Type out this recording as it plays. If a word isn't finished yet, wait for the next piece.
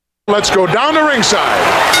Let's go down to ringside.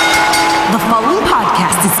 The following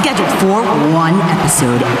podcast is scheduled for one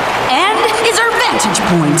episode and is our vantage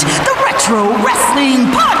point, the Retro Wrestling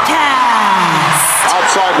Podcast.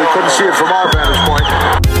 Outside, we couldn't see it from our vantage point.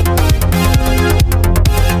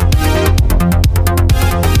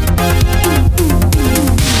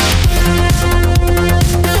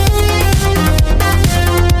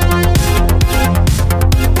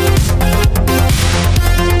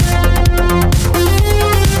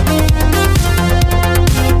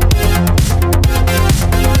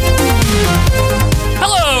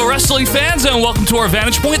 Fans, and welcome to our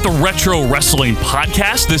Vantage Point, the Retro Wrestling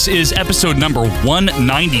Podcast. This is episode number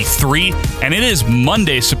 193, and it is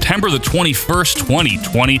Monday, September the 21st,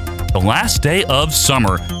 2020, the last day of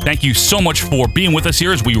summer. Thank you so much for being with us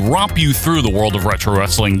here as we romp you through the world of retro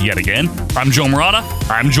wrestling yet again. I'm Joe Murata.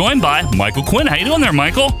 I'm joined by Michael Quinn. How you doing there,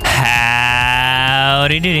 Michael?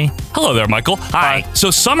 Howdy doody. Hello there, Michael. Hi. So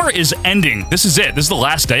summer is ending. This is it. This is the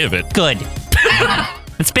last day of it. Good.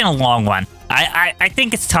 It's been a long one. I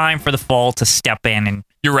think it's time for the fall to step in and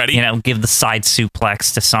You're ready? Give the side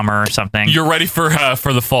suplex to summer or something. You're ready for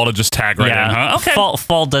the fall to just tag right in, huh? Okay.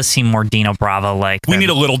 Fall does seem more Dino Bravo-like. We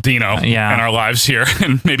need a little Dino in our lives here,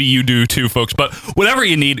 and maybe you do too, folks. But whatever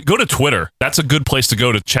you need, go to Twitter. That's a good place to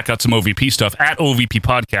go to check out some OVP stuff, at OVP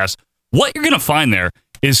Podcast. What you're going to find there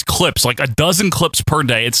is clips, like a dozen clips per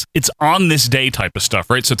day. It's on this day type of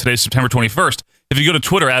stuff, right? So today's September 21st. If you go to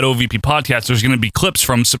Twitter, at OVP Podcast, there's going to be clips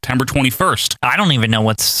from September 21st. I don't even know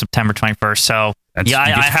what's September 21st, so I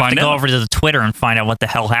have to go over to the Twitter and find out what the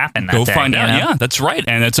hell happened that day. Go find out, yeah, that's right.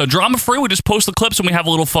 And it's drama-free. We just post the clips and we have a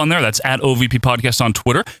little fun there. That's at OVP Podcast on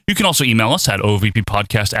Twitter. You can also email us at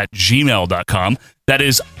ovppodcast@gmail.com. That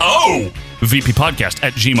is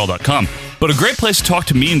ovppodcast@gmail.com. But a great place to talk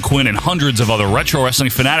to me and Quinn and hundreds of other retro wrestling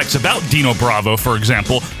fanatics about Dino Bravo, for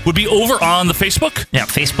example, would be over on the Facebook. Yeah,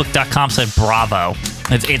 facebook.com/Bravo.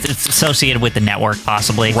 It's associated with the network,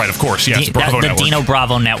 possibly. Right, of course, yes, Bravo the Network. Dino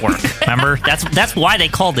Bravo Network. Remember? That's why they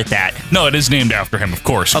called it that. No, it is named after him, of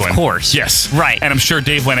course, Quinn. Of course. Yes. Right. And I'm sure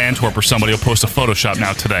Dave Van Antwerp or somebody will post a Photoshop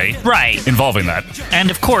now today. Right. Involving that. And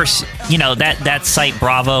of course, that site,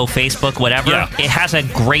 Bravo, Facebook, whatever, it has a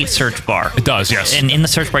great search bar. It does, yes. And in the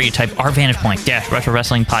search bar, you type our Vantage Point, Retro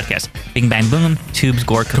Wrestling Podcast. Bing Bang Boom, Tubes,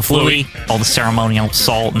 Gore, Kaflooey, all the ceremonial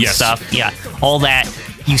salt and stuff. Yeah, all that.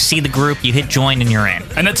 You see the group, you hit join, and you're in.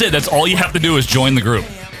 And that's it. That's all you have to do is join the group.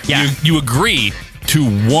 Yeah. You agree to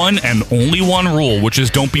one and only one rule, which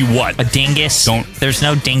is don't be what? A dingus. There's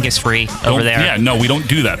no dingus free over there. Yeah, no, we don't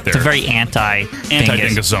do that there. It's a very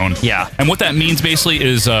anti-dingus zone. Yeah. And what that means basically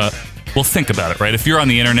is, well, think about it, right? If you're on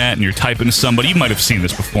the internet and you're typing to somebody, you might have seen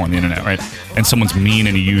this before on the internet, right? And someone's mean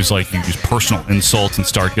and you use personal insults and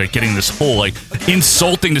start getting this whole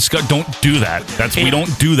insulting discussion. Don't do that. We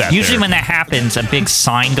don't do that. Usually when that happens, a big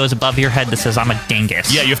sign goes above your head that says "I'm a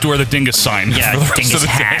dingus." Yeah, you have to wear the dingus sign. Yeah, dingus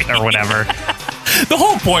hat or whatever. The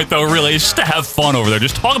whole point, though, really, is just to have fun over there.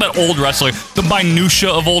 Just talk about old wrestling, the minutia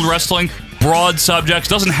of old wrestling, broad subjects.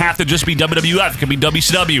 Doesn't have to just be WWF. It could be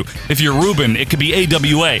WCW. If you're Ruben, it could be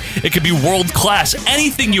AWA. It could be world class.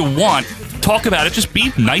 Anything you want, talk about it. Just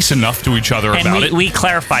be nice enough to each other about it. We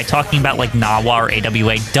clarify, talking about NAWA or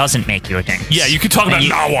AWA doesn't make you a dingus. Yeah, you can talk about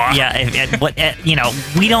NAWA. Yeah,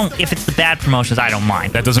 we don't. If it's the bad promotions, I don't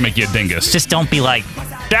mind. That doesn't make you a dingus. Just don't be like,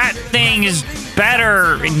 that thing is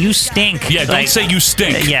better and you stink. Yeah, don't say you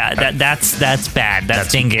stink. Yeah, that's bad.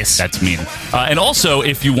 That's dingus. That's mean. And also,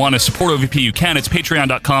 if you want to support OVP, you can. It's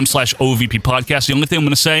patreon.com/OVP Podcast. The only thing I'm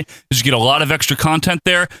going to say is you get a lot of extra content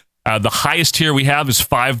there. The highest tier we have is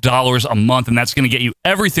 $5 a month, and that's going to get you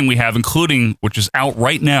everything we have, including, which is out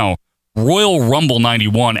right now, Royal Rumble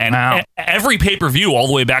 91, and every pay-per-view all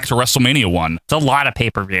the way back to WrestleMania 1. It's a lot of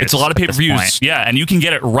pay-per-views. It's a lot of pay-per-views, yeah, and you can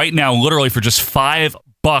get it right now, literally for just $5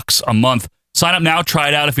 a month. Sign up now, try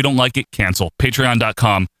it out. If you don't like it, cancel.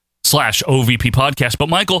 Patreon.com/OVP Podcast. But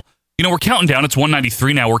Michael, we're counting down. It's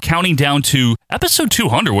 193 now. We're counting down to episode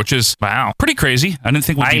 200, which is pretty crazy. I didn't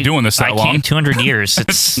think we'd be doing this that long. 200 years.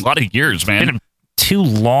 It's a lot of years, man. Been 2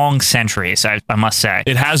 long centuries, I must say.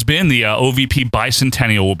 It has been. The OVP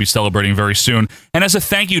Bicentennial will be celebrating very soon. And as a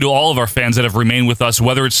thank you to all of our fans that have remained with us,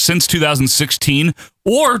 whether it's since 2016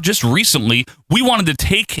 or just recently, we wanted to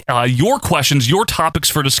take your questions, your topics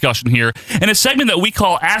for discussion here in a segment that we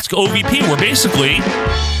call Ask OVP, where basically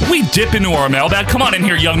we dip into our mailbag. Come on in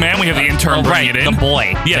here, young man. We have the intern bring it in. The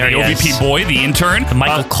boy. Yeah, the OVP boy, the intern. The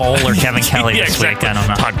Michael Cole or Kevin Kelly this week. I don't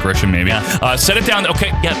know. Todd Grisham, maybe. Yeah. Set it down.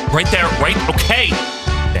 Okay, yeah, right there. Right. Okay.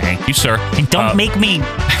 Thank you, sir. And don't make me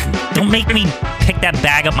pick that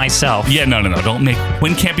bag up myself. Yeah, no.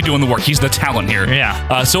 Quinn can't be doing the work. He's the talent here.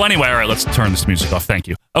 Yeah. So anyway, all right, let's turn this music off. Thank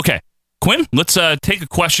you. Okay. Quinn, let's take a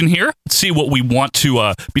question here. Let's see what we want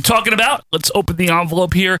to be talking about. Let's open the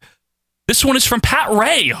envelope here. This one is from Pat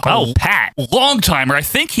Ray. Oh, Pat. Long timer. I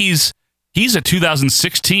think he's a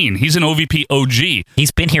 2016. He's an OVP OG.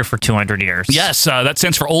 He's been here for 200 years. Yes, that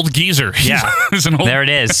stands for Old Geezer. Yeah. There it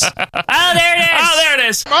is. Oh, there it is. Oh, there it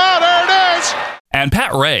is. Oh, there it is. And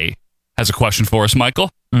Pat Ray has a question for us,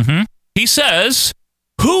 Michael. Mm-hmm. He says,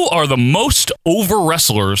 who are the most over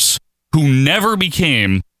wrestlers who never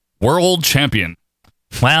became world champion?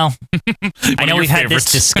 Well, I know we've had this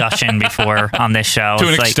favorites. discussion before on this show. To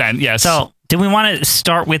an It's extent, yes. So, do we want to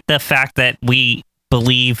start with the fact that we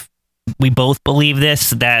both believe this,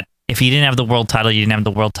 that if you didn't have the world title, you didn't have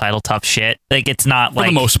the world title? Tough shit. Like, it's not For like...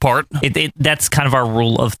 the most part. That's kind of our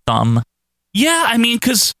rule of thumb. Yeah, I mean,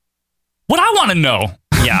 because what I want to know...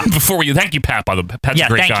 Yeah. Before we... Thank you, Pat, by the way. Pat's a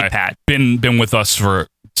great guy. Thank you, Pat. Been with us for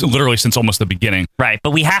literally since almost the beginning. Right,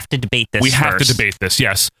 but we have to debate this We have first. to debate this,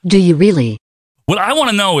 yes. Do you really? What I want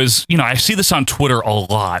to know is, I see this on Twitter a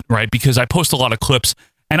lot, right? Because I post a lot of clips,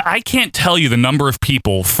 and I can't tell you the number of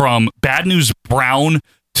people from Bad News Brown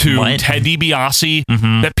to What? Ted DiBiase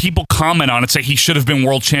Mm-hmm. that people comment on and say he should have been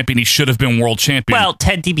world champion. He should have been world champion. Well,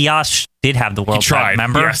 Ted DiBiase did have the world tried, title,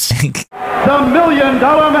 remember? yes. The $1 Million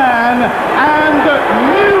Man and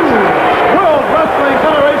new World Wrestling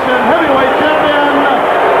Federation Heavyweight Champion,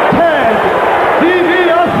 Ted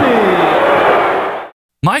DiBiase.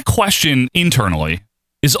 My question internally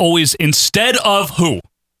is always, instead of who?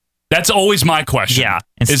 That's always my question. Yeah,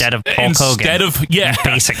 instead of Hulk Hogan. Instead of, yeah.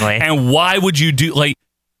 Basically. And why would you do,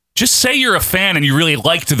 just say you're a fan and you really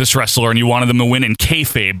liked this wrestler and you wanted them to win in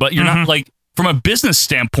kayfabe, but you're not, from a business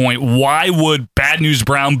standpoint, why would Bad News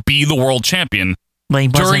Brown be the world champion Well, he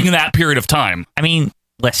wasn't- during that period of time? I mean,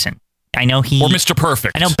 listen, I know he... Or Mr.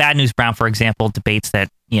 Perfect. I know Bad News Brown, for example, debates that,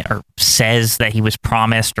 or says that he was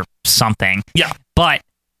promised or something. Yeah. But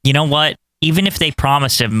you know what? Even if they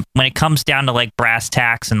promised him, when it comes down to brass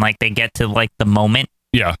tacks and they get to the moment,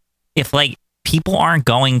 Yeah. if people aren't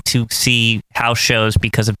going to see house shows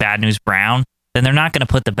because of Bad News Brown, then they're not going to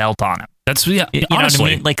put the belt on him. That's, You honestly. know what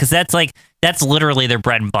I mean? Because that's literally their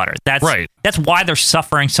bread and butter. That's Right. That's why they're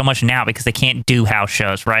suffering so much now, because they can't do house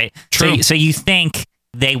shows, right? True. So you think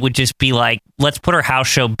they would just be like, let's put our house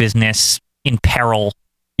show business in peril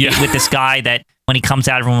with this guy that when he comes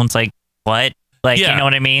out, everyone's like, what? You know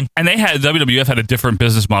what I mean? And WWF had a different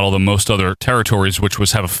business model than most other territories, which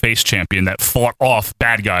was have a face champion that fought off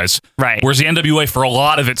bad guys. Right. Whereas the NWA, for a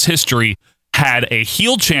lot of its history, had a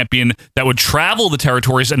heel champion that would travel the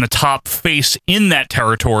territories, and the top face in that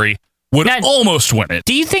territory would almost win it.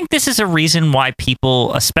 Do you think this is a reason why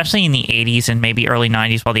people, especially in the 80s and maybe early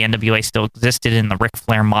 90s, while the NWA still existed in the Ric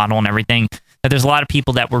Flair model and everything, that there's a lot of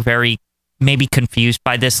people that were very maybe confused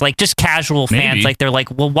by this? Just casual fans. Maybe. They're like,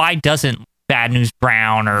 well, why doesn't Bad News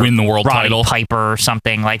Brown or win the world Roddy title, Piper or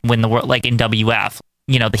something win the world, in WF?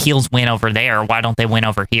 The heels win over there. Why don't they win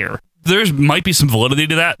over here? There might be some validity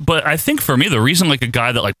to that, but I think for me, the reason a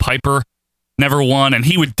guy that Piper never won, and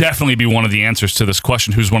he would definitely be one of the answers to this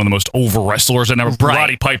question, who's one of the most over wrestlers, and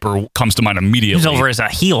Roddy Piper comes to mind immediately. He's over as a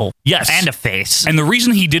heel, yes, and a face. And the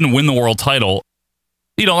reason he didn't win the world title,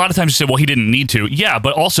 a lot of times you say, well, he didn't need to. Yeah,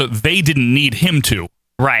 but also they didn't need him to.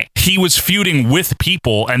 Right. He was feuding with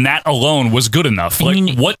people, and that alone was good enough.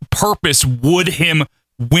 What purpose would him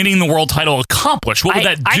winning the world title accomplish? What would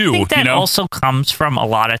that do? I think that also comes from a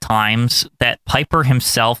lot of times that Piper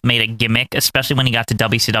himself made a gimmick, especially when he got to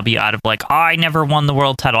WCW, out of I never won the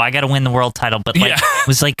world title. I got to win the world title, but it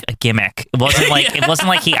was a gimmick. It wasn't it wasn't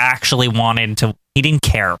like he actually wanted to. He didn't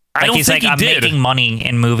care. I don't he's think I'm he did. making money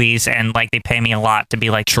in movies, and they pay me a lot to be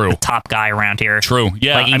the top guy around here. True.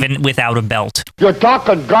 Yeah. Even without a belt. You're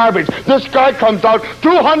talking garbage. This guy comes out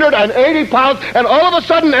 280 pounds, and all of a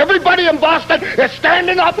sudden everybody in Boston is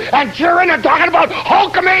standing up and cheering and talking about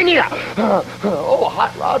Hulkamania.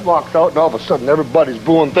 Hot Rod walked out, and all of a sudden everybody's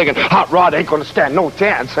booing, thinking Hot Rod ain't going to stand no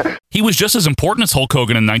chance. He was just as important as Hulk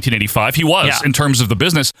Hogan in 1985. He was in terms of the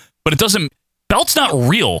business, but belt's not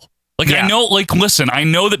real. I know, listen, I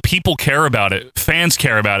know that people care about it, fans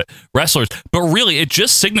care about it, wrestlers, but really it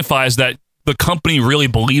just signifies that the company really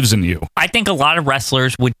believes in you. I think a lot of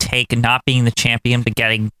wrestlers would take not being the champion but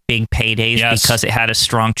getting big paydays because it had a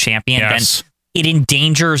strong champion. Then it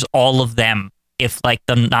endangers all of them if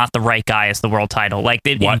not the right guy is the world title.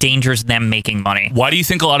 It endangers them making money. Why do you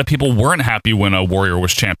think a lot of people weren't happy when a Warrior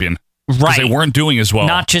was champion? because Right. they weren't doing as well.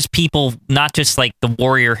 Not just like the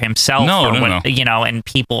Warrior himself, No. you know, and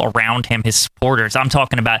people around him, his supporters. I'm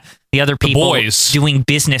talking about the other people boys. doing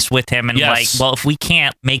business with him and Yes. like, well, if we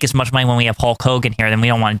can't make as much money when we have Hulk Hogan here, then we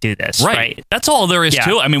don't want to do this. Right. That's all there is Yeah.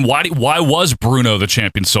 to it. I mean, why was Bruno the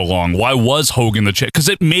champion so long? Why was Hogan the champion? Because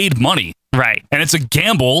it made money. Right. And it's a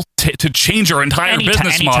gamble to change your entire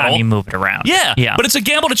business anytime model. you move it around. Yeah. Yeah. But it's a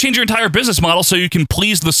gamble to change your entire business model so you can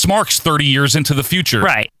please the Smarks 30 years into the future.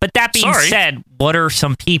 Right. But that being said, what are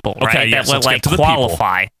some people, Okay, right, yes, that let's would get like to the people.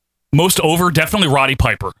 qualify? Most over, definitely Roddy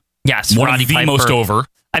Piper. Yes, One Roddy of the Piper. most over.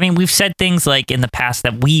 I mean, we've said things like in the past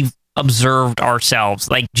that we've observed ourselves,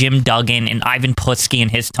 like Jim Duggan and Ivan Putski in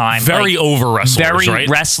his time. Very like, over wrestlers,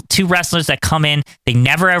 right? Two wrestlers that come in, they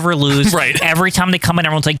never ever lose. Right. Every time they come in,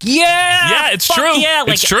 everyone's like, Yeah, it's fuck true. Yeah,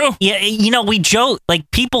 like, It's true. Yeah, you know, we joke, like,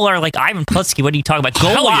 people are like, Ivan Putski, what are you talking about? Go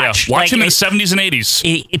Hell watch. yeah. Watch Like, him in the 70s and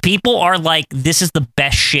 80s. people are like, this is the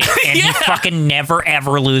best shit, and he Yeah. fucking never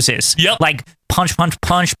ever loses. Yep. Like, punch,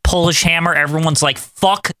 Polish hammer. Everyone's like,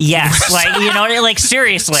 fuck yes. Like, you know, like,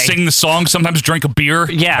 seriously. Sing the song, sometimes drink a beer.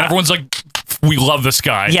 Yeah. And everyone's like, we love this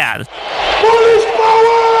guy. Yeah. Polish power!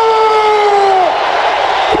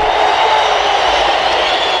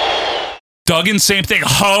 Duggan, same thing.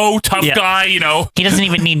 Tough Yeah. guy, you know. He doesn't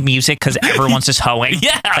even need music because everyone's just hoeing.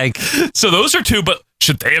 Yeah. Like, So those are two, but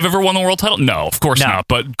should they have ever won the world title? No, of course No. not.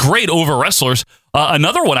 But great over wrestlers.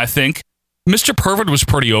 Another one, I think, Mr. Perfect was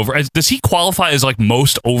pretty over. Does he qualify as like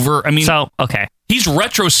most over? I mean, so, okay. he's First of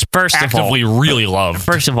all- retrospectively really loved.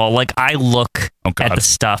 First of all, like, I look Oh, God. at the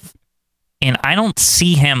stuff and I don't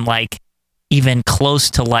see him like even close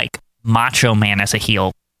to like Macho Man as a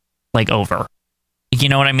heel, like over. You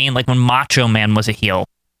know what I mean? Like when Macho Man was a heel,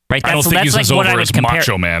 right? I don't think he's like as what I over would as compare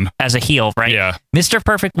Macho Man. as a heel, right? Yeah. Mr.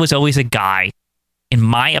 Perfect was always a guy, in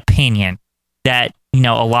my opinion, that, you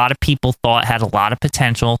know, a lot of people thought had a lot of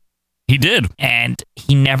potential, He did. and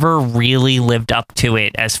he never really lived up to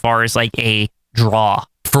it as far as like a draw.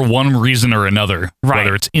 For one reason or another. Right.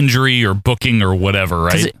 Whether it's injury or booking or whatever,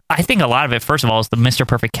 'Cause right? I think a lot of it, first of all, is the Mr.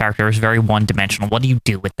 Perfect character is very one-dimensional. What do you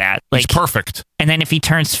do with that? He's perfect. And then if he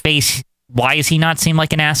turns face, why does he not seem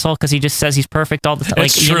like an asshole? Because he just says he's perfect all the time.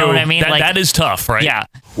 That's Like, true. you know what I mean? That, Like, that is tough, right? yeah.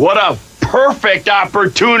 What a perfect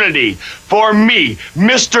opportunity for me,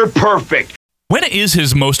 Mr. Perfect. When is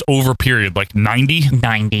his most over period? Like 90?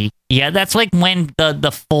 90. Yeah, that's like when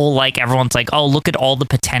the full, like, everyone's like, oh, look at all the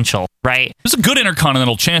potential, right? He's a good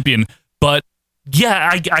Intercontinental champion, but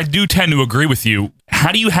yeah, I do tend to agree with you.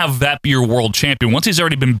 How do you have that be your world champion? Once he's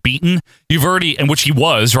already been beaten, and which he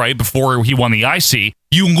was, right, before he won the IC,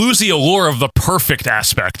 you lose the allure of the perfect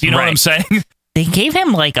aspect. You know what I'm saying? They gave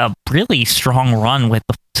him like a really strong run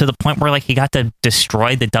to the point where like he got to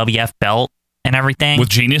destroy the WF belt and everything. With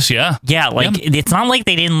Genius, yeah. Yeah, like it's not like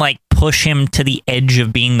they didn't like push him to the edge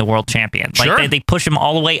of being the world champion. Like Sure. they push him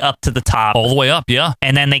all the way up to the top. All the way up, yeah.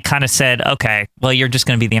 And then they kind of said, okay, well, you're just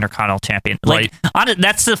going to be the Intercontinental champion. Like,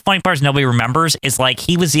 that's the funny part is nobody remembers is like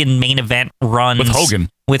he was in main event runs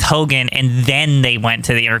with Hogan, and then they went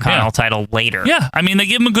to the Intercontinental title later. Yeah, I mean, they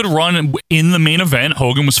gave him a good run in the main event.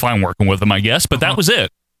 Hogan was fine working with him, I guess, but that was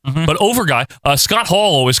it. But over guy, Scott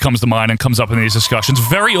Hall always comes to mind and comes up in these discussions.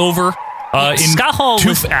 Very over in Scott Hall two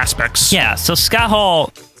was- aspects. Yeah, so Scott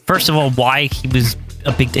Hall, first of all, why he was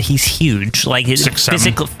he's huge. Like his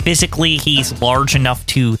 6'7". physically, he's large enough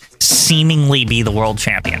to seemingly be the world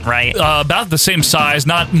champion, right? About the same size,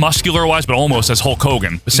 not muscular-wise, but almost as Hulk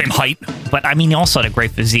Hogan. The same height. But I mean, he also had a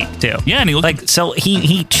great physique too. Yeah, and he looked like so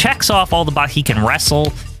he checks off all the boxes. He can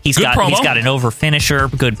wrestle. He's Good got promo. an over finisher,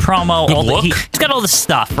 good promo. Good all look. he's got all the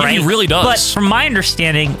stuff, Yeah, right? he really does. But from my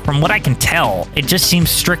understanding, from what I can tell, it just seems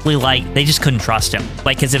strictly like they just couldn't trust him,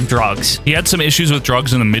 like as if drugs. He had some issues with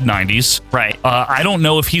drugs in the mid-90s. Right. I don't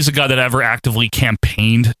know if he's a guy that ever actively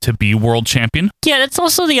campaigned to be world champion. Yeah, that's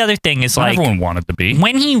also the other thing is Not like everyone wanted to be.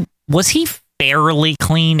 when he fairly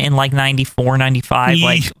clean in like 94, 95,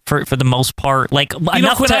 like for the most part, like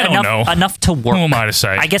enough Quinn, I don't know. enough to work. Who am I to say?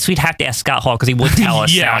 I guess we'd have to ask Scott Hall because he would tell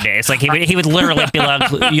us Yeah. nowadays. Like he would literally be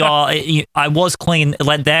like, "Y'all, I was clean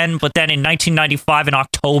then, but then in 1995 in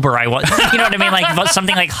October I was." You know what I mean? Like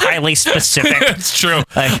something like highly specific. It's true.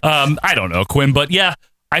 I don't know, Quinn, but yeah,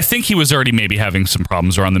 I think he was already maybe having some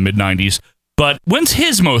problems around the mid-90s. But when's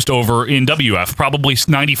his most over in WF? Probably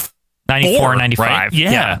 94, 95. right?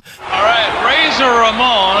 Yeah. All right, Razor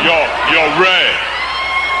Ramon. Yo, Ray.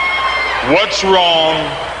 What's wrong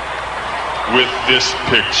with this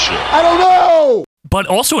picture? I don't know! But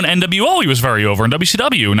also in NWO, he was very over. In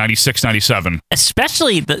WCW, 96, 97.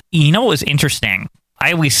 Especially you know what was interesting?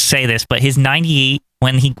 I always say this, but his 98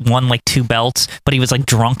 when he won like 2 belts, but he was like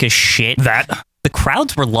drunk as shit. That the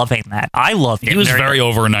crowds were loving that. I loved it. He was very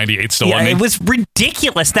over in 98 still, wasn't he? It was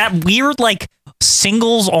ridiculous. That weird, like,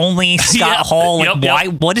 singles only Scott Hall. Like, why?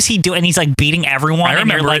 What is he doing? And he's like beating everyone. And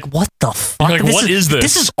you're like, what the fuck? Like, what is this?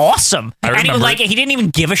 This is awesome. And he was like, he didn't even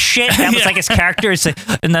give a shit. That was like his character.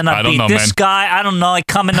 And then I'd beat this guy. I don't know. I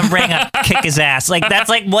come in the ring, I kick his ass. Like, that's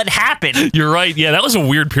like what happened. You're right. Yeah, that was a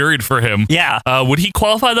weird period for him. Yeah. Would he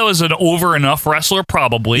qualify though as an over enough wrestler?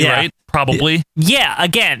 Probably. Yeah. Right. Probably. Yeah.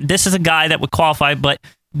 Again, this is a guy that would qualify, but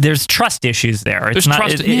there's trust issues there. It's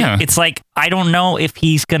It's like, I don't know if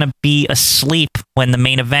he's going to be asleep when the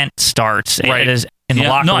main event starts. Right. In the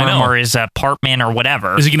locker room or his apartment or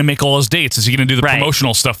whatever. Is he going to make all his dates? Is he going to do the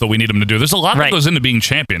promotional stuff that we need him to do? There's a lot that goes into being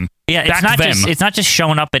champion. Yeah, it's not just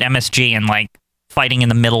showing up at MSG and like fighting in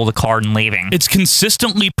the middle of the card and leaving. It's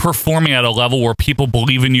consistently performing at a level where people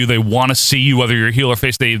believe in you. They want to see you, whether you're heel or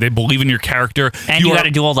face. They believe in your character. And you got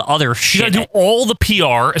to do all the other shit. You got to do all the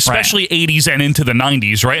PR, especially 80s and into the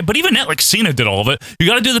 90s, right? But even that, like Cena did all of it. You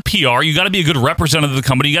got to do the PR. You got to be a good representative of the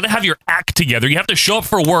company. You got to have your act together. You have to show up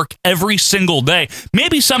for work every single day.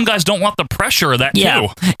 Maybe some guys don't want the pressure of that too.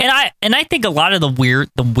 And I think a lot of the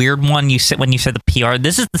weird one you said when you said the PR,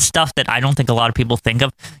 this is the stuff that I don't think a lot of people think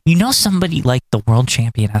of. You know, somebody like the world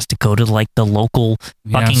champion has to go to like the local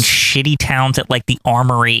fucking shitty towns at like the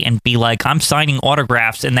Armory and be like, I'm signing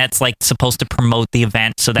autographs, and that's like supposed to promote the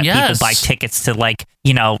event so that people buy tickets to like,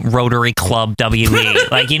 you know, Rotary Club WE.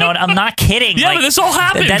 Like, you know what? I'm not kidding. Yeah, like, but this all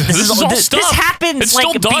happened. This happens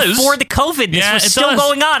like before the COVID. This was still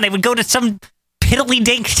going on. They would go to some piddly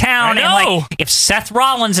dink town, and like if Seth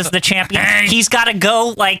Rollins is the champion, he's got to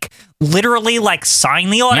go like literally like sign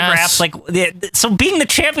the autographs. Like, so being the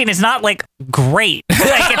champion is not like great.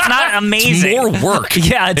 Like, it's not amazing. It's more work.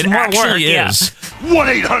 Yeah, it's more work. Is.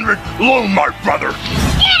 1-800-LONE-MARK, brother.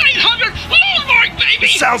 1-800-LONE-MARK, baby.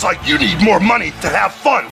 It sounds like you need more money to have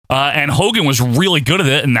fun. And Hogan was really good at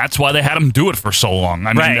it, and that's why they had him do it for so long.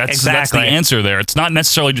 I mean, that's the answer there. It's not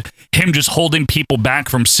necessarily him just holding people back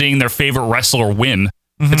from seeing their favorite wrestler win.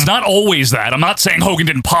 Mm-hmm. It's not always that. I'm not saying Hogan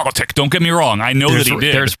didn't politic. Don't get me wrong. I know that he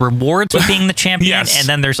did. There's rewards with being the champion, and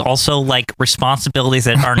then there's also like responsibilities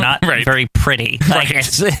that are not very pretty. Like,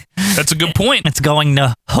 that's a good point. It's going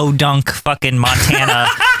to Hodunk fucking Montana,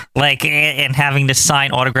 like, and having to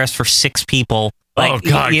sign autographs for 6 people. Like, oh,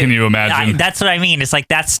 God, can you imagine? That's what I mean. It's like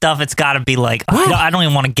that stuff, it's got to be like, I don't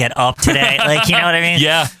even want to get up today. Like, you know what I mean?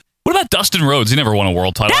 Yeah. What about Dustin Rhodes? He never won a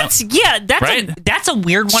world title. That's a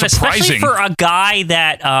weird one, Surprising. especially for a guy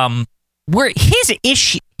that where his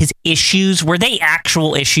issues, were they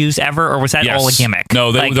actual issues ever, or was that all a gimmick?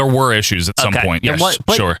 No, there were issues at some point. Yes,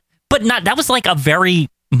 sure. But not, that was like a very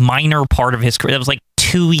minor part of his career. That was like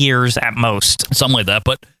 2 years at most. Something like that.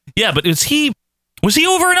 But yeah, but was he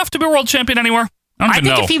over enough to be world champion anywhere? I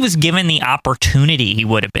think if he was given the opportunity, he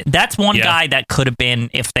would have been. That's one guy that could have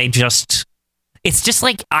been if they just... It's just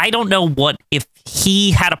like, I don't know what if he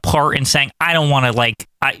had a part in saying, I don't want to, like,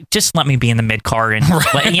 just let me be in the mid card, and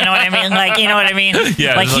like, you know what I mean? Like, you know what I mean?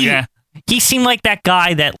 Yeah. Like, he seemed like that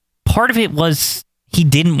guy that part of it was he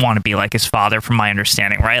didn't want to be like his father, from my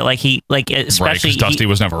understanding, right? Like, especially because Dusty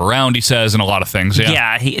was never around, he says, and a lot of things.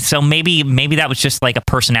 Yeah. So maybe that was just like a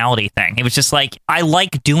personality thing. It was just like, I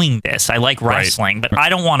like doing this, I like wrestling, but I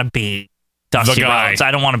don't want to be Dusty Rhodes. I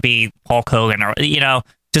don't want to be Hulk Hogan, or, you know.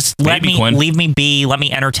 Just leave me be. Let me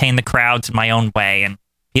entertain the crowds in my own way, and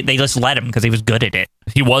they just let him because he was good at it.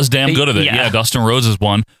 He was damn good at it. Yeah, Dustin Rhodes is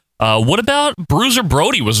one. What about Bruiser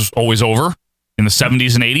Brody? Was always over in the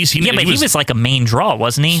 70s and 80s. He was like a main draw,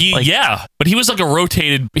 wasn't he? But he was like a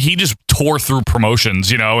rotated. He just tore through promotions,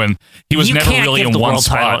 you know, and he was never really in one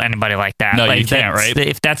spot. Title to anybody like that. No, like, you can't, right?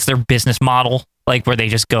 If that's their business model. Like, where they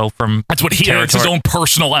just go from... That's what it's his own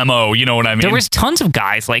personal MO, you know what I mean? There was tons of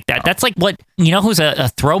guys like that. That's like what... You know who's a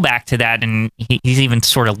throwback to that, and he's even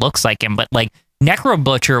sort of looks like him, but like, Necro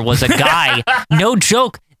Butcher was a guy, no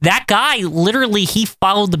joke, that guy, literally, he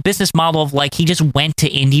followed the business model of, like, he just went to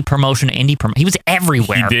indie promotion. He was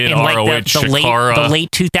everywhere. He did, in like the late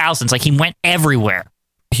 2000s. Like, he went everywhere.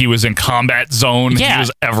 He was in Combat Zone. Yeah, he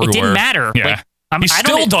was everywhere. It didn't matter. Yeah. Like, he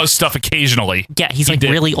still does stuff occasionally. Yeah, he's like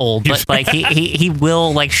really old, but like he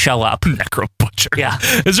will like show up. Necro Butcher. Yeah.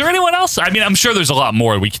 Is there anyone else? I mean, I'm sure there's a lot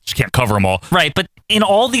more. We just can't cover them all. Right, but in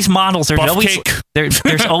all these models, there's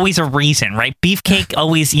there's always a reason, right? Beefcake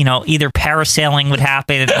always, you know, either parasailing would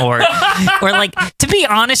happen or like, to be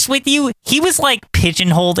honest with you, he was like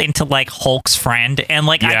pigeonholed into like Hulk's friend, and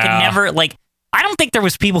like I could never like. I don't think there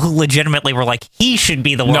was people who legitimately were like, he should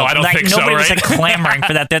be the world. No, I don't think so, nobody was right? like clamoring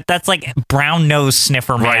for that. That's like brown nose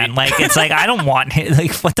sniffer man. Right. Like, it's like, I don't want him.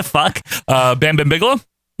 Like, what the fuck? Bam Bam Bigelow?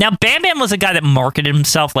 Now, Bam Bam was a guy that marketed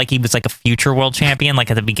himself like he was like a future world champion, like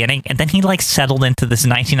at the beginning, and then he like settled into this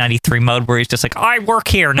 1993 mode where he's just like, I work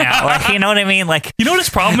here now. Like, you know what I mean? Like, you know what his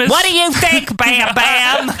problem is? What do you think, Bam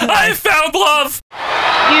Bam? I found love.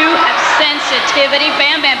 You have sensitivity,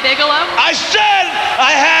 Bam Bam Bigelow. I said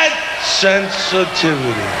I had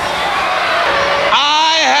sensitivity.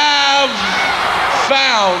 I have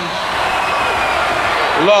found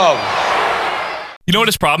love. You know what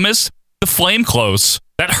his problem is? The flame clothes.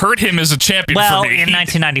 That hurt him as a champion well, for me. in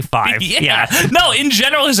 1995. Yeah. No, in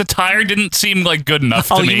general, his attire didn't seem like good enough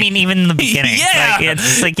to me. Oh, you mean even in the beginning? Yeah. Like,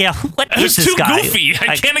 it's like, yeah, what it is was this too guy? goofy.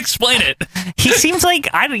 I can't explain it. He seems like,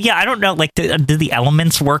 I don't know, like, do the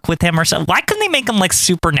elements work with him or something? Why couldn't they make him, like,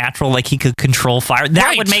 supernatural, like he could control fire?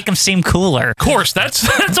 That would make him seem cooler. Of course, that's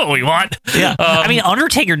what we want. Yeah. I mean,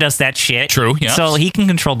 Undertaker does that shit. True, yeah. So he can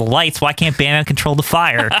control the lights. Why can't Bam Bam control the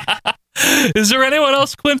fire? Is there anyone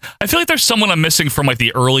else, Quinn? I feel like there's someone I'm missing from like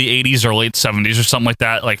the early 80s or late 70s or something like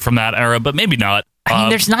that, like from that era, but maybe not. I mean,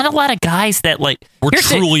 there's not a lot of guys that like we're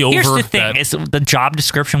truly over. Here's the thing: is the job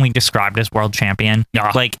description we described as world champion.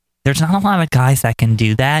 Yeah. Like, there's not a lot of guys that can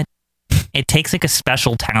do that. It takes like a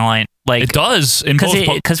special talent. Like it does in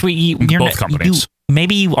both companies.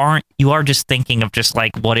 Maybe you are just thinking of just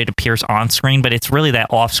like what it appears on screen, but it's really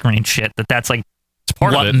that off screen shit that's like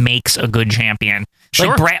part what of it. makes a good champion. Sure.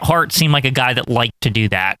 Like Bret Hart seemed like a guy that liked to do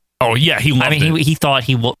that. Oh yeah, he loved it. He thought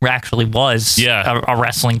he actually was a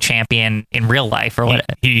wrestling champion in real life or what.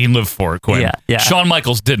 He lived for it, Quinn. Yeah. Shawn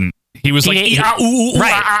Michaels didn't. He was party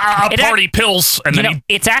pills, and then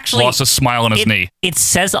it's actually lost a smile on his knee. It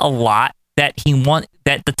says a lot that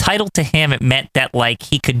that the title to him, it meant that like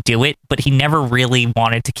he could do it, but he never really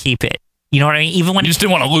wanted to keep it. You know what I mean? Even when he just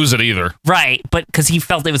didn't want to lose it either. Right, but because he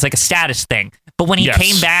felt it was like a status thing. But when he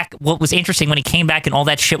came back, what was interesting, when he came back and all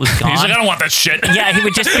that shit was gone. He's like, I don't want that shit. Yeah, he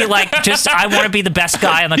would just be like, I want to be the best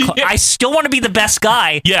guy on the I still want to be the best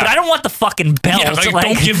guy, but I don't want the fucking belt. Yeah, like,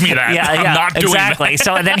 don't give me that. I'm not doing exactly. that.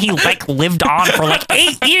 So then he like lived on for like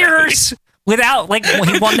 8 years. Without, like,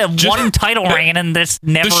 he won the one title reign and this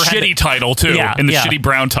never the had shitty title, too, in the shitty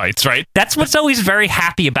brown tights, right? That's what's always very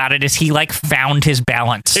happy about it is he, like, found his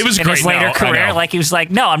balance. It was in great. his later career. Like, he was like,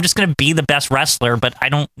 no, I'm just going to be the best wrestler, but I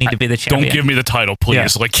don't need to be the champion. Don't give me the title,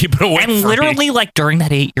 please. Yeah. Like, keep it away from me. And literally, like, during that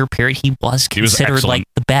 8-year period, he was considered, like,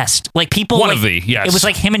 the best. Like, people... One like, of the, yes. It was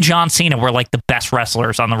like him and John Cena were, like, the best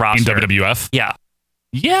wrestlers on the roster. In WWF? Yeah.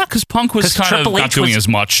 Yeah, because Punk was kind of not doing as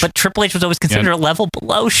much. But Triple H was always considered a level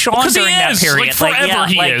below Shawn during that period. Like, forever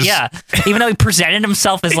he is. Yeah. Even though he presented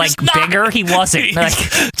himself as, like, bigger, he wasn't. Like,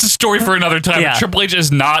 it's a story for another time. Yeah. Triple H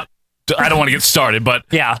is not... I don't want to get started, but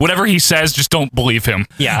whatever he says, just don't believe him.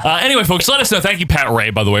 Yeah. Anyway, folks, let us know. Thank you, Pat Ray,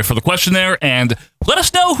 by the way, for the question there. And let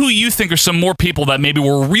us know who you think are some more people that maybe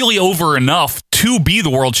were really over enough to be the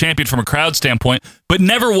world champion from a crowd standpoint, but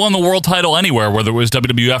never won the world title anywhere, whether it was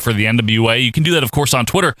WWF or the NWA. You can do that, of course, on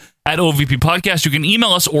Twitter at OVP Podcast. You can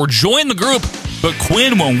email us or join the group. But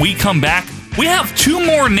Quinn, when we come back, we have 2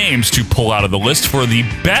 more names to pull out of the list for the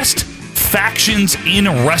best factions in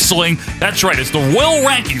wrestling. That's right, it's the Royal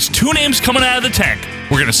Rankings. 2 names coming out of the tank.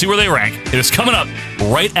 We're going to see where they rank. It is coming up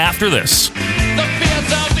right after this.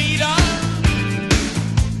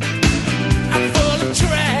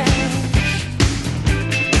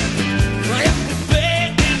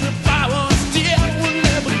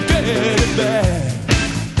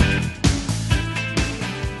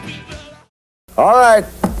 All right,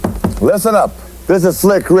 listen up. This is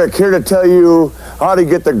Slick Rick here to tell you how to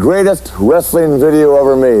get the greatest wrestling video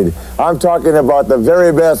ever made. I'm talking about the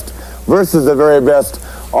very best versus the very best,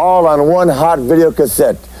 all on one hot video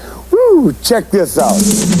cassette. Woo! Check this out.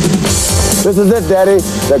 This is it, Daddy,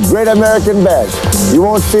 the Great American Bash. You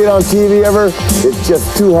won't see it on TV ever. It's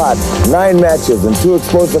just too hot. 9 matches and 2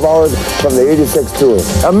 explosive hours from the 86 tour.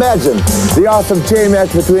 Imagine the awesome chain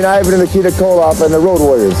match between Ivan and Nikita Koloff and the Road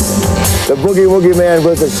Warriors. The Boogie Woogie Man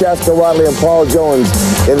versus Shasta Watley and Paul Jones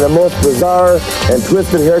in the most bizarre and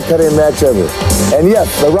twisted haircutting match ever. And yes,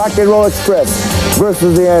 the Rock and Roll Express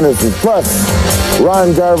versus the Andersons. Plus,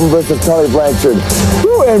 Ron Garvin versus Tully Blanchard.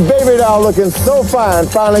 Woo, and Baby Doll looking so fine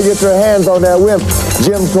finally gets her hands on that wimp,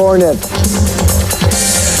 Jim Cornette.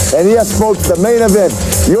 And yes, folks, the main event,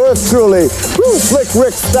 yours truly, Slick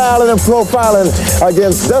Rick styling and profiling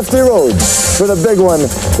against Dusty Rhodes for the big one,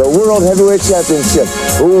 the World Heavyweight Championship.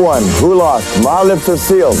 Who won? Who lost? My lips are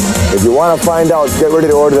sealed. If you want to find out, get ready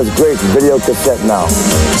to order this great video cassette now.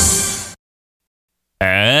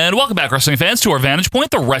 And welcome back, wrestling fans, to our Vantage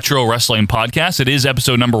Point, the Retro Wrestling Podcast. It is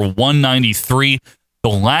episode number 193. the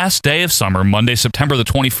last day of summer, Monday, September the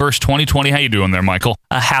 21st, 2020. How you doing there, Michael?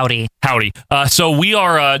 Howdy. Howdy. So we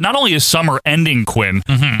are, not only is summer ending, Quinn,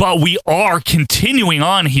 but we are continuing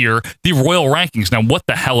on here, the Royal Rankings. Now, what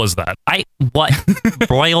the hell is that? What?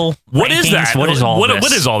 Royal What Rankings? is that? What is all this?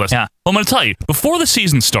 What is all this? Yeah. Well, I'm going to tell you. Before the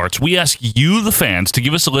season starts, we ask you, the fans, to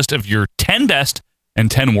give us a list of your 10 best and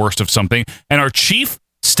 10 worst of something. And our chief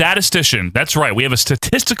statistician, that's right, we have a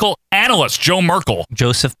statistical analyst,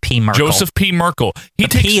 Joseph P. Merkel. The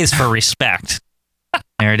P is for respect.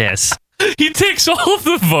 There it is. He takes all of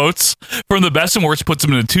the votes from the best and worst, puts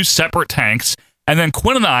them into two separate tanks, and then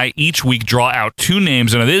Quinn and I each week draw out two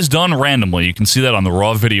names, and it is done randomly. You can see that on the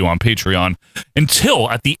raw video on Patreon. Until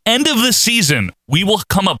at the end of the season, we will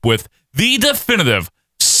come up with the definitive,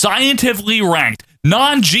 scientifically ranked,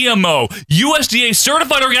 non-GMO, USDA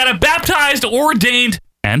certified organic, baptized, ordained,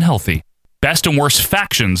 and healthy best and worst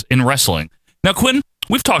factions in wrestling. Now, Quinn,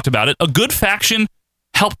 we've talked about it. A good faction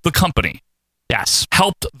helped the company. Yes.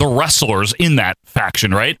 Helped the wrestlers in that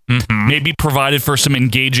faction, right? Mm-hmm. Maybe provided for some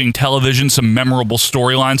engaging television, some memorable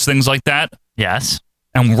storylines, things like that. Yes.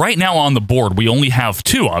 And right now on the board, we only have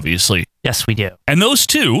two, obviously. Yes, we do. And those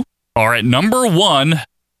two are at number one,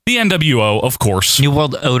 the NWO, of course. New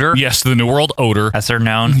World Order? Yes, the New World Order. As they're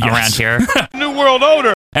known around here. New World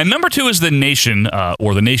Order. And number two is the Nation,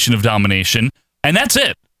 or the Nation of Domination. And that's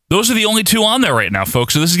it. Those are the only two on there right now,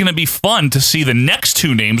 folks. So this is going to be fun to see the next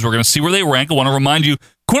two names. We're going to see where they rank. I want to remind you,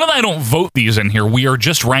 Quinn and I don't vote these in here. We are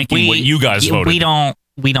just ranking what you guys voted. We don't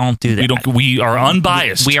do that. We are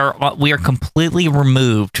unbiased. We are completely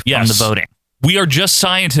removed from the voting. We are just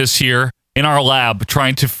scientists here in our lab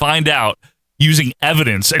trying to find out using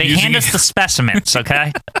evidence. They hand us the specimens,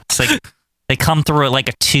 okay? It's like they come through like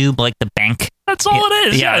a tube, like the bank. That's all it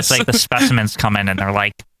is. Yeah, yes. it's like the specimens come in and they're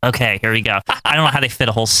like, okay, here we go. I don't know how they fit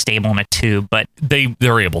a whole stable in a tube, but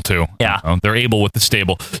they're able to. Yeah. They're able with the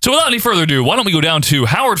stable. So without any further ado, why don't we go down to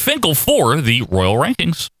Howard Finkel for the Royal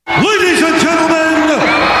Rankings. Ladies and gentlemen,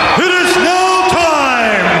 it is now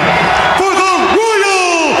time for the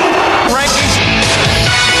Royal Rankings.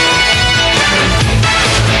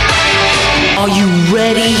 Are you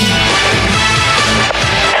ready?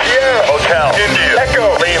 Sierra Hotel, India,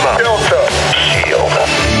 Echo, Lima, Delta, Shield.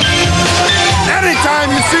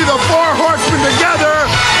 Anytime you see the four horsemen together,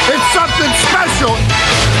 it's something special.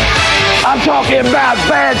 I'm talking about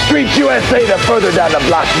Bad Streets USA. The further down the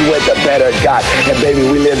block you went, the better it got. And baby,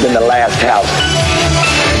 we lived in the last house.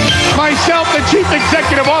 Myself, the Chief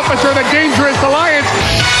Executive Officer of the Dangerous Alliance.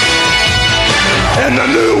 And the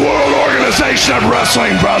New World Organization of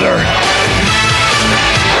Wrestling, brother.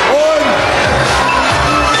 Boy,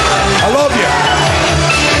 I love you.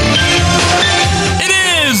 It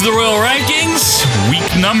is the Royal Rankings, week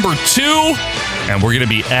number 2. And we're going to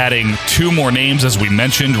be adding two more names, as we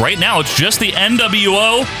mentioned. Right now, it's just the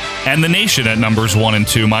NWO and the Nation at numbers 1 and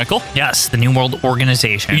 2, Michael. Yes, the New World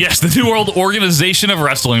Organization. Yes, the New World Organization of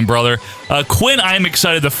Wrestling, brother. Quinn, I'm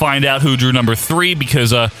excited to find out who drew number 3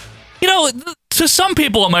 because, to some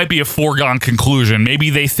people, it might be a foregone conclusion. Maybe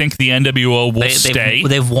they think the NWO will stay.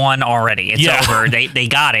 They've won already. It's over. They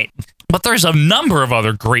got it. But there's a number of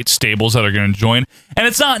other great stables that are going to join. And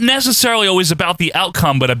it's not necessarily always about the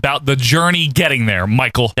outcome, but about the journey getting there,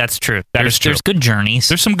 Michael. That's true. That is true. There's good journeys.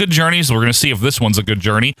 There's some good journeys. We're going to see if this one's a good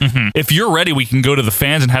journey. Mm-hmm. If you're ready, we can go to the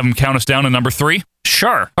fans and have them count us down to number 3.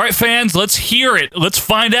 Sure. All right, fans, let's hear it. Let's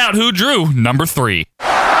find out who drew number 3.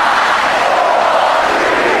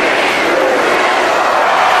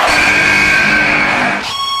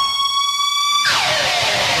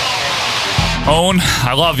 Owen,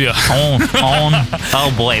 I love you. Owen.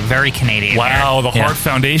 Oh boy, very Canadian. Wow, the Hart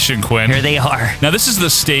Foundation, Quinn. Here they are. Now, this is the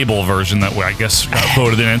stable version that I guess got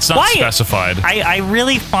voted in. It's not specified. I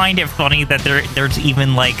really find it funny that there's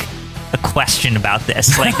even like a question about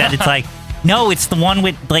this. Like that it's like, no, it's the one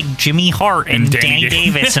with like Jimmy Hart and Danny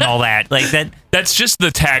Davis and all that. Like that. That's just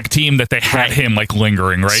the tag team that they had him like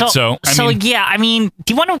lingering, right? So I mean,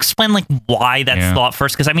 do you want to explain like why that's thought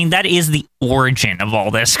first? Because I mean, that is the origin of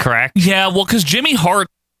all this, correct? Yeah, well, because Jimmy Hart,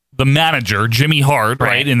 the manager, Jimmy Hart,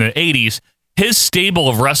 right, in the 80s, his stable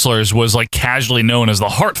of wrestlers was like casually known as the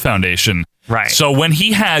Hart Foundation. Right. So when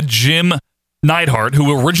he had Jim Neidhart,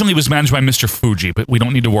 who originally was managed by Mr. Fuji, but we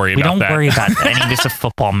don't need to worry about that. We don't worry about that. I mean, just a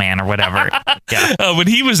football man or whatever. Yeah. When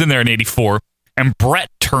he was in there in 84, and Brett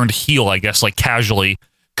turned heel, I guess, like casually.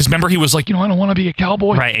 Because remember, he was like, I don't want to be a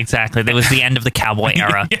cowboy. Right, exactly. That was the end of the cowboy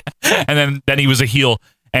era. Yeah. And then he was a heel,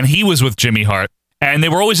 and he was with Jimmy Hart. And they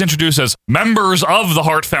were always introduced as members of the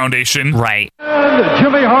Hart Foundation. Right. And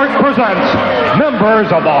Jimmy Hart presents members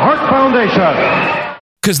of the Hart Foundation.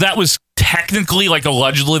 Because that was technically, like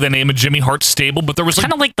allegedly, the name of Jimmy Hart's stable, but there was like,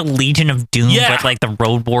 kind of like the Legion of Doom, but like the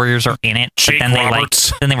Road Warriors are in it. Jake but then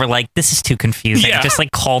Roberts. they were like, this is too confusing. Yeah. Just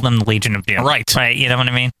like call them the Legion of Doom. Right. You know what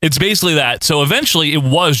I mean? It's basically that. So eventually, it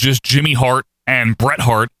was just Jimmy Hart and Bret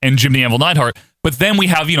Hart and Jim the Anvil Neidhart. But then we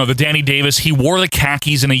have, the Danny Davis. He wore the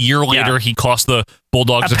khakis, and a year later, he cost the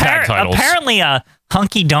Bulldogs the tag titles. Apparently,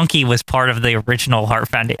 Hunky Donkey was part of the original Hart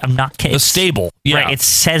Foundation. I'm not kidding. The stable. Yeah. Right, it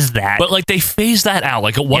says that. But like they phased that out.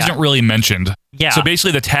 Like it wasn't really mentioned. Yeah. So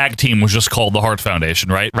basically, the tag team was just called the Hart Foundation,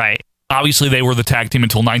 right? Right. Obviously, they were the tag team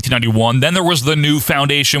until 1991. Then there was the new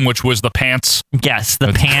foundation, which was the Pants. Yes,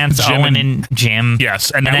 the Pants, Jim Owen and Jim.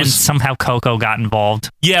 Yes, and then somehow Coco got involved.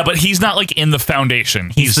 Yeah, but he's not like in the foundation.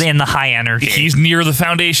 He's in the high energy. He's near the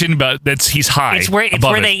foundation, but he's high. It's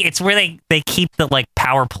where they keep the like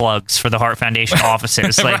power plugs for the Hart Foundation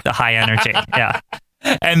offices, like the high energy. Yeah.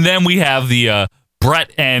 And then we have the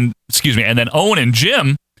and then Owen and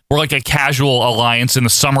Jim were like a casual alliance in the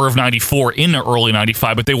summer of 94 into early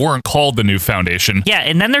 95, but they weren't called the new foundation. Yeah,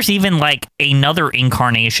 and then there's even like another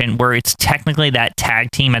incarnation where it's technically that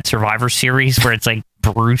tag team at Survivor Series where it's like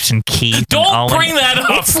Bruce and Keith. Don't and Owen. bring that up.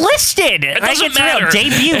 It's listed. It doesn't matter.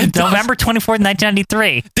 Debut November 24th,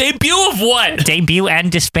 1993. Debut of what? Debut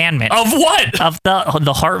and disbandment. Of what? Of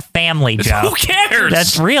the Hart family, Joe. Who cares?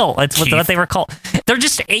 That's real. That's what they were called. They're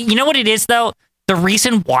just, you know what it is though? The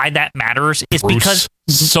reason why that matters is Bruce, because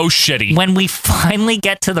so shitty. When we finally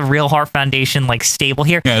get to the real Hart Foundation like stable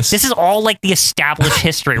here, this is all like the established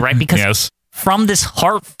history, right? Because from this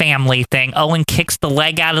Hart family thing, Owen kicks the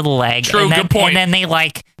leg out of the leg. True, and then, good point. And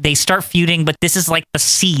then they start feuding, but this is like the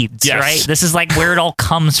seeds, right? This is like where it all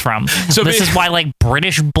comes from. So this is why like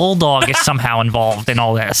British Bulldog is somehow involved in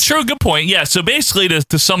all this. True, good point. Yeah, so basically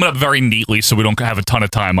to sum it up very neatly so we don't have a ton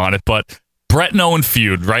of time on it, but Bret and Owen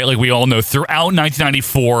feud, right? Like we all know throughout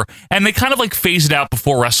 1994, and they kind of like phased it out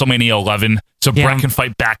before WrestleMania 11, so Bret can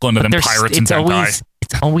fight back into them Pirates and Tentai.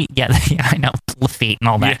 It's always, I know, Lafitte and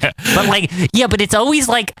all that. Yeah. But it's always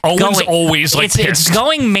like Owen's always like it's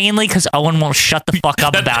going mainly because Owen won't shut the fuck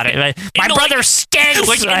up about it. Right? My brother stinks.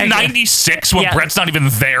 Like in 96 when Bret's not even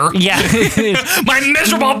there. Yeah. My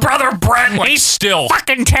miserable brother Bret. Like, he's still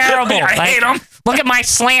fucking terrible. I hate him. Look at my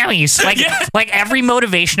slammies. Like every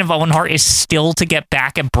motivation of Owen Hart is still to get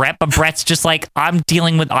back at Bret, but Bret's just like, I'm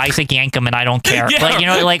dealing with Isaac Yankem and I don't care.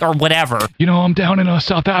 Or whatever. I'm down in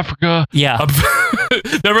South Africa. Yeah.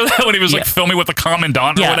 Remember that when he was like filming with the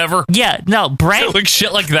commandant or whatever? Yeah, no, Bret like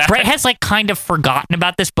shit like that. Bret has like kind of forgotten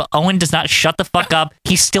about this, but Owen does not shut the fuck up.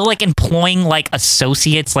 He's still like employing like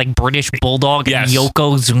associates like British Bulldog and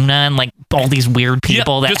Yokozuna and like all these weird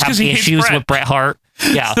people that have issues with Bret Hart.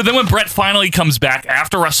 Yeah. So then when Bret finally comes back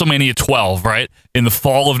after WrestleMania 12, right, in the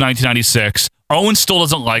fall of 1996, Owen still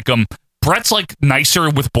doesn't like him. Bret's like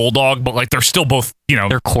nicer with Bulldog, but like they're still both,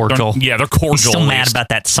 they're cordial. They're cordial. He's still mad about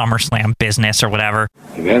that SummerSlam business or whatever.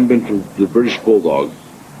 If it hadn't been for the British Bulldog,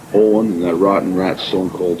 Owen and that rotten rat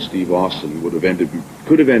Stone Cold Steve Austin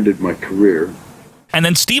could have ended my career. And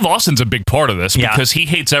then Steve Austin's a big part of this because he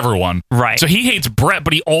hates everyone. Right. So he hates Bret,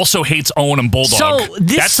 but he also hates Owen and Bulldog. So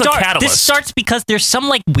that's the catalyst. This starts because there's some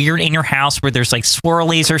like weird in your house where there's like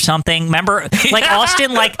swirlies or something. Remember, like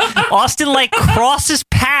Austin crosses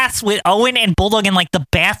paths with Owen and Bulldog in like the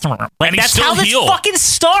bathroom. Like that's how this fucking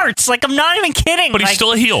starts. Like I'm not even kidding. But he's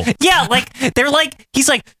still a heel. Yeah. Like he's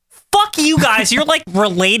like, fuck you guys, you're like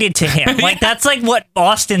related to him. Like that's like what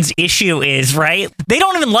Austin's issue is, right? They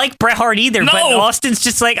don't even like Bret Hart either, but Austin's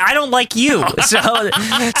just like, I don't like you.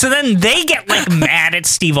 So then they get like mad at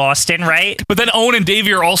Steve Austin, right? But then Owen and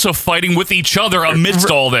Davey are also fighting with each other amidst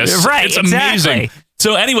all this. Right, it's exactly. amazing.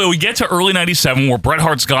 So anyway, we get to early 97 where Bret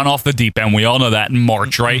Hart's gone off the deep end. We all know that in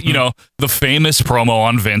March, right? Mm-hmm. The famous promo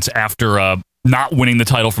on Vince after not winning the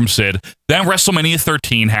title from Sid. Then WrestleMania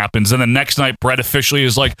 13 happens, and the next night Bret officially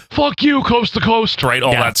is like, fuck you, coast to coast, right?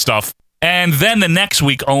 All that stuff. And then the next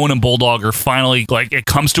week, Owen and Bulldog are finally, like, it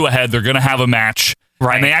comes to a head. They're going to have a match.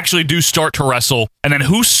 Right. And they actually do start to wrestle. And then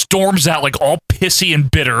who storms out, like, all pissy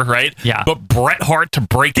and bitter, right? Yeah. But Bret Hart to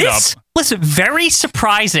break it up. This was very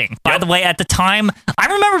surprising, by the way, at the time. I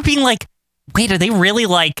remember being like, wait, are they really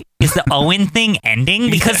like, is the Owen thing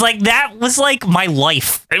ending? Because like that was like my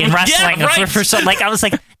life in wrestling. Yeah, right. For some, like I was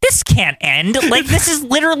like, this can't end. Like this is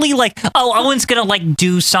literally like, oh, Owen's gonna like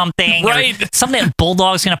do something, right? Or something.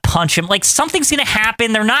 Bulldog's gonna punch him. Like something's gonna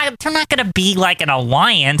happen. They're not gonna be like an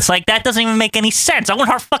alliance. Like that doesn't even make any sense. Owen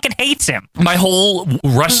Hart fucking hates him. My whole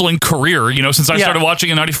wrestling career, since I started watching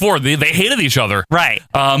in '94, they hated each other, right?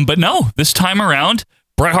 But no, this time around,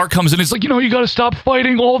 Bret Hart comes in. He's like, you got to stop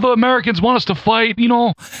fighting. All the Americans want us to fight.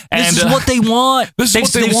 And this is what they want. This is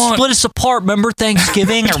what they want. Split us apart. Remember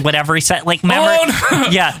Thanksgiving or whatever he said? Like, remember?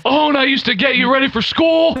 Yeah. Owen, I used to get you ready for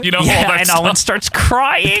school. All that and stuff. Owen starts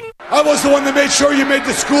crying. I was the one that made sure you made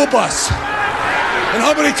the school bus. And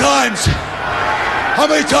how many times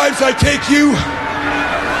I take you?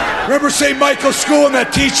 Remember St. Michael's School and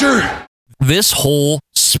that teacher? This whole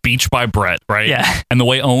speech by Bret, right? Yeah. And the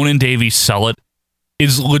way Owen and Davey sell it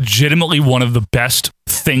is legitimately one of the best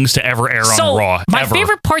things to ever air on Raw. My ever.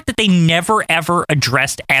 favorite part that they never, ever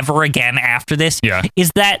addressed ever again after this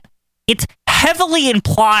is that it's heavily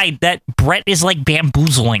implied that Bret is like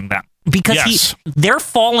bamboozling them. Because they're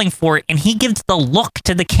falling for it, and he gives the look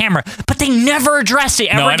to the camera, but they never address it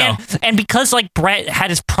ever again. And because like Bret had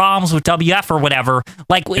his problems with WF or whatever,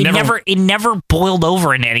 like it never boiled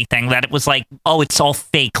over into anything. That it was like, oh, it's all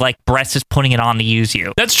fake. Like Bret's just putting it on to use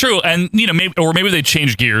you. That's true, and maybe they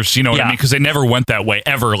changed gears. You know what I mean? Because they never went that way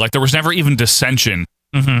ever. Like there was never even dissension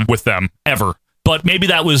with them ever. But maybe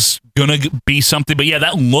that was gonna be something. But yeah,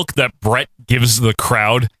 that look that Bret gives the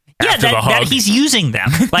crowd. That he's using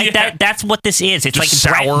them. Like that's what this is. It's just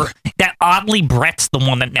like sour. That oddly Bret's the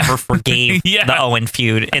one that never forgave the Owen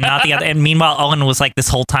feud and not the other. And meanwhile, Owen was like this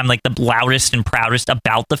whole time like the loudest and proudest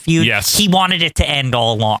about the feud. Yes. He wanted it to end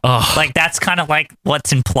all along. Like that's kind of like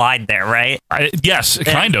what's implied there, right? Yes,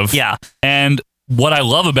 kind of. Yeah. And what I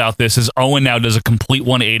love about this is Owen now does a complete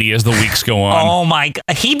 180 as the weeks go on. Oh my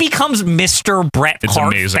God. He becomes Mr. Bret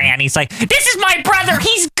Hart fan. He's like, this is my brother.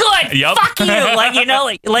 He's good. Yep. Fuck you.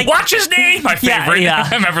 Like watch his knee. My favorite. Yeah.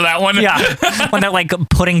 Remember that one? Yeah. When they're like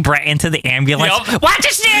putting Bret into the ambulance. Yep. Watch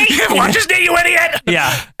his knee. Watch his knee, you idiot.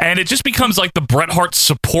 Yeah. And it just becomes like the Bret Hart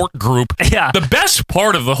support group. Yeah. The best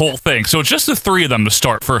part of the whole thing. So it's just the three of them to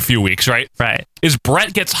start for a few weeks, right? Right. Is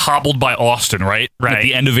Bret gets hobbled by Austin, right? Right. At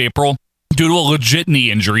the end of April. Due to a legit knee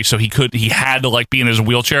injury, so he had to like be in his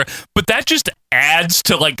wheelchair, but that just adds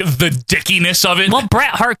to like the dickiness of it. Well,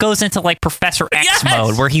 Bret Hart goes into like Professor X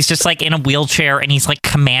mode, where he's just like in a wheelchair and he's like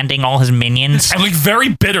commanding all his minions, and like very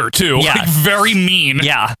bitter too, like very mean.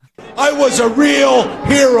 Yeah, I was a real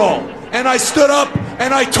hero, and I stood up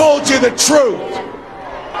and I told you the truth.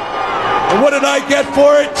 And what did I get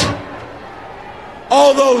for it?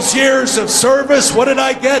 All those years of service, what did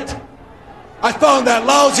I get? I found that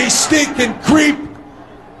lousy stinking creep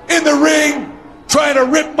in the ring trying to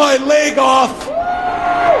rip my leg off,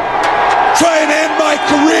 trying to end my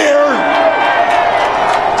career.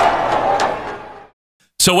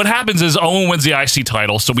 So what happens is Owen wins the IC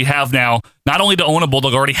title. So we have now, not only do Owen and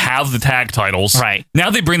Bulldog already have the tag titles. Right.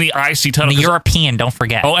 Now they bring the IC title. And the European, don't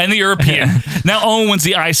forget. Oh, and the European. Now Owen wins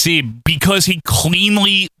the IC because he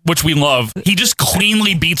cleanly, which we love, he just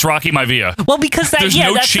cleanly beats Rocky Maivia. Well, because that's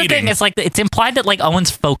cheating. The thing. It's like it's implied that like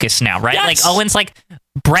Owen's focused now, right? Yes. Like Owen's like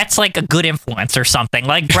Bret's like a good influence or something.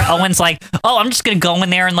 Like Owen's like, oh, I'm just gonna go in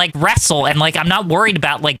there and like wrestle, and like I'm not worried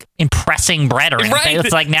about like impressing Bret or anything. Right.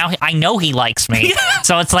 It's like now I know he likes me,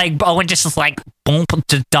 so it's like Owen just is like boom,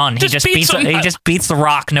 just done. He just beats the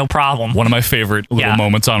Rock, no problem. One of my favorite little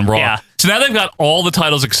moments on Raw. Yeah. So now they've got all the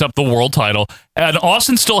titles except the world title, and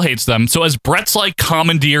Austin still hates them. So as Bret's like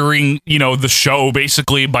commandeering, the show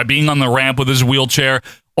basically by being on the ramp with his wheelchair,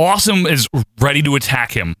 Austin is ready to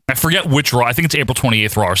attack him. I forget which Raw. I think it's April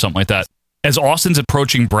 28th Raw or something like that. As Austin's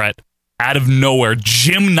approaching Bret, out of nowhere,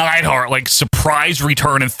 Jim Neidhart like surprise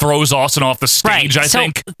return and throws Austin off the stage. Right. I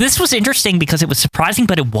think this was interesting because it was surprising,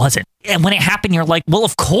 but it wasn't. And when it happened, you're like, well,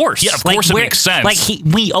 of course. Yeah, of course it makes sense. Like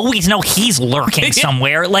we always know he's lurking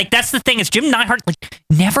somewhere. Like that's the thing is Jim Neidhart like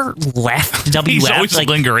never left WWF. He's always like,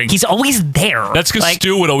 lingering. He's always there. That's because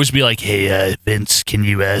Stu would always be like, "Hey, Vince, can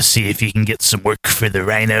you see if you can get some work for the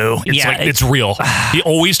Rhino?" It's real. He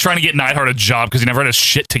always trying to get Neidhart a job because he never had his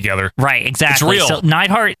shit together. Right, exactly. It's real. So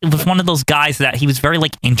Neidhart was one of those guys that he was very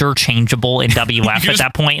like interchangeable in WWF at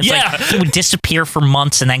that point. It's like he would disappear for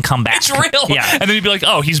months and then come back. It's real. Yeah, and then he'd be like,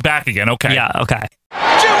 "Oh, he's back again." Okay. Yeah. Okay.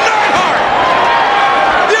 Jim Neidhart,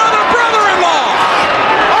 the other brother-in-law.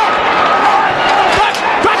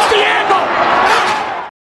 Touch the anvil.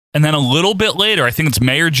 And then a little bit later, I think it's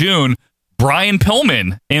May or June, Brian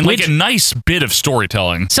Pillman in like a nice bit of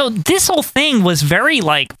storytelling. So this whole thing was very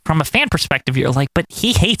like, from a fan perspective, you're like, but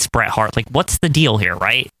he hates Bret Hart. Like, what's the deal here,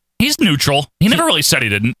 right? He's neutral. He never really said he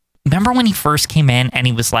didn't. Remember when he first came in and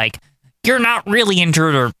he was like, you're not really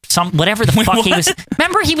injured or whatever the fuck he was.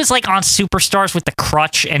 Remember he was like on Superstars with the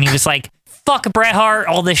crutch and he was like, fuck Bret Hart,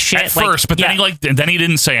 all this shit. At first, but then he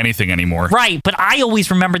didn't say anything anymore. Right, but I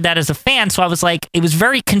always remembered that as a fan, so I was like, it was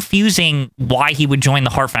very confusing why he would join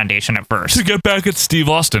the Hart Foundation at first. To get back at Steve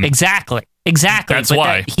Austin. Exactly. That's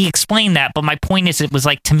why. He explained that, but my point is, it was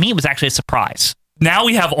like, to me, it was actually a surprise. now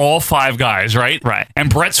we have all 5 guys, right? Right. And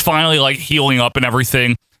Brett's finally like healing up and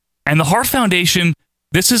everything. And the Hart Foundation,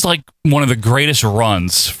 this is like one of the greatest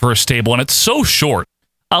runs for a stable, and it's so short.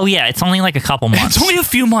 Oh, yeah. It's only like a couple months. It's only a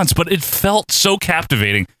few months, but it felt so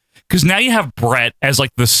captivating. Because now you have Brett as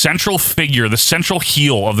like the central figure, the central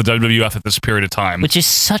heel of the WWF at this period of time. Which is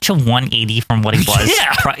such a 180 from what he was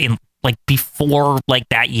in, like before like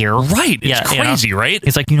that year. Right. It's crazy, right?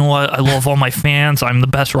 He's like, you know what? I love all my fans. I'm the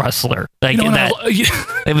best wrestler. Like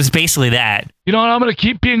it was basically that. You know what? I'm going to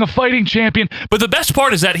keep being a fighting champion. But the best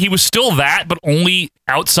part is that he was still that, but only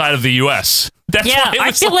outside of the U.S.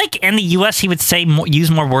 I feel like in the U.S. he would say use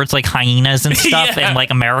more words like hyenas and stuff, and like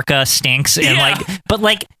America stinks, and but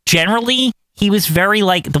like generally he was very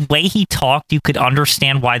like the way he talked. You could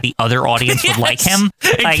understand why the other audience would like him.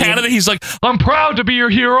 In Canada, he's like, "I'm proud to be your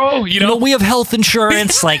hero." You know, we have health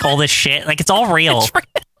insurance, like all this shit. Like it's all real.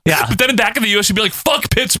 Yeah. But then back in the U.S., you'd be like, "Fuck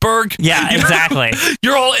Pittsburgh." Yeah, exactly.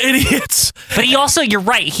 You're all idiots. But he also, you're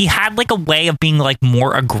right. He had like a way of being like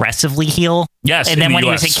more aggressively heel. Yes. And then when he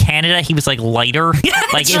was in Canada, he was like lighter.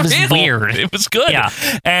 Like it was weird. It was good. Yeah.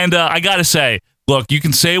 And I got to say, look, you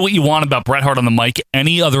can say what you want about Bret Hart on the mic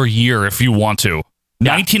any other year if you want to.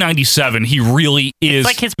 1997, he really is. It's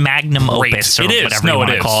like his magnum opus or whatever you want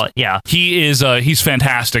to call it. Yeah. He is. He's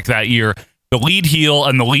fantastic that year. The lead heel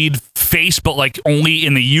and the lead face, but like only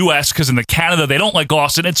in the U.S. because in the Canada they don't like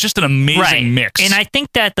Austin. It's just an amazing mix. And I think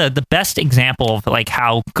that the best example of like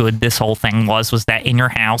how good this whole thing was that In Your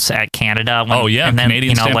House at Canada. When, and then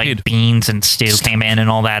Canadian Stampede. Like Beans and Stu came in and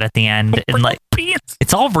all that at the end, and like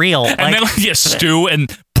it's all real. And then Stu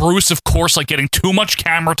and Bruce, of course, like getting too much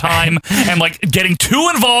camera time and like getting too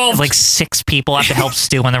involved. Like 6 people have to help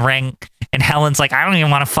Stu in the ring. And Helen's like, I don't even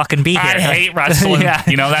want to fucking be here. I hate wrestling.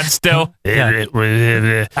 You know, that's still. And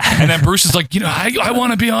then Bruce is like, you know, I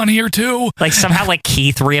want to be on here too. Like somehow like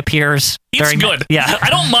Keith reappears. He's good. Yeah. I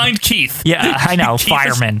don't mind Keith. Yeah, I know.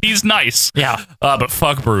 Fireman. He's nice. Yeah. But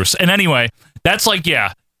fuck Bruce. And anyway, that's like,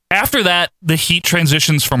 after that, the heat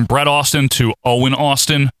transitions from Bret Austin to Owen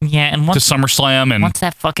Austin. Yeah, and to SummerSlam, and once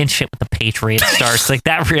that fucking shit with the Patriots starts, like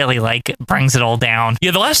that really like brings it all down.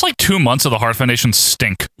 Yeah, the last like 2 months of the Hart Foundation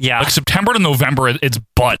stink. Yeah, like September to November, it's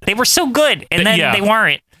butt. They were so good, and then they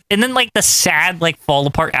weren't. And then like the sad like fall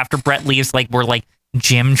apart after Bret leaves, like where like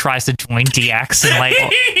Jim tries to join DX, and like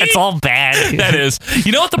it's all bad. That is.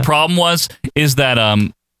 You know what the problem was? Is that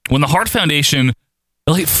when the Hart Foundation.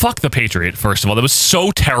 Like, fuck the Patriot, first of all. That was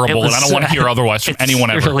so terrible, and I don't want to hear otherwise from anyone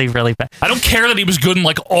ever. Really, really bad. I don't care that he was good in,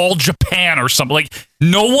 like, All Japan or something. Like,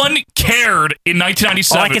 no one cared in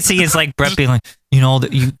 1997. All I can see is, like, Bret being like, you know,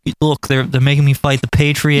 look, they're making me fight the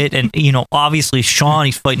Patriot, and, you know, obviously, Shawn,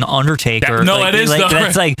 he's fighting the Undertaker. That is, though.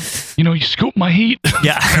 That's like... You know, you scoop my heat.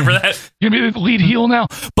 Yeah. Remember that? You're going to be the lead heel now.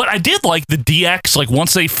 But I did like the DX, like,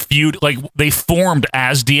 once they they formed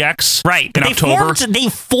as DX. Right. In October. They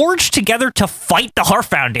forged together to fight the Hart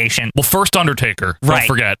Foundation. Well, first Undertaker. Right. Don't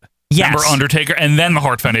forget. Yes. Remember Undertaker, and then the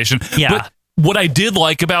Hart Foundation. Yeah. But what I did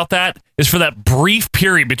like about that is for that brief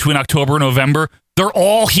period between October and November, they're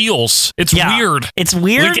all heels. It's weird. It's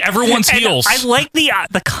weird. Like, everyone's heels. I like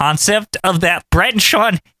the concept of that Bret and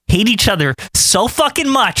Shawn hate each other so fucking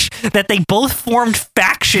much that they both formed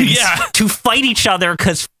factions to fight each other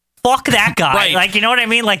because fuck that guy. Right. Like, you know what I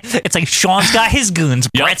mean? Like, it's like Shawn's got his goons,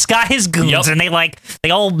 Bret's got his goons, and they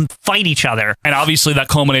all fight each other. And obviously that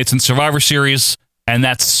culminates in Survivor Series. And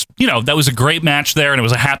that's, you know, that was a great match there, and it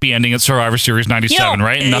was a happy ending at Survivor Series 97,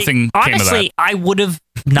 right? And nothing came of that. Honestly, I would have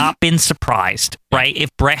not been surprised, right,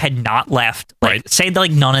 if Bret had not left. Like, right. Say,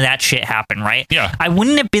 like, none of that shit happened, right? Yeah. I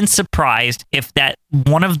wouldn't have been surprised if that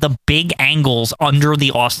one of the big angles under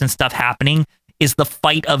the Austin stuff happening is the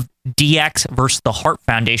fight of DX versus the Hart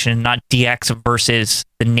Foundation, not DX versus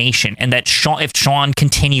the Nation, and that if Shawn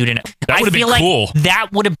continued, and that would have been cool. Like that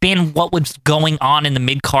would have been what was going on in the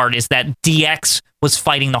mid card. Is that DX was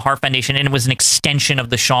fighting the Hart Foundation, and it was an extension of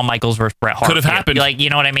the Shawn Michaels versus Bret Hart. Could have happened. Like, you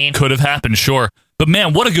know what I mean? Could have happened, sure. But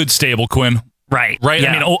man, what a good stable, Quinn. Right.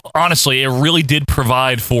 Yeah. I mean, honestly, it really did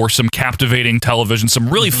provide for some captivating television, some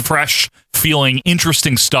really fresh feeling,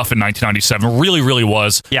 interesting stuff in 1997. Really, really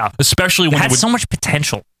was. Yeah. Especially when it had so much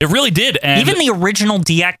potential. It really did. And even the original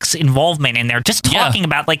DX involvement in there, just talking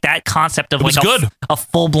about like that concept of like a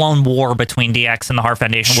full-blown war between DX and the Hart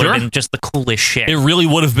Foundation would have been just the coolest shit. It really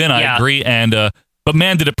would have been, I agree. And but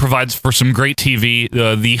man, did it provide for some great TV.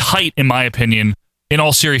 The height, in my opinion, in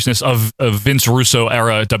all seriousness, of Vince Russo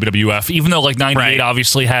era WWF, even though like 98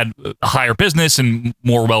 obviously had a higher business and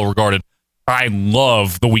more well-regarded, I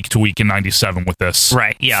love the week-to-week in 97 with this.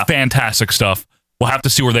 Right, yeah. Fantastic stuff. We'll have to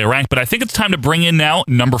see where they rank, but I think it's time to bring in now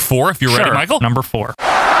number 4, if you're ready, Michael. Number 4.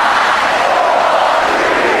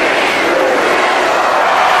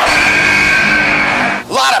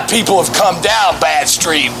 people have come down Bad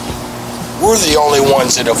Street. We're the only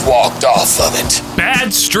ones that have walked off of it.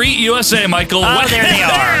 Bad Street USA, Michael. Oh, there they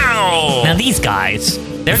are. Now these guys,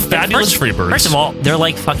 they're fabulous Freebirds. First of all, they're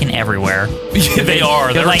like fucking everywhere. Yeah, they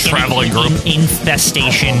are. They're like a traveling group.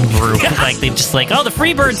 Infestation group. Like they just like, oh, the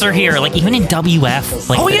Freebirds are here. Like even in WF.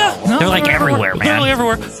 Like, they're like everywhere, man. They're really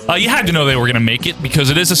everywhere. You had to know they were going to make it because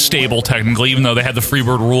it is a stable technically, even though they had the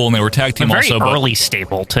Freebird rule and they were tag team very also. Early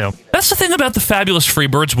stable too. That's the thing about the Fabulous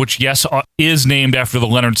Freebirds, which yes is named after the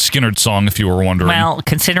Leonard Skinner song, if you were wondering. Well,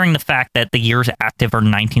 considering the fact that the years active are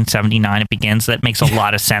 1979, it begins. That makes a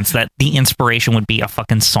lot of sense. That the inspiration would be a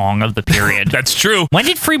fucking song of the period. That's true. When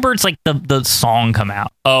did Freebirds like the song come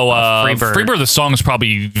out? Oh, Freebird. The song is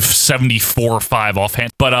probably 74 or 5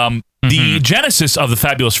 offhand. But the genesis of the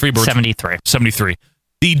Fabulous Freebirds 73.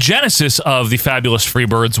 The genesis of the Fabulous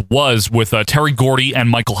Freebirds was with Terry Gordy and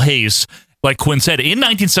Michael Hayes. Like Quinn said, in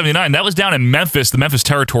 1979, that was down in Memphis, the Memphis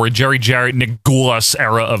territory, Jerry Jarrett, Nick Gulas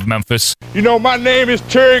era of Memphis. You know, my name is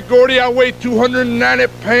Terry Gordy. I weigh 290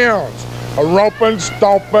 pounds. A romping,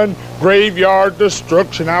 stomping, graveyard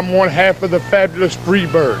destruction. I'm one half of the Fabulous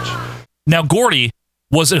Freebirds. Now, Gordy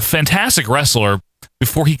was a fantastic wrestler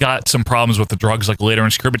before he got some problems with the drugs like later in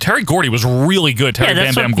his career. But Terry Gordy was really good. Terry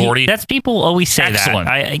Bam Bam Gordy. That's people always say excellent.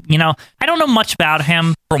 that. I don't know much about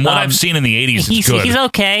him. From what I've seen in the 80s, it's good. He's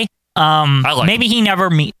okay. Maybe he never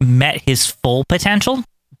met his full potential,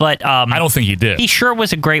 but I don't think he did. He sure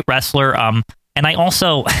was a great wrestler. And I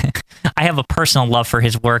also, I have a personal love for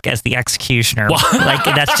his work as the Executioner. Like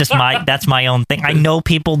that's my own thing. I know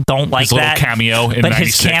people don't like his little that cameo in but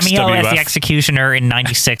 96 his cameo WF. as the Executioner in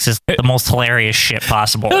 '96 is the most hilarious shit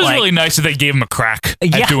possible. It was really nice that they gave him a crack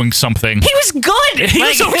at doing something. He was good. He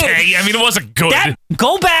was okay. I mean, it wasn't good.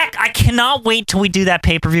 Go back. I cannot wait till we do that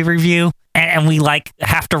pay-per-view review and we like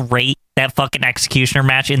have to rate that fucking Executioner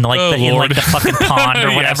match in the fucking pond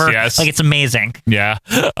or whatever. Yes. Like, it's amazing. Yeah.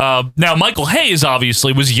 Now, Michael Hayes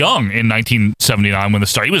obviously was young in 1979 when this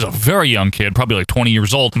started. He was a very young kid, probably like 20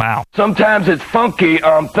 years old. Wow. Sometimes it's funky.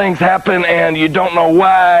 Things happen and you don't know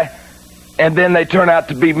why, and then they turn out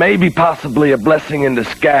to be maybe possibly a blessing in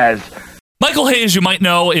disguise. Michael Hayes, you might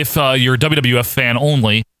know if you're a WWF fan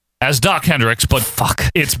only, as Doc Hendricks, but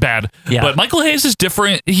it's bad. Yeah. But Michael Hayes is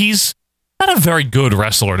different. He's not a very good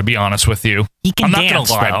wrestler, to be honest with you. He can I'm not dance,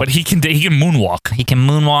 gonna lie, though. but he can moonwalk. He can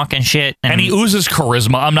moonwalk and shit. And he oozes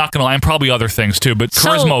charisma. I'm not gonna lie, and probably other things too, but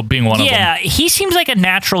charisma being one of them. Yeah, he seems like a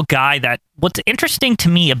natural guy. What's interesting to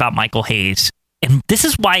me about Michael Hayes, and this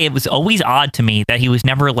is why it was always odd to me that he was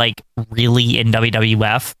never like really in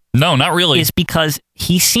WWF. No, not really. Is because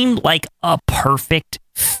he seemed like a perfect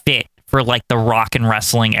fit for like the rock and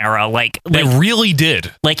wrestling era. They really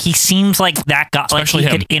did. Like he seems like that guy. Especially like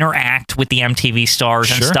he him. could interact with the MTV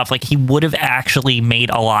stars and Sure. stuff. Like he would have actually made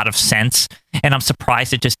a lot of sense. And I'm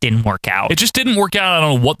surprised it just didn't work out. It just didn't work out. I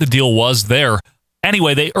don't know what the deal was there.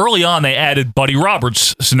 Anyway, early on they added Buddy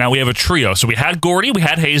Roberts, so now we have a trio. So we had Gordy, we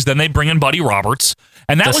had Hayes, then they bring in Buddy Roberts,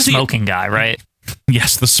 and that was smoking guy, right?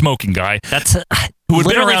 Yes, the smoking guy. That's who had been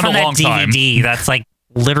literally around from a long that time. DVD. That's like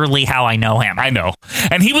literally how I know him. I know.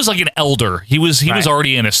 And he was like an elder. He was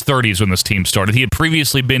already in his 30s when this team started. He had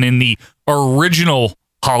previously been in the original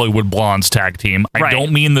Hollywood Blondes tag team. I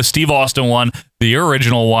don't mean the Steve Austin one, the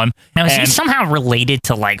original one. Now, is he somehow related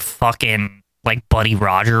to like fucking like Buddy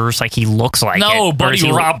Rogers? Like he looks like No, it.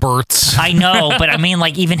 Buddy Roberts. I know, but I mean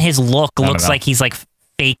like even his look I don't looks know. like he's like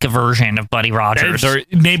fake version of Buddy Rogers.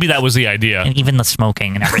 Maybe that was the idea. And even the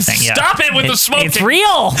smoking and everything. Yeah. Stop it with the smoking. It's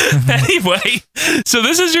real. Anyway, so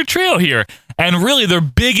this is your trio here. And really their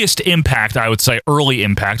biggest impact, I would say, early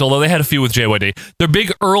impact, although they had a few with JYD, their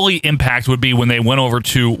big early impact would be when they went over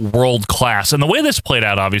to World Class. And the way this played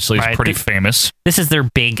out, obviously, is pretty famous. This is their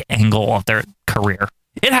big angle of their career.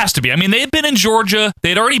 It has to be. I mean, they had been in Georgia.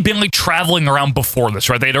 They'd already been like traveling around before this,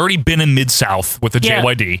 right? They'd already been in Mid-South with the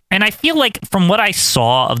JYD. And I feel like from what I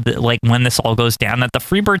saw of the like when this all goes down, that the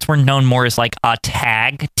Freebirds were known more as like a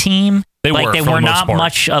tag team. They like were, they for the were most not part.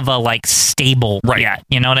 much of a like stable yet.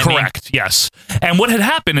 You know what I mean? Correct, yes. And what had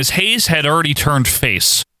happened is Hayes had already turned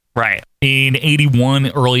face. Right. In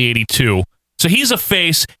 81, early 82. So he's a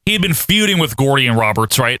face. He had been feuding with Gordy and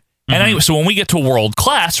Roberts, right? And anyway, so when we get to World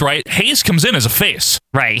Class, right, Hayes comes in as a face.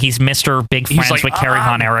 Right. He's Mr. Big Friends with Kerry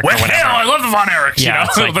Von Erich or whatever. Hell, I love the Von Erichs, Yeah, you know?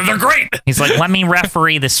 it's like- They're great. He's like, let me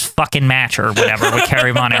referee this fucking match or whatever with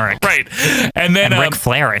Kerry Von Erich. Right. And then Ric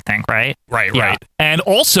Flair, I think, right? Right, Yeah. right. And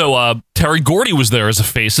also, Terry Gordy was there as a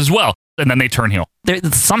face as well. And then they turn heel.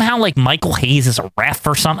 Somehow, like, Michael Hayes is a ref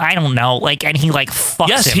or something. I don't know. Like, and he, like, fucks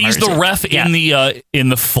Yes, him. he's the ref in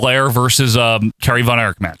the Flair versus Kerry Von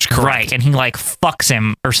Erich match. Correct. Right, and he, like, fucks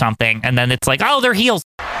him or something. And then it's like, oh, they're heels.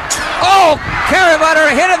 Oh, Kerry Von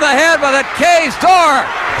Erich hit in the head by that cage door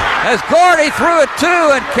as Gordy threw it too,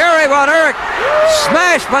 and Kerry Von Erich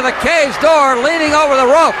smashed by the cage door, leaning over the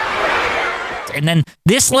rope. And then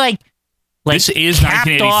this this is capped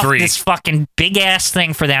 1983. off this fucking big ass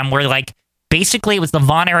thing for them, where like basically it was the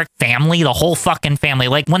Von Erich family, the whole fucking family,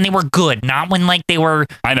 like when they were good, not when like they were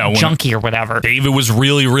junky or whatever. David was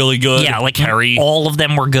really, really good. Yeah, like Kerry. all of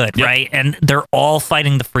them were good, right? And they're all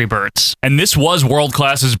fighting the Freebirds. And this was World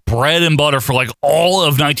Class's bread and butter for like all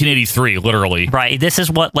of 1983, literally. Right. This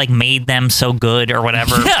is what like made them so good or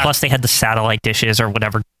whatever. Yeah. Plus they had the satellite dishes or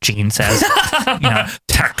whatever Gene says.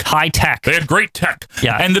 Tech. High tech. They had great tech.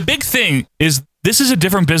 Yeah. And the big thing is this is a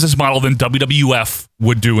different business model than WWF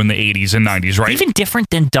would do in the 80s and 90s, right? Even different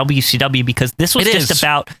than WCW because this was just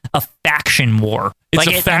about a faction war. It's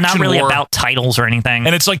like a faction not really war. about titles or anything.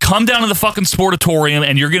 And it's like, come down to the fucking Sportatorium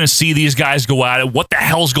and you're going to see these guys go at it. What the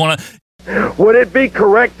hell's going on? Would it be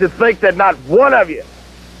correct to think that not one of you,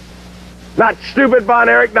 not stupid Von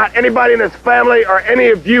Erich, not anybody in his family, or any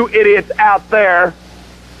of you idiots out there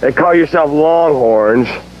that call yourself Longhorns,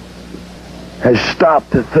 has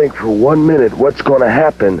stopped to think for 1 minute what's going to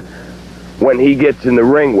happen when he gets in the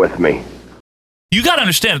ring with me? You got to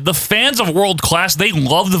understand, the fans of World Class, they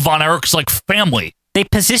love the Von Erichs like family. They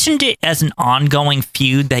positioned it as an ongoing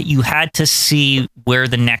feud that you had to see where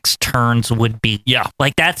the next turns would be. Yeah.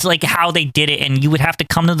 Like that's like how they did it, and you would have to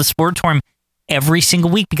come to the Sportatorium every single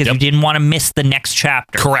week because you didn't want to miss the next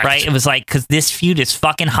chapter. Correct. Right? It was like, because this feud is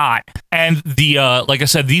fucking hot. And the like I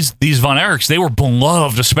said, these Von Erichs, they were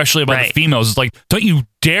beloved, especially by the females. It's like, don't you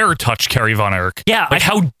dare touch Kerry Von Erich. Yeah. Like,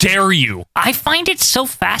 how dare you? I find it so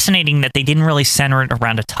fascinating that they didn't really center it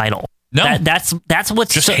around a title. No. That's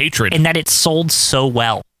what's just hatred. And that it sold so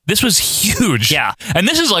well. This was huge. Yeah. And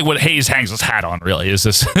this is like what Hayes hangs his hat on, really, is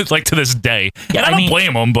this, like to this day. Yeah, and I don't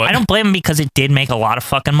blame him, but. I don't blame him because it did make a lot of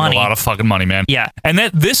fucking money. A lot of fucking money, man. Yeah. And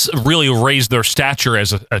this really raised their stature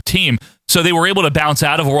as a team. So they were able to bounce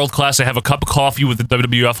out of World Class. They have a cup of coffee with the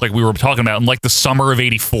WWF, like we were talking about, in like the summer of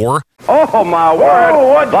 '84. Oh, my word.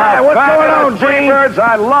 What's going on, Freebirds?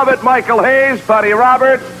 I love it. Michael Hayes, Buddy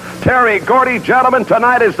Roberts, Terry Gordy. Gentlemen,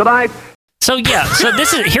 tonight is the night. So yeah, so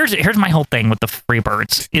this is here's my whole thing with the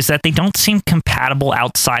Freebirds is that they don't seem compatible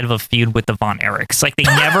outside of a feud with the Von Erichs. Like they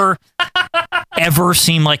never ever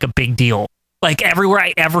seem like a big deal. Like everywhere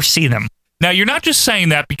I ever see them. Now you're not just saying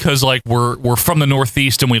that because like we're from the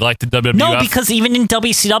Northeast and we like the WWF. No, because even in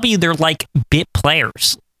WCW they're like bit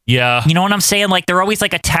players. Yeah. You know what I'm saying? Like they're always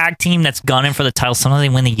like a tag team that's gunning for the title. Sometimes they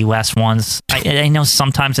win the US ones. I know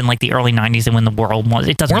sometimes in like the early 90s they win the world ones.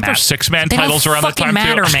 It doesn't Weren't matter. there 6-man They titles don't around that time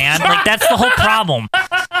matter, too? man. Like that's the whole problem.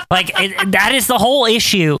 Like that is the whole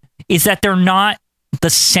issue is that they're not the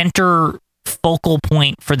center focal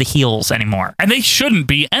point for the heels anymore. And they shouldn't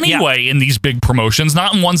be anyway in these big promotions,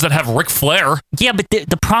 not in ones that have Ric Flair. Yeah, but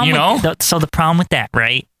the problem the problem with that,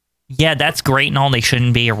 right? Yeah, that's great and all, they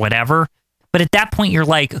shouldn't be or whatever. But at that point, you're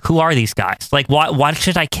like, who are these guys? Like, why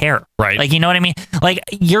should I care? Right. Like, you know what I mean? Like,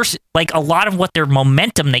 you're like a lot of what their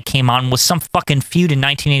momentum they came on was some fucking feud in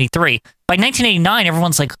 1983. By 1989,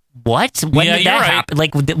 everyone's like, what? When did that happen?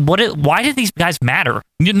 Like, why did these guys matter?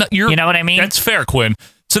 You know what I mean? That's fair, Quinn.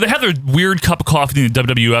 So they have their weird cup of coffee in the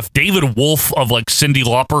WWF. David Wolf of like Cyndi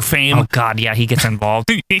Lauper fame. Oh God, yeah, he gets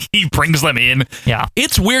involved. He brings them in. Yeah.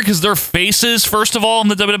 It's weird because their faces, first of all, in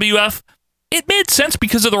the WWF, it made sense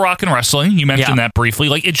because of the Rock and Wrestling. You mentioned that briefly.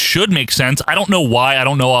 Like, it should make sense. I don't know why. I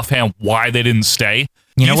don't know offhand why they didn't stay.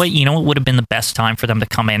 You know what? You know what would have been the best time for them to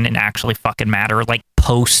come in and actually fucking matter, like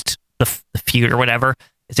post the feud or whatever,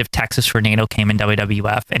 is if Texas Tornado came in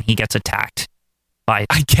WWF and he gets attacked by,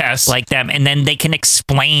 I guess, like them, and then they can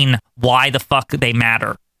explain why the fuck they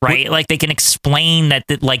matter. Right? Like they can explain that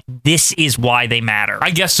like this is why they matter. I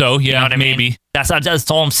guess so. Yeah, you know what I maybe. mean? That's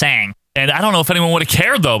all I'm saying. And I don't know if anyone would have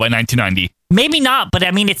cared though by 1990. Maybe not, but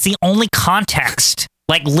I mean, it's the only context,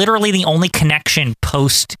 like literally the only connection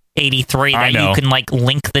post 83 that you can like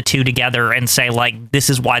link the two together and say like, this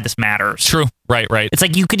is why this matters. True. Right. It's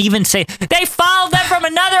like you could even say they followed them from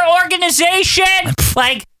another organization.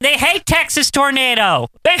 Like they hate Texas Tornado.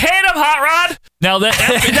 They hate him, Hot Rod. Now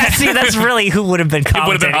that's really who would have been commentating. It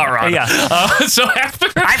would have been Hot Rod. Yeah. So after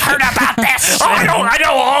I've heard about this. I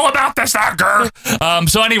know all about this, Edgar.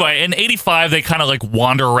 So anyway, in '85 they kind of like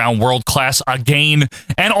wander around World Class again,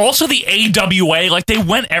 and also the AWA. Like they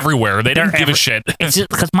went everywhere. They didn't give a shit. It's just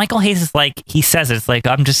because Michael Hayes is like, he says it's like,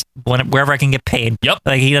 I'm just wherever I can get paid. Yep.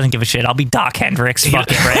 Like he doesn't give a shit. I'll be Doc Hendricks. Fuck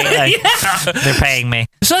it, right? Like, they're paying me.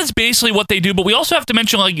 So that's basically what they do. But we also have to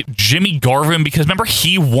mention like Jimmy Garvin, because remember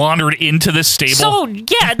he wandered into this stable. So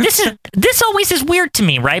yeah, this always is weird to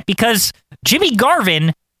me, right? Because Jimmy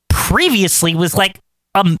Garvin previously was like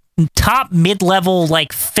top mid-level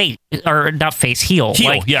like face or not face heel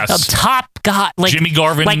like, yes, a top guy like Jimmy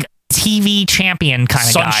Garvin, like TV champion kind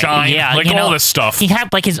of guy. Sunshine, Yeah, like all this stuff. He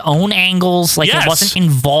had like his own angles, like Yes. he wasn't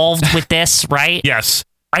involved with this, right? Yes.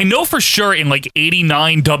 I know for sure in like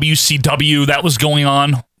 89 WCW that was going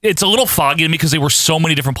on. It's a little foggy to me because they were so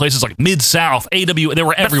many different places, like Mid-South, AW, they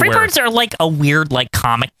were everywhere. The Freebirds are like a weird like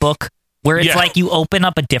comic book where it's like you open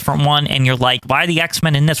up a different one and you're like, why are the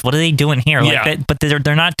X-Men in this? What are they doing here? Like that, but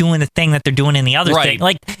they're not doing the thing that they're doing in the other thing.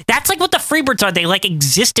 Like that's like what the Freebirds are. They like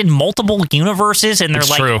exist in multiple universes and they're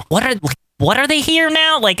like, what are they here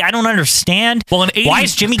now? Like, I don't understand. Well, why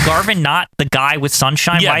is Jimmy Garvin not the guy with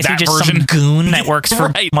Sunshine? Yeah, why is he that just version. some goon that works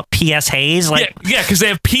for P.S. Hayes? Like, yeah, because they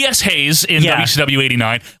have P.S. Hayes in WCW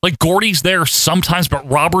 89. Like, Gordy's there sometimes, but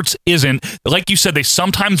Roberts isn't. Like you said, they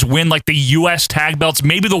sometimes win, like, the U.S. tag belts,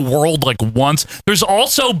 maybe the world, like, once. There's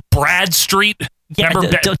also Brad Street. Remember?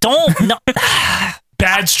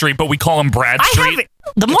 Bad Street, but we call him Brad Street.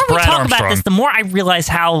 The more we Brad talk Armstrong. about this, the more I realize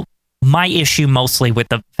how my issue mostly with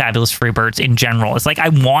the Fabulous Freebirds in general is like I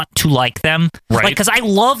want to like them, right? Because I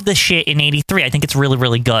love the shit in '83. I think it's really,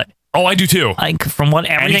 really good. Oh, I do too. Like from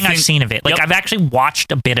everything I've seen of it, like I've actually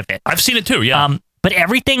watched a bit of it. I've seen it too, yeah. But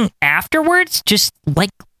everything afterwards, just like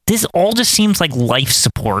this, all just seems like life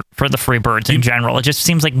support for the Freebirds in general. It just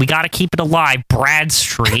seems like we got to keep it alive. Brad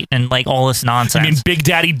Street and like all this nonsense. I mean, Big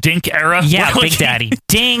Daddy Dink era. Yeah, Like, Big Daddy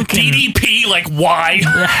Dink. DDP, like why?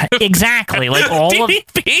 Exactly. Like all of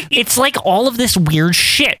it's like all of this weird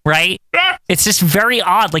shit, right? It's just very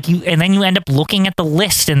odd. Like and then you end up looking at the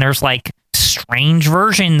list and there's like strange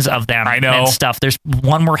versions of them. I know. And stuff. There's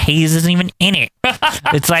one where Hayes isn't even in it.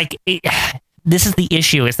 It's like this is the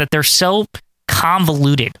issue is that they're so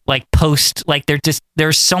convoluted. Like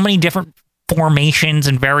there's so many different formations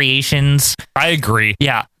and variations. I agree.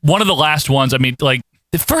 Yeah. One of the last ones, I mean, like,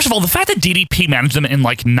 first of all, the fact that DDP managed them in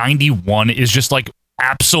like 91 is just like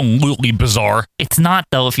absolutely bizarre. It's not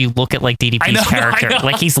though if you look at like DDP's character.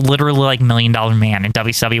 Like he's literally like $1 Million Man in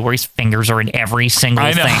WCW where his fingers are in every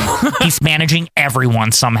single thing. He's managing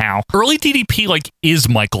everyone somehow. Early DDP like is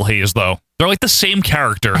Michael Hayes though. They're like the same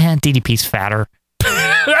character. And DDP's fatter.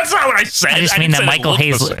 That's not what I said. I just mean that Michael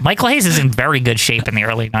Hayes is in very good shape in the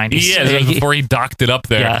early 90s. Yeah, before he docked it up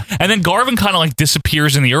there. Yeah. And then Garvin kind of like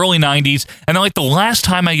disappears in the early 90s. And then like the last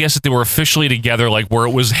time I guess that they were officially together, like where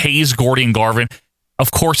it was Hayes, Gordy, and Garvin,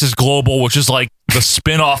 of course, is Global, which is like the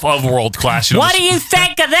spin-off of World Class. You know, what do you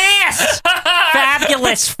think of this?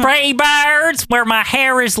 Fabulous Freebirds, where my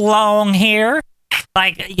hair is long here.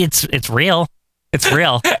 Like, it's real. It's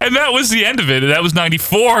real. And that was the end of it. That was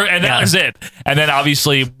 94, and that was it. And then,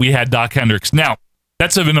 obviously, we had Doc Hendricks. Now,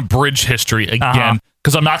 that's an abridged history, again,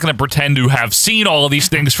 because I'm not going to pretend to have seen all of these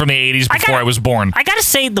things from the 80s before I was born. I got to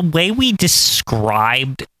say, the way we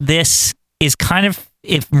described this is kind of,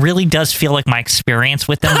 it really does feel like my experience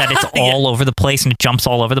with them, that it's all over the place and it jumps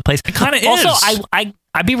all over the place. It kind of is. Also, I'd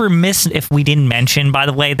be remiss if we didn't mention, by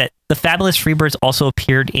the way, that the Fabulous Freebirds also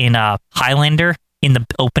appeared in Highlander. In the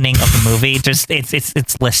opening of the movie, just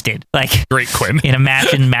it's listed like Great Quinn in a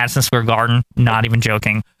match in Madison Square Garden. Not even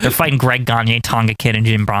joking. They're fighting Greg Gagne, Tonga Kid, and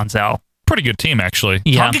Jim Bronzell. Pretty good team, actually.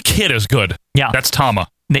 Yeah. Tonga Kid is good. Yeah, that's Tama.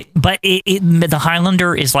 But the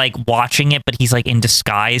Highlander is like watching it, but he's like in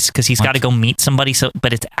disguise because he's got to go meet somebody. So,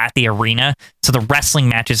 but it's at the arena, so the wrestling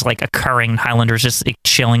match is like occurring. Highlander's just like,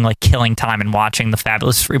 chilling, like killing time and watching the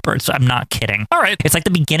Fabulous Freebirds. So I'm not kidding. All right, it's like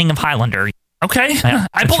the beginning of Highlander. Okay, yeah,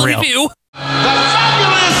 I believe real. you. The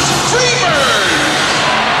Fabulous Freebirds!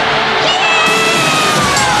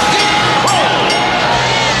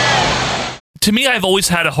 To me, I've always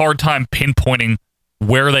had a hard time pinpointing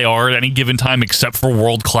where they are at any given time, except for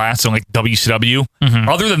World Class and like WCW. Mm-hmm.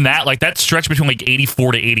 Other than that, like that stretch between like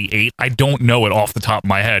 84 to 88, I don't know it off the top of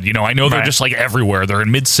my head. You know, I know they're just like everywhere. They're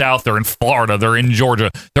in Mid-South, they're in Florida, they're in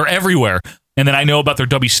Georgia, they're everywhere. And then I know about their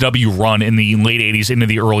WCW run in the late 80s into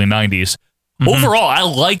the early 90s. Mm-hmm. Overall, I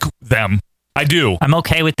like them. I do. I'm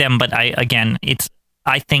okay with them, but I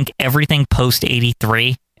think everything post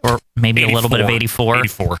 83 or maybe 84, a little bit of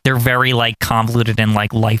 84. They're very like convoluted and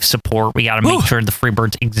like life support. We got to make sure the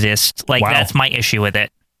Freebirds exist. Like that's my issue with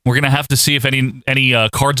it. We're gonna have to see if any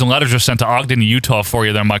cards and letters are sent to Ogden, Utah for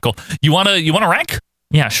you there, Michael. You wanna rank?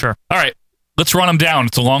 Yeah, sure. All right, let's run them down.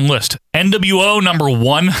 It's a long list. NWO number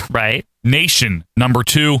 1, right? Nation number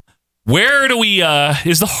 2. Where do we,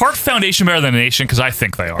 is the Hart Foundation better than the Nation? Because I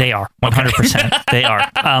think they are. They are, 100%. They are.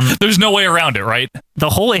 There's no way around it, right? The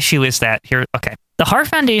whole issue is that the Hart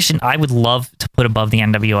Foundation, I would love to put above the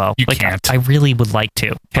NWO. You can't. I really would like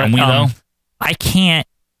to. Can we, though? I can't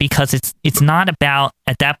because it's not about,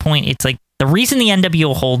 at that point, it's like, the reason the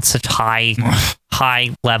NWO holds such high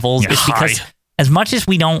levels is because as much as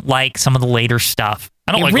we don't like some of the later stuff,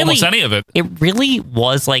 I don't like almost any of it. It really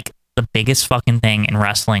was like the biggest fucking thing in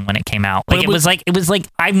wrestling when it came out. Like it was like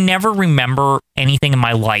I never remember anything in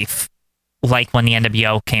my life like when the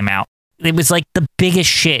NWO came out. It was like the biggest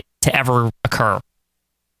shit to ever occur.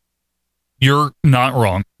 You're not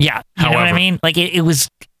wrong. Yeah, you know what I mean? Like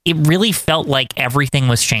it really felt like everything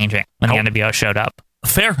was changing when the NWO showed up.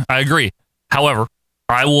 Fair, I agree. However,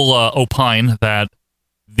 I will opine that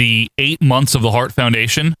the 8 months of the Hart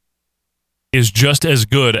Foundation is just as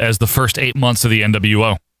good as the first 8 months of the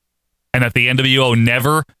NWO. And that the NWO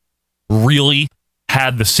never really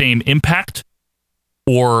had the same impact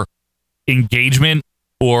or engagement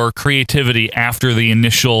or creativity after the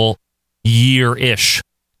initial year-ish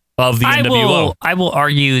of the NWO. I will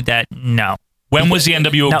argue that no. When was the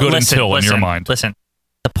NWO good until, in your mind? Listen,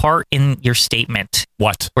 the part in your statement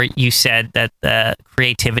what where you said that the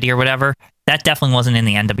creativity or whatever, that definitely wasn't in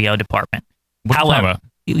the NWO department. However,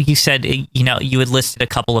 you said, you know, you had listed a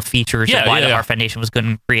couple of features of why the Hart Foundation was good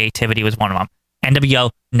and creativity was one of them. NWO,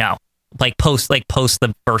 no. Like post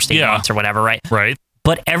the first 8 months or whatever, right? Right.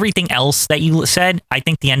 But everything else that you said, I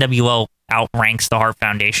think the NWO outranks the Hart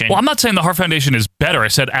Foundation. Well, I'm not saying the Hart Foundation is better. I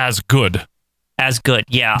said as good. As good,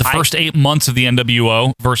 yeah. The first 8 months of the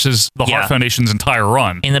NWO versus the Hart Foundation's entire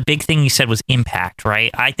run. And the big thing you said was impact, right?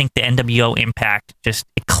 I think the NWO impact just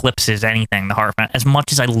eclipses anything the Hart Foundation. As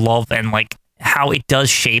much as I love and like how it does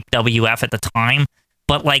shape WF at the time,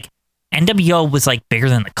 but like NWO was like bigger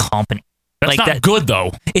than the company. That's like not good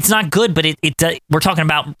though. It's not good, but we're talking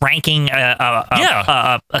about ranking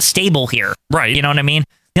a stable here, right? You know what I mean?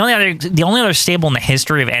 The only other stable in the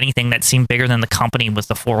history of anything that seemed bigger than the company was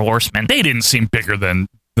the Four Horsemen. They didn't seem bigger than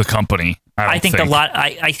the company. I think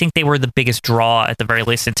I think they were the biggest draw at the very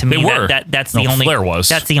least. And to me, that's the only Flair was.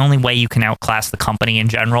 That's the only way you can outclass the company in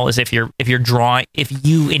general is if you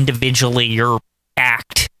individually your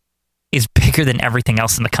act is bigger than everything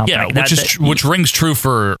else in the company. Yeah, which rings true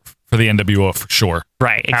for the NWO for sure.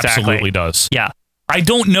 Right, exactly. Absolutely does. Yeah. I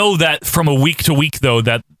don't know that from a week to week though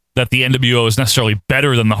that the NWO is necessarily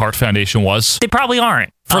better than the Hart Foundation was. They probably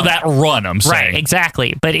aren't. For that run, I'm saying. Right,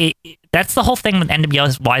 exactly. But that's the whole thing with NWO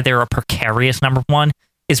is why they're a precarious number one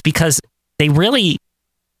is because they really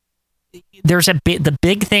the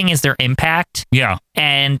big thing is their impact. Yeah.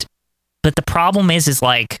 But the problem is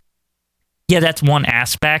like, yeah, that's one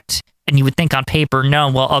aspect. And you would think on paper, no,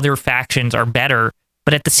 well, other factions are better.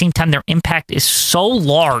 But at the same time, their impact is so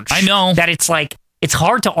large. I know. That it's like, it's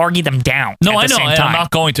hard to argue them down. No, at the I know. Same time. I'm not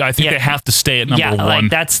going to. I think they have to stay at number one.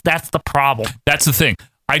 Like that's the problem. That's the thing.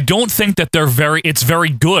 I don't think that it's very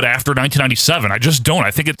good after 1997. I just don't.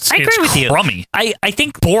 I think it's crummy. I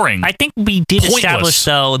think boring. I think we did establish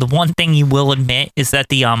though the one thing you will admit is that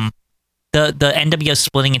the NWO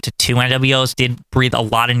splitting into two NWOs did breathe a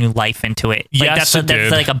lot of new life into it. Like, yes,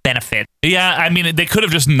 that's like a benefit. Yeah, I mean they could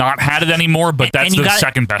have just not had it anymore, but that's the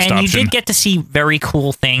second best option. And you did get to see very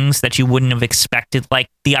cool things that you wouldn't have expected, like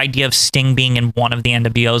the idea of Sting being in one of the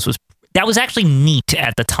NWOs was actually neat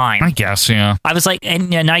at the time. I guess, yeah. I was like,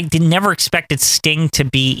 and I never expected Sting to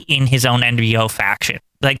be in his own NWO faction.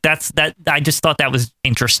 Like I just thought that was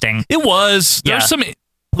interesting. It was. There's some.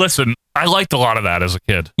 Listen, I liked a lot of that as a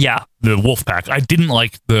kid. Yeah. The Wolfpack. I didn't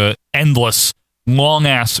like the endless,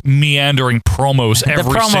 long-ass, meandering promos. The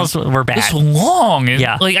promos were bad. It's long.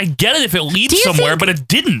 Yeah. Like, I get it if it leads somewhere, but it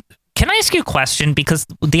didn't. Can I ask you a question? Because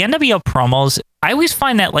the NWO promos, I always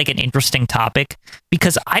find that like an interesting topic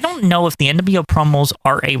because I don't know if the NWO promos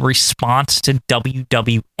are a response to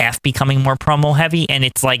WWF becoming more promo heavy and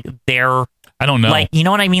it's like their... I don't know. Like, you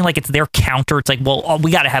know what I mean? Like, it's their counter. It's like, well,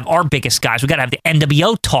 we got to have our biggest guys. We got to have the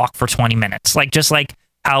NWO talk for 20 minutes. Like, just like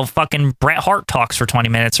how fucking Bret Hart talks for 20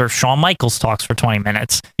 minutes or Shawn Michaels talks for 20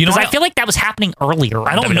 minutes. Because I feel like that was happening earlier.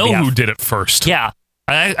 I don't know who did it first. Yeah.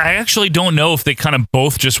 I actually don't know if they kind of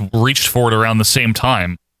both just reached for it around the same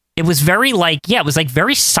time. It was very like, it was like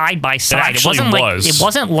very side by side. It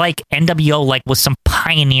wasn't like NWO like was some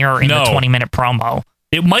pioneer in the 20-minute promo.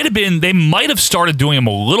 It might have been, they might have started doing them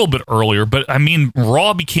a little bit earlier, but I mean,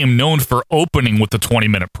 Raw became known for opening with the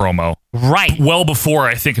 20-minute promo. Right. Well before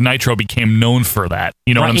I think Nitro became known for that.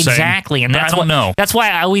 You know what I'm saying? Exactly. And I don't know. That's why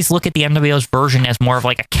I always look at the NWO's version as more of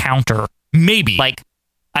like a counter. Maybe. Like,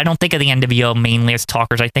 I don't think of the NWO mainly as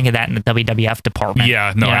talkers. I think of that in the WWF department.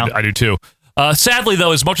 Yeah, no, I do too. Sadly,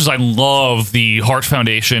 though, as much as I love the Hart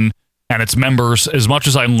Foundation and its members, as much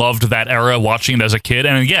as I loved that era watching it as a kid,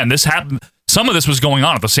 and again, this happened... Some of this was going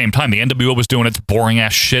on at the same time. The NWO was doing its boring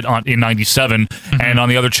ass shit in '97, and on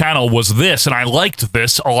the other channel was this, and I liked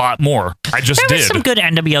this a lot more. I just did. There were some good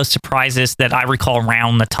NWO surprises that I recall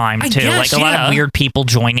around the time too, guess, like a lot of weird people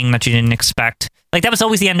joining that you didn't expect. Like that was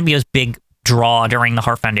always the NWO's big draw during the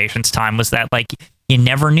Hart Foundation's time was that like you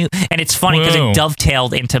never knew, and it's funny because it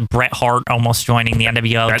dovetailed into Bret Hart almost joining the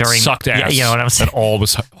NWO that during. Sucked ass. Yeah, you know what I'm saying? That all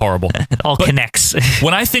was horrible. It all connects.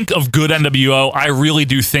 When I think of good NWO, I really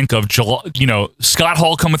do think of Scott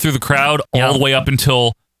Hall coming through the crowd all the way up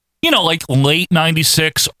until like late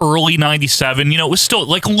 '96, early '97. It was still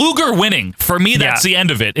like Luger winning for me. That's the end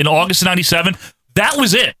of it in August of '97. That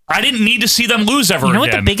was it. I didn't need to see them lose ever again.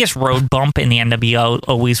 What the biggest road bump in the NWO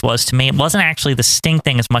always was to me? It wasn't actually the Sting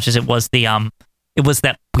thing as much as it was the it was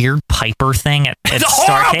that weird Piper thing at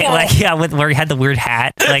Starrcade, where he had the weird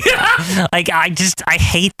hat. Like, I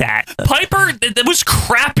hate that. Piper, it was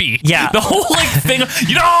crappy. Yeah, the whole thing.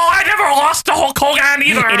 I never lost to Hulk Hogan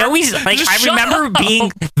either. It always I remember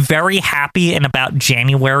being very happy in about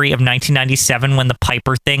January of 1997 when the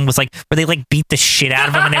Piper thing was like where they beat the shit out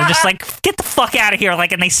of him and they were just like, get the fuck out of here,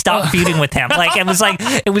 and they stopped feuding with him.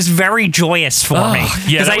 It was very joyous for me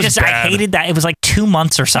because I hated that. It was 2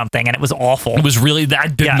 months or something and it was awful. It was really I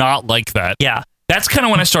did not like that. Yeah. That's kind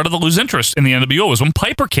of when I started to lose interest in the NWO, was when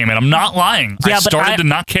Piper came in. I'm not lying. I started to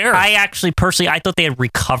not care. I actually, personally, I thought they had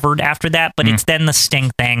recovered after that, but it's then the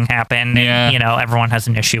Sting thing happened, and, everyone has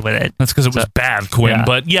an issue with it. That's because it was bad, Quinn. Yeah.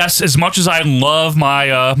 But yes, as much as I love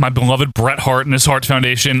my my beloved Bret Hart and his Hart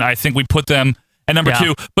Foundation, I think we put them at number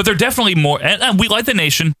 2. But they're definitely more, and we like the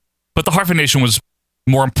Nation, but the Hart Foundation was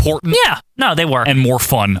more important. Yeah, no, they were. And more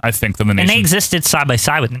fun, I think, than the Nation. And they existed side by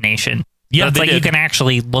side with the Nation. Yeah, so it's you can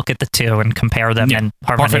actually look at the two and compare them, and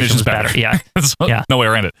Hart Foundation was better. Yeah, no way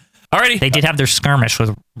around it. Alrighty, they did have their skirmish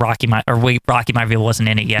with Rocky Maivia wasn't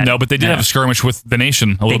in it yet. No, but they did have a skirmish with the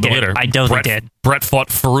Nation a little bit later. I know they did. Bret fought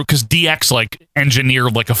Farouk because DX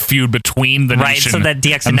engineered a feud between the Nation, so that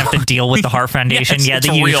DX didn't have to deal with the Hart Foundation. Yes,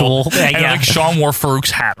 the usual. And Shawn wore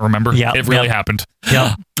Farouk's hat. Remember? Yeah, it really happened.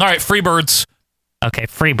 Yeah. All right, Freebirds. Okay,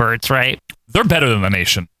 Freebirds. Right. They're better than the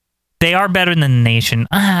Nation. They are better than the Nation.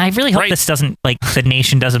 I really hope this doesn't the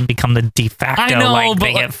Nation doesn't become the de facto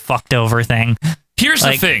they get fucked over thing. Here's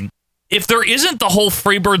the thing: if there isn't the whole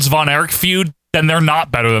Freebirds Von Erich feud, then they're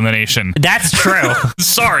not better than the Nation. That's true.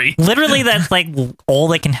 Sorry. Literally, that's all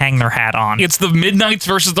they can hang their hat on. It's the Midnights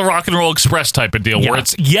versus the Rock and Roll Express type of deal, where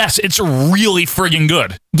it's really friggin'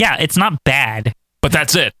 good. Yeah, it's not bad, but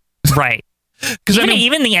that's it. Right. Because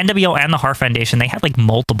even the NWO and the Hart Foundation, they had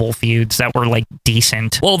multiple feuds that were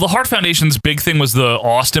decent. Well, the Hart Foundation's big thing was the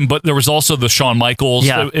Austin, but there was also the Shawn Michaels.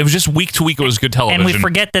 Yeah. It was just week to week. It was good television. And we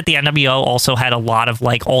forget that the NWO also had a lot of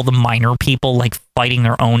all the minor people fighting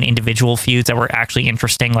their own individual feuds that were actually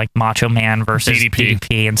interesting, like Macho Man versus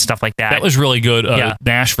DDP and stuff like that. That was really good.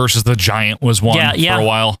 Nash versus the Giant was one for a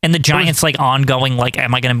while. And the Giant's ongoing,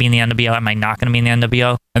 am I going to be in the NWO? Am I not going to be in the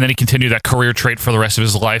NWO? And then he continued that career trait for the rest of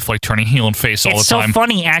his life, turning heel and face all the time. It's so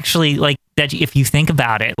funny, actually, that if you think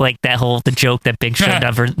about it, the joke that Big Show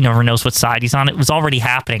never knows what side he's on, it was already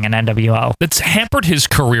happening in NWO. It's hampered his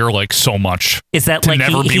career so much. Is that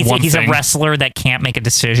he's a wrestler that can't make a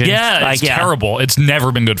decision? Yeah, it's terrible. It's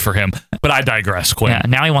never been good for him. But I digress, Quinn. Yeah,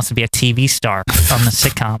 now he wants to be a TV star on the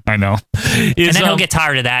sitcom. I know. And then he'll get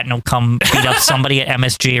tired of that and he'll come beat up somebody at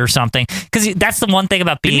MSG or something. Because that's the one thing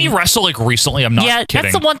about being... Didn't he wrestle recently? I'm not kidding. Yeah,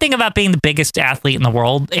 that's the one thing about being the biggest athlete in the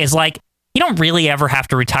world is you don't really ever have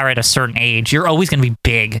to retire at a certain age. You're always going to be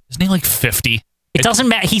big. Isn't he 50? It doesn't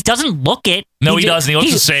matter. He doesn't look it. No, he doesn't. He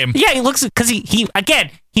looks the same. Yeah, he looks... Because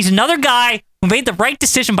he's another guy who made the right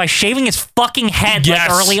decision by shaving his fucking head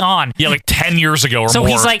early on. Yeah, 10 years ago or so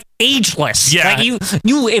more. So he's ageless. Yeah.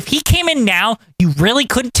 If he came in now, you really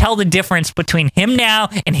couldn't tell the difference between him now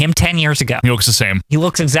and him 10 years ago. He looks the same. He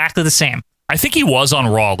looks exactly the same. I think he was on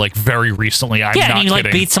Raw very recently. I'm not and he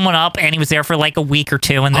kidding. Beat someone up and he was there for a week or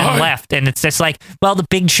two and then left. And it's just the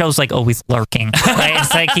Big Show's always lurking.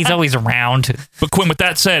 It's he's always around. But Quinn, with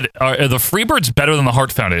that said, are the Freebirds better than the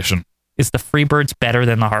Hart Foundation? Is the Freebirds better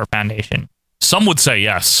than the Hart Foundation? Some would say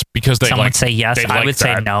yes because they Some would say yes. I would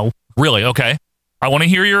say no. Really? Okay. I want to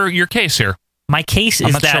hear your case here. My case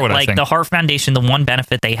is that the Hart Foundation, the one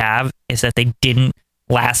benefit they have is that they didn't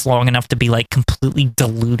last long enough to be completely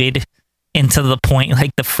diluted into the point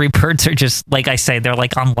the Freebirds are just I say they're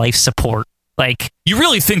on life support. You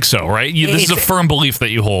really think so, right? This is a firm belief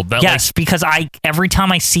that you hold. That yes, because every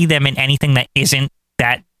time I see them in anything that isn't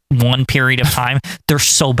that one period of time, they're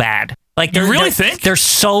so bad. You really think they're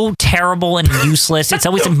so terrible and useless? It's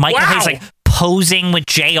always Michael Hayes posing with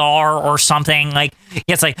JR or something.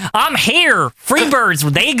 It's I'm here, Freebirds,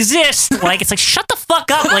 they exist. It's shut the fuck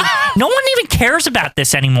up. No one even cares about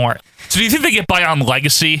this anymore. So do you think they get by on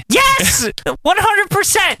legacy? Yes,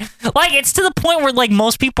 100%. It's to the point where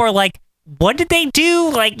most people are what did they do?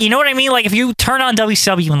 Like, you know what I mean? Like, if you turn on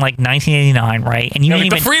WCW in like 1989, right? And you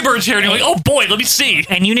didn't like even, the Freebirds here, and you're like, oh boy, let me see.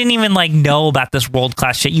 And you didn't even like know about this world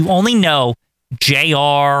class shit. You only know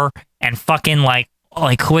JR and fucking like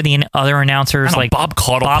who are the other announcers? Like Bob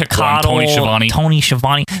Caudle, Tony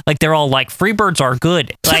Schiavone. Like they're all like Freebirds are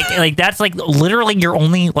good. Like that's like literally your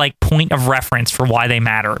only like point of reference for why they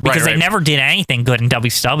matter because they never did anything good in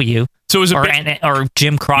WCW. So is it or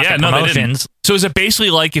Jim Crockett Promotions? So is it basically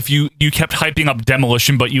like if you kept hyping up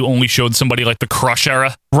Demolition, but you only showed somebody like the Crush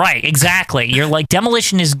era? Right, exactly. You're like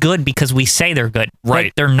Demolition is good because we say they're good. Right,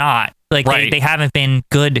 but they're not. Like they haven't been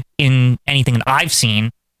good in anything that I've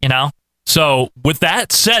seen. You know. So, with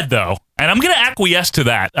that said, though, and I'm going to acquiesce to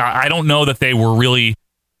that, I don't know that they were really...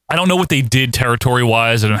 I don't know what they did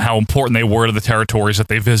territory-wise and how important they were to the territories that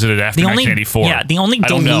they visited after 1984. Yeah, the only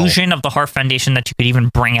delusion of the Hart Foundation that you could even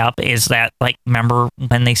bring up is that, like, remember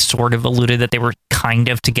when they sort of alluded that they were kind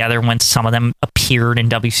of together when some of them appeared in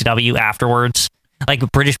WCW afterwards?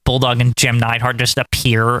 Like British Bulldog and Jim Neidhart just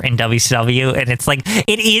appear in WCW, and it's like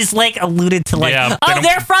it is like alluded to like,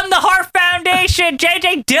 they're from the Hart Foundation.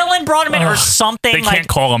 JJ Dillon brought them in or something. They can't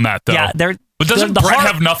call them that though. Yeah, they're. But doesn't Brett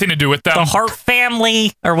have nothing to do with them? The Hart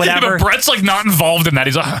family or whatever. Yeah, but Brett's like not involved in that.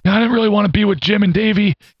 He's like, I didn't really want to be with Jim and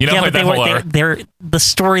Davey. You know, like but the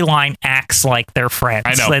storyline acts like they're friends.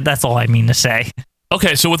 I know. That's all I mean to say.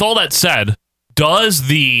 Okay, so with all that said, does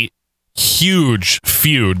the huge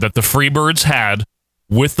feud that the Freebirds had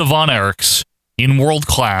with the Von Erichs in World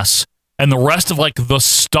Class and the rest of like the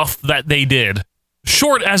stuff that they did,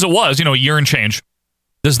 short as it was, a year and change,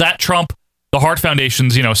 does that trump the Hart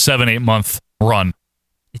Foundation's, 7-8 month run?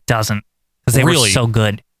 It doesn't, because they were so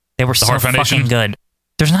good. They were so fucking good.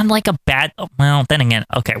 There's not like a bad. Well, then again,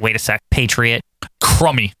 okay, wait a sec. Patriot,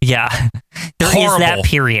 crummy. Yeah, there is that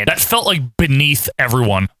period. That felt like beneath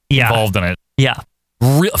everyone involved in it. Yeah,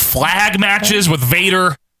 flag matches with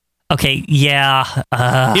Vader. Okay, yeah.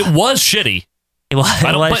 It was shitty. It was.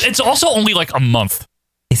 But it's also only like a month.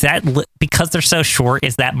 Is that because they're so short?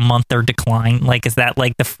 Is that month their decline? Like, is that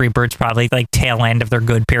like the Freebirds probably like tail end of their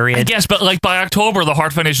good period? I guess, but like by October, the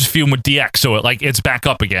Hart Foundation's feuding with DX, so it's back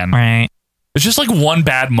up again. Right. It's just like one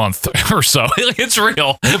bad month or so. It's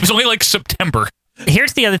real. It was only like September.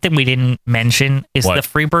 Here's the other thing we didn't mention is the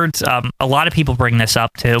Freebirds. A lot of people bring this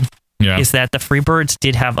up too. Yeah. Is that the Freebirds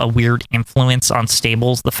did have a weird influence on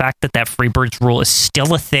stables. The fact that Freebirds rule is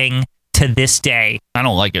still a thing to this day. I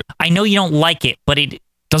don't like it. I know you don't like it, but it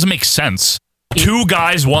doesn't make sense. Two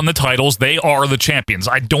guys won the titles. They are the champions.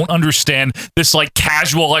 I don't understand this like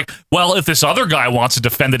casual, like, well, if this other guy wants to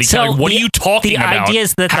defend it, what are you talking about? Idea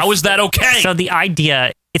is that how is that okay? So the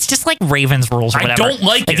idea, it's just like Ravens rules or whatever. I don't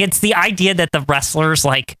like it. It's the idea that the wrestlers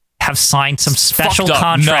like have signed some special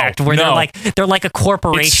contract where they're like a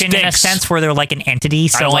corporation in a sense where they're like an entity.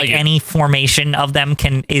 So like any formation of them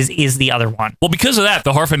is the other one. Well, because of that,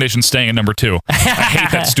 the Hart Foundation's staying at number 2. I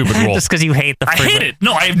hate that stupid rule. Just because you hate the I hate it.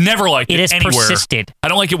 No, I've never liked it anywhere. It has persisted. I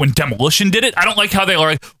don't like it when Demolition did it. I don't like how they were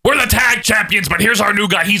like, we're the tag champions, but here's our new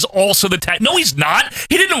guy. He's also the tag. No, he's not.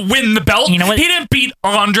 He didn't win the belt. You know what? He didn't beat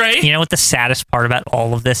Andre. You know what the saddest part about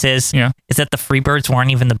all of this is? Yeah. Is that the Freebirds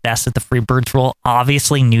weren't even the best at the Freebirds rule.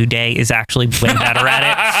 Obviously, New Day is actually way better at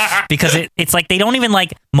it because it's like they don't even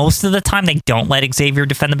like most of the time they don't let Xavier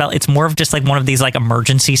defend the belt. It's more of just like one of these like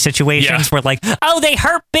emergency situations where like, oh, they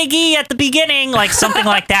hurt Big E at the beginning, like something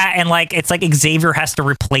like that, and like it's like Xavier has to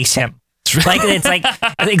replace him. Like it's like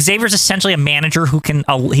Xavier's essentially a manager who can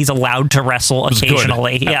he's allowed to wrestle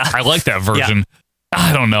occasionally. Good. Yeah, I like that version. Yeah.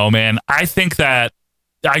 I don't know, man. I think that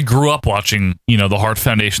I grew up watching the Hart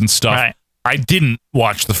Foundation stuff. Right. I didn't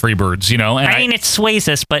watch the Freebirds, and I mean, it sways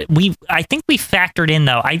us, but I think we factored in,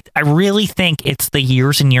 though. I really think it's the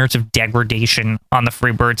years and years of degradation on the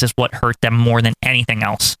Freebirds is what hurt them more than anything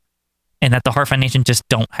else. And that the Hart Foundation just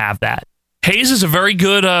don't have that. Hayes is a very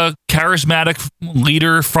good, charismatic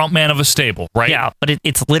leader, frontman of a stable, right? Yeah, but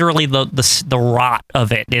it's literally the rot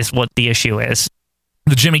of it is what the issue is.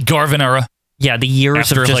 The Jimmy Garvin era. Yeah, the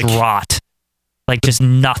years of just rot. Like, just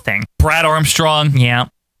nothing. Brad Armstrong. Yeah.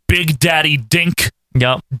 Big Daddy Dink.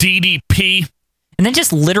 Yep. DDP. And then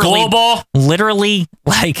just literally Global.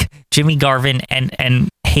 like Jimmy Garvin and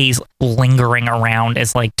Hayes lingering around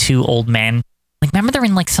as like two old men. Like, remember they're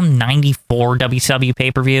in like some 94 WCW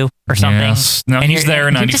pay-per-view or something? Yes. No, he's there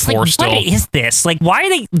in 94 like, still. What is this? Like, why are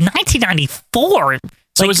they 1994?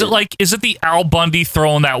 So is it the Al Bundy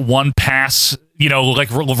throwing that one pass, like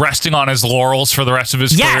resting on his laurels for the rest of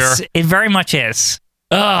his career? Yes, it very much is.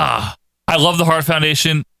 I love the Hart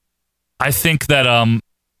Foundation. I think that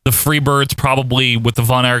the Freebirds probably with the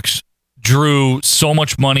Von Erichs drew so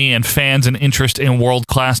much money and fans and interest in World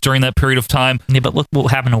Class during that period of time. Yeah, but look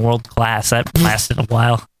what happened to World Class. That lasted a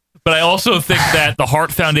while. But I also think that the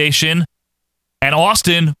Hart Foundation and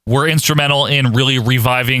Austin were instrumental in really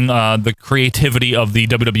reviving the creativity of the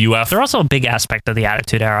WWF. They're also a big aspect of the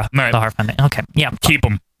Attitude Era. Right. The Hart Foundation. Okay, yeah. Keep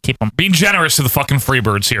them. Being generous to the fucking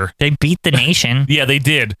Freebirds here. They beat the nation. Yeah, they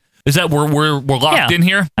did. Is that we're locked in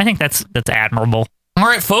here? I think that's admirable. All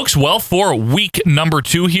right, folks. Well, for week number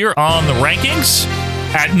 2 here on the rankings,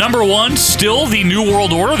 at number 1, still the New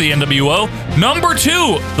World Order, the NWO. Number 2,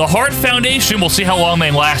 the Hart Foundation. We'll see how long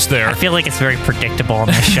they last there. I feel like it's very predictable on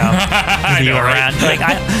this show. I know, right?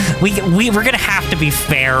 Like, we're gonna have to be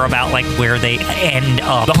fair about like where they end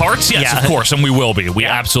up. The Hearts, yes, of course, and we will be. We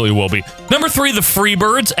absolutely will be. Number 3, the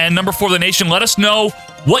Freebirds, and number 4, the Nation. Let us know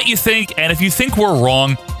what you think, and if you think we're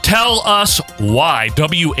wrong, tell us why.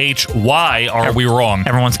 WHY are we wrong?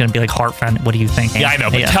 Everyone's going to be like, Hart Foundation, what are you thinking? Yeah, I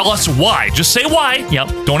know, but tell us why. Just say why. Yep.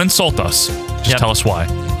 Don't insult us. Just tell us why.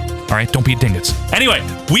 All right, don't be dingus. Anyway,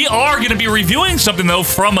 we are going to be reviewing something, though,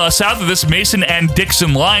 from south of this Mason and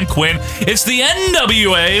Dixon line, Quinn. It's the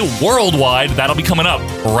NWA Worldwide. That'll be coming up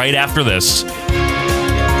right after this.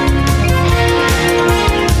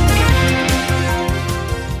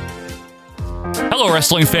 Hello,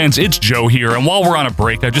 wrestling fans. It's Joe here, and while we're on a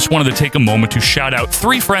break, I just wanted to take a moment to shout out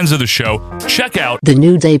 3 friends of the show. Check out The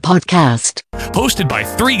New Day Podcast, hosted by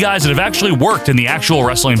 3 guys that have actually worked in the actual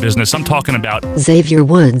wrestling business. I'm talking about Xavier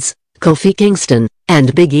Woods, Kofi Kingston,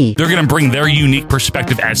 and Big E. They're going to bring their unique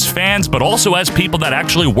perspective as fans, but also as people that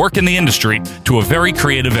actually work in the industry, to a very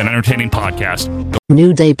creative and entertaining podcast.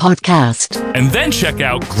 New Day Podcast. And then check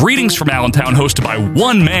out Greetings from Allentown, hosted by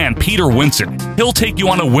one man, Peter Winson. He'll take you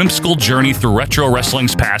on a whimsical journey through retro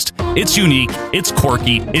wrestling's past. It's unique, it's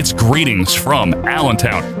quirky, it's Greetings from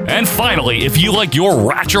Allentown. And finally, if you like your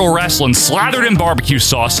retro wrestling slathered in barbecue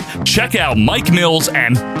sauce, check out Mike Mills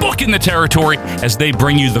and Bookin' the Territory as they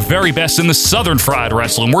bring you the very best in the Southern fried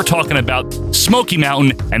wrestling. We're talking about Smoky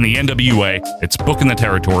Mountain and the NWA. It's Bookin' the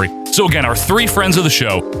Territory. So again, our 3 friends of the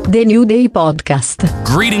show, The New Day Podcast,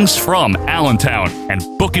 Greetings from Allentown, and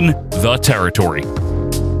Bookin' the Territory.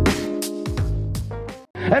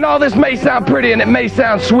 And all this may sound pretty and it may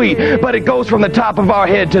sound sweet, but it goes from the top of our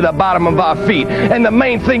head to the bottom of our feet. And the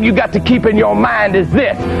main thing you got to keep in your mind is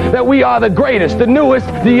this, that we are the greatest, the newest,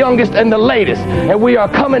 the youngest, and the latest. And we are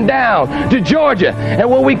coming down to Georgia. And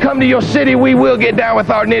when we come to your city, we will get down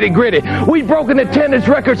with our nitty-gritty. We've broken attendance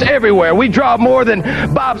records everywhere. We draw more than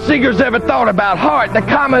Bob Seger's ever thought about. Hart, the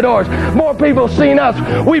Commodores, more people seen us.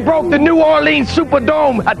 We broke the New Orleans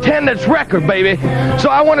Superdome attendance record, baby. So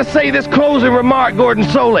I want to say this closing remark, Gordon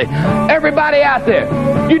Soley. Everybody out there,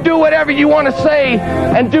 you do whatever you want to say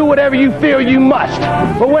and do whatever you feel you must.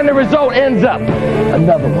 But when the result ends up,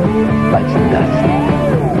 another one bites the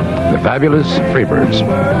dust. The Fabulous Freebirds.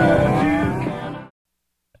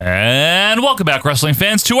 And welcome back, wrestling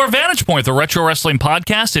fans, to our Vantage Point, the Retro Wrestling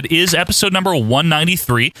Podcast. It is episode number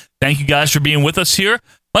 193. Thank you guys for being with us here.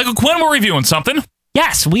 Michael Quinn, we're reviewing something.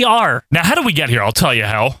 Yes, we are. Now, how did we get here? I'll tell you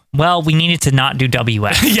how. Well, we needed to not do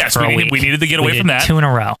WF. Yes, we needed to get away from that. 2 in a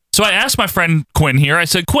row. So I asked my friend Quinn here, I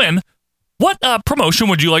said, Quinn, what promotion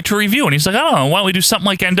would you like to review? And he's like, I don't know, why don't we do something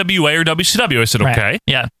like NWA or WCW? I said, okay. Right.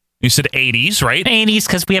 Yeah. You said 80s, right? 80s,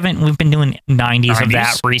 because we've been doing 90s of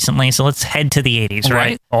that recently, so let's head to the 80s,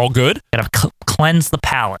 right? All good. Gotta cleanse the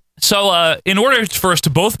palate. So in order for us to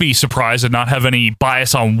both be surprised and not have any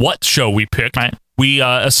bias on what show we picked, we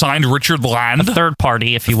assigned Richard Land. A third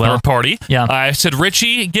party, if you will. Third party. Yeah. I said,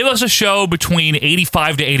 Richie, give us a show between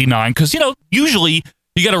 85 to 89, because, usually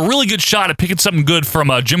you got a really good shot at picking something good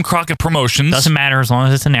from Jim Crockett Promotions. Doesn't matter as long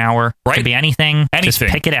as it's an hour. Right. Could be anything. Just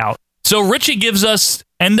pick it out. So Richie gives us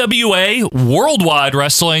NWA Worldwide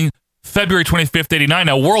Wrestling, February 25th, 89.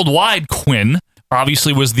 Now, Worldwide, Quinn,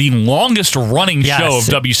 obviously was the longest running show of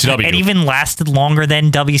WCW. It even lasted longer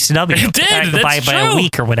than WCW. It did. By a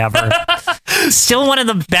week or whatever. Still one of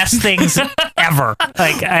the best things ever.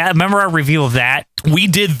 Like, I remember our review of that. We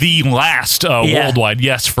did the last Worldwide,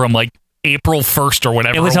 yes, from like April 1st or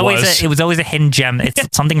whatever it was. It was always a hidden gem.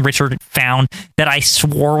 It's something Richard found that I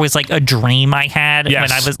swore was like a dream I had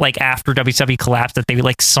when I was like after WCW collapsed, that they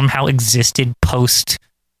like somehow existed post.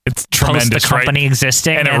 It's tremendous, the company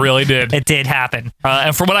existing. And it really did. It did happen.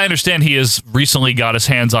 And from what I understand, he has recently got his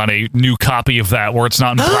hands on a new copy of that where it's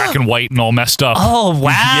not in black and white and all messed up. Oh,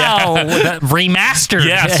 wow. Remastered.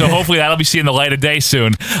 Yeah, so hopefully that'll be seeing the light of day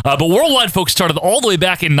soon. But Worldwide, folks, started all the way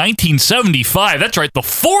back in 1975. That's right, the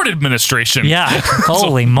Ford administration. Yeah,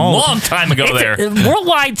 holy moly. Long time ago there.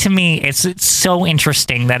 Worldwide, to me, it's so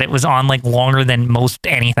interesting that it was on like longer than most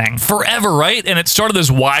anything. Forever, right? And it started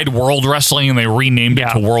as Wide World Wrestling, and they renamed it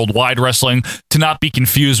to Worldwide Worldwide Wrestling, to not be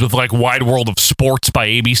confused with like Wide World of Sports by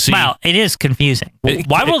ABC. Wow, it is confusing.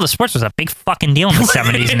 Wide World of Sports was a big fucking deal in the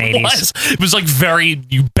 70s and 80s. It was like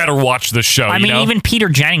you better watch this show. I mean, even Peter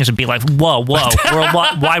Jennings would be like, whoa,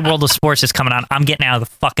 Wide World of Sports is coming on. I'm getting out of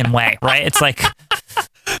the fucking way, right? It's like...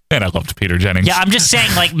 And I loved Peter Jennings. Yeah, I'm just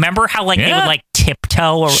saying, like, remember how they would like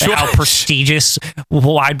tiptoe or how prestigious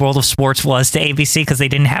Wide World of Sports was to ABC because they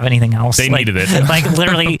didn't have anything else. They needed it. Like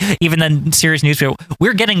literally, even the serious newspaper,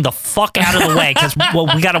 we're getting the fuck out of the way because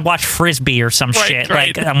we got to watch Frisbee or some shit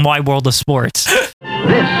like on Wide World of Sports. This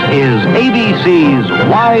is ABC's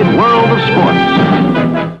Wide World of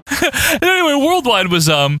Sports. Anyway, Worldwide was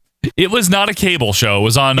it was not a cable show. It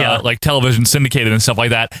was on like television syndicated and stuff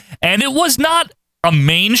like that, and it was not a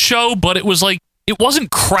main show, but it was like, it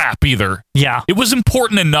wasn't crap either. Yeah. It was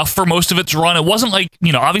important enough for most of its run. It wasn't like,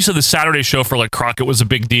 obviously the Saturday show for like Crockett was a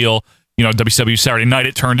big deal. WCW Saturday Night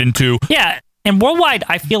it turned into. Yeah. And Worldwide,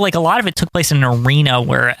 I feel like a lot of it took place in an arena,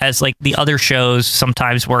 whereas like the other shows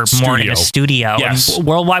sometimes were more in a studio. Yes. And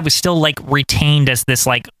Worldwide was still like retained as this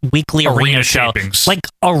like weekly arena show, tapings. like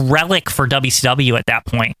a relic for WCW at that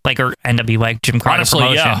point, like or NWA, Jim Crockett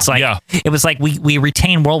Promotions. It was like we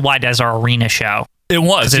retained Worldwide as our arena show. It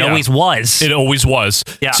was. It always was. It always was.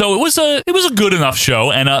 Yeah. So it was a good enough show,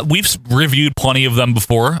 and we've reviewed plenty of them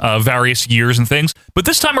before, various years and things. But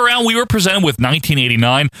this time around, we were presented with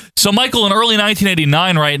 1989. So, Michael, in early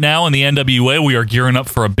 1989, right now in the NWA, we are gearing up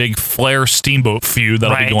for a big Flair Steamboat feud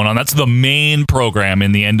that'll be going on. That's the main program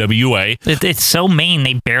in the NWA. It's so main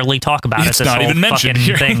they barely talk about it. It's this not whole even mentioned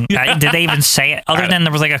fucking here. thing. Yeah. Did they even say it? Other than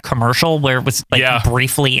there was like a commercial where it was like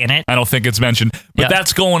briefly in it. I don't think it's mentioned, but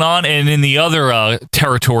that's going on. And in the other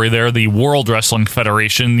territory there, the World Wrestling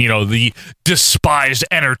Federation, the despised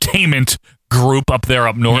entertainment group up there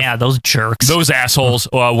up north. Yeah, those jerks. Those assholes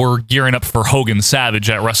were gearing up for Hogan Savage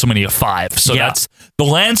at WrestleMania 5. So that's the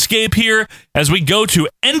landscape here as we go to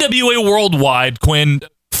NWA Worldwide, Quinn,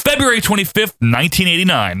 February 25th,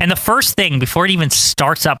 1989. And the first thing, before it even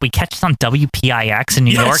starts up, we catch it on WPIX in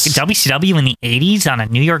New York. WCW in the 80s on a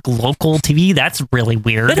New York local TV. That's really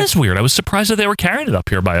weird. That is weird. I was surprised that they were carrying it up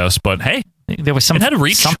here by us, but hey. There was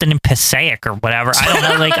something in Passaic or whatever. I don't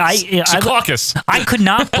know. Like Secaucus. I could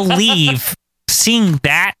not believe seeing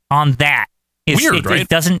that on that. Weird, right? It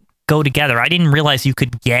doesn't go together. I didn't realize you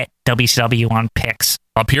could get WCW on Pix.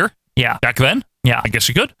 Up here? Yeah. Back then? Yeah. I guess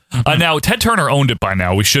you could. Now, Ted Turner owned it by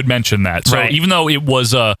now. We should mention that. So even though it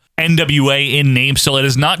was NWA in name, still it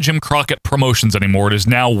is not Jim Crockett Promotions anymore. It is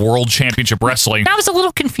now World Championship Wrestling. I was a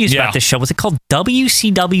little confused about this show. Was it called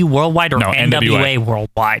WCW Worldwide or NWA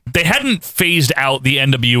Worldwide? They hadn't phased out the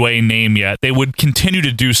NWA name yet. They would continue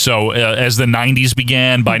to do so as the 90s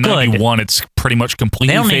began. By 91, it's pretty much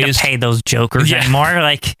completely phased. They don't need to pay those jokers anymore.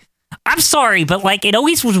 Like, I'm sorry, but like it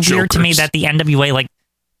always was weird to me that the NWA like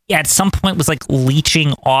at some point was like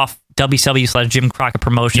leeching off WCW / Jim Crockett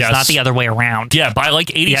Promotions, not the other way around. Yeah, by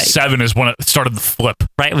like 87 is when it started the flip.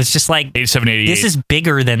 Right, it was just like 87, 88. This is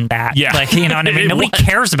bigger than that. Yeah, like what I mean. Nobody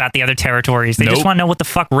cares about the other territories. They just want to know what the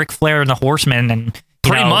fuck Ric Flair and the Horsemen and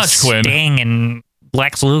pretty much Quinn. Sting and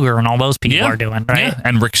Lex Luger and all those people are doing, right? Yeah.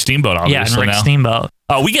 And Rick Steamboat, obviously. Yeah, and Rick Steamboat.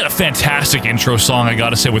 We get a fantastic intro song, I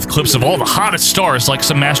gotta say, with clips of all the hottest stars, like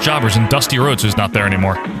some Mass Jobbers and Dusty Rhodes, who's not there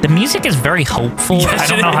anymore. The music is very hopeful.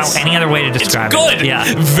 Yes, I don't know how any other way to describe it. It's good. Yeah.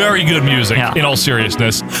 Very good music, in all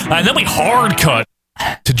seriousness. And then we hard cut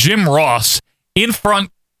to Jim Ross in front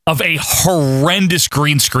of a horrendous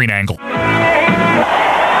green screen angle.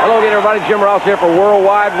 Hello again, everybody. Jim Ross here for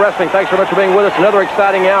Worldwide Wrestling. Thanks so much for being with us. Another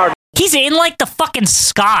exciting hour. He's in like the fucking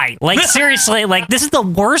sky. Like seriously, like this is the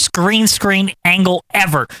worst green screen angle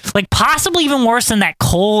ever. Like possibly even worse than that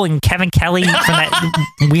Cole and Kevin Kelly from that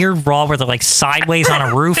weird Raw where they're like sideways on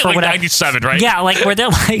a roof or like whatever. 97, right? Yeah, like where they're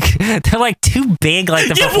like too big. Like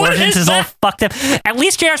the proportions is all fucked up. At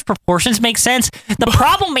least JR's proportions make sense. The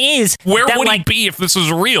problem is where that, would like, he be if this was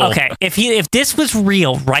real? Okay, if this was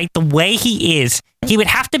real, right, the way he is, he would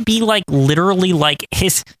have to be like literally like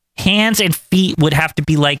his hands and feet would have to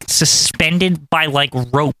be like suspended by like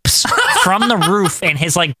ropes from the roof, and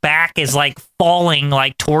his like back is like falling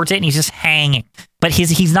like towards it, and he's just hanging. But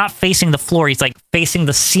he's not facing the floor; he's like facing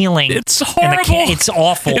the ceiling. It's horrible. It's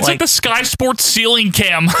awful. It's like the Sky Sports ceiling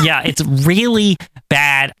cam. Yeah, it's really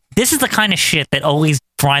bad. This is the kind of shit that always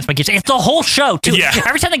grinds my gears. It's the whole show too. Yeah.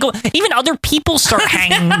 Every time they go, even other people start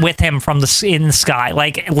hanging with him from in the sky.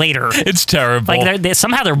 Like later, it's terrible. Like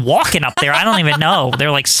somehow they're walking up there. I don't even know.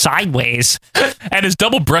 They're like sideways. And his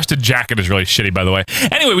double-breasted jacket is really shitty, by the way.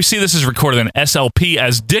 Anyway, we see this is recorded in SLP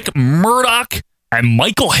as Dick Murdoch and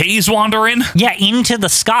Michael Hayes wander in. Yeah, into the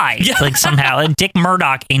sky. Yeah. Like somehow. Dick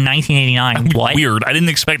Murdoch in 1989. What? Weird. I didn't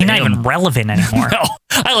expect He's him. not even relevant anymore. No,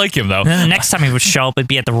 I like him, though. And then the next time he would show up, it'd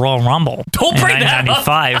be at the Royal Rumble. Don't bring that up.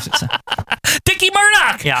 1995. Dickie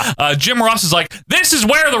Murdoch. Yeah. Jim Ross is like, this is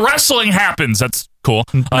where the wrestling happens. That's cool.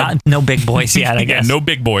 No big boys yet, I guess. Yeah, no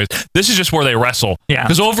big boys. This is just where they wrestle. Yeah.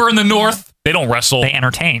 Because over in the North, they don't wrestle. They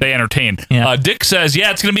entertain. Yeah. Dick says,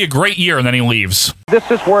 yeah, it's going to be a great year, and then he leaves. This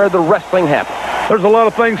is where the wrestling happens. There's a lot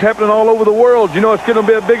of things happening all over the world. You know, it's going to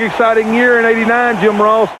be a big, exciting year in '89, Jim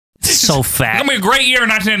Ross. So fat. It's going to be a great year in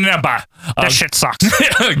 1989. Bye. That shit sucks.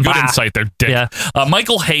 Good insight there, Dick. Yeah.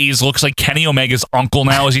 Michael Hayes looks like Kenny Omega's uncle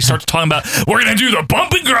now as he starts talking about, we're going to do the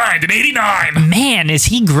bump and grind in '89. Man, is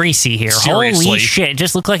he greasy here. Seriously. Holy shit. It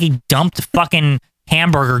just looked like he dumped fucking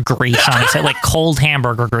hamburger grease on his head, like cold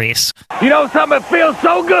hamburger grease. You know something? It feels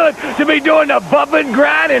so good to be doing the bump and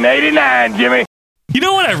grind in '89, Jimmy. You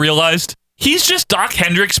know what I realized? He's just Doc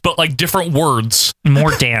Hendricks, but like different words. More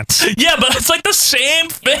dance. Yeah, but it's like the same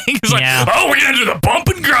thing. It's like, oh, we're going to do the bump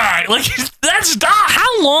and grind. Like, that's Doc.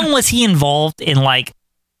 How long was he involved in like,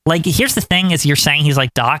 here's the thing is you're saying he's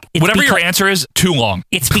like Doc. Whatever your answer is, too long.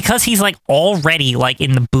 It's because he's like already like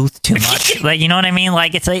in the booth too much. Like, you know what I mean?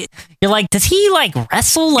 Like, it's like, you're like, does he like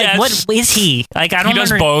wrestle? Like, what is he? Like, I don't know. He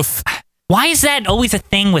does both. Why is that always a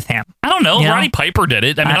thing with him? I don't know. You Roddy Piper did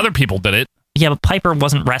it. I mean, other people did it. Yeah, but Piper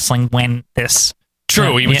wasn't wrestling when this.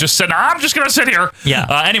 True. He was just said, I'm just going to sit here.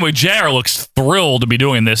 Yeah. Anyway, JR looks thrilled to be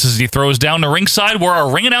doing this as he throws down the ringside where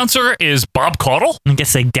our ring announcer is Bob Caudle. I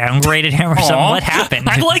guess they downgraded him or something. What happened?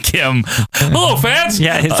 I like him. Hello, fans.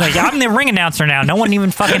 Yeah, it's like, I'm the ring announcer now. No one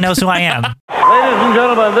even fucking knows who I am. Ladies and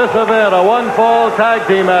gentlemen, this event, a one-fall tag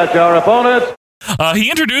team match. Our opponents. He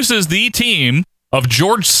introduces the team of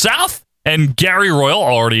George South and Gary Royal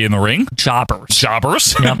already in the ring. Jobbers.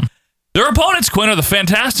 Yep. Their opponents, Quinn, are the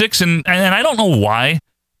Fantastics, and I don't know why,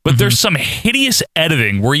 but there's some hideous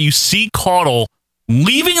editing where you see Caudle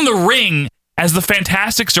leaving the ring as the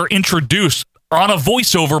Fantastics are introduced on a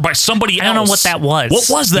voiceover by somebody else. I don't know what that was. What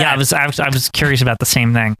was that? Yeah, I was curious about the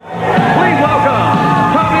same thing. Please welcome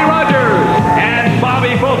Tommy Rogers and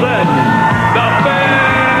Bobby Fulton, the Fantastics.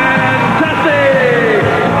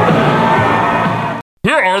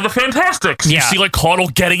 Here are the Fantastics. Yeah. You see, like, Caudle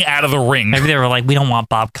getting out of the ring. Maybe they were like, we don't want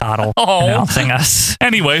Bob Caudle announcing us.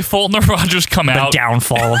 Anyway, Fulton and Rogers come out. The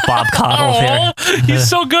downfall of Bob Caudle here. He's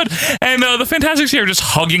so good. And the Fantastics here are just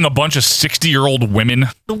hugging a bunch of 60-year-old women.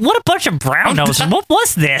 What a bunch of brown noses. What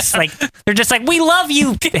was this? Like, they're just like, we love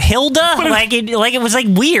you, Hilda. Like it was like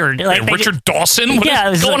weird. Like Richard Dawson?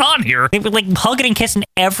 What is going on here? They were like hugging and kissing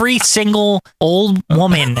every single old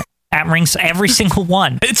woman at rings, every single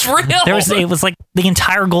one. It's real. It was like the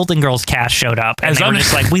entire Golden Girls cast showed up, and they were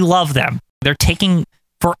just like, we love them. They're taking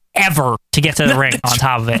forever to get to the ring on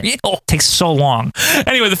top of it. It takes so long.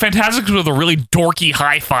 Anyway, the Fantastics with a really dorky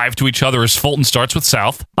high five to each other as Fulton starts with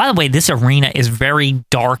South. By the way, this arena is very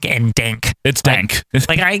dark and dank. It's dank.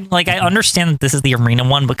 I understand that this is the arena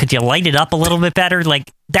one, but could you light it up a little bit better? Like,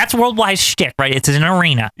 that's Worldwide shtick, right? It's an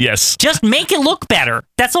arena. Yes. Just make it look better.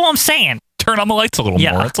 That's all I'm saying. Turn on the lights a little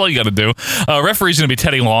more. That's all you got to do. Referee's going to be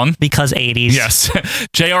Teddy Long. Because 80s. Yes.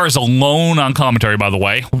 JR is alone on commentary, by the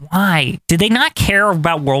way. Why? Did they not care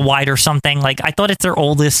about Worldwide or something? Like, I thought it's their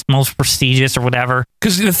oldest, most prestigious or whatever.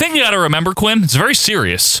 Because the thing you got to remember, Quinn, it's very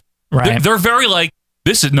serious. Right. They're very like,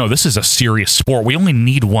 this is a serious sport. We only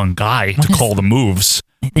need one guy to call the moves.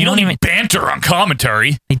 You don't even banter on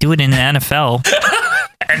commentary. They do it in the NFL.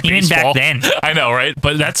 And even baseball. Back then. I know, right?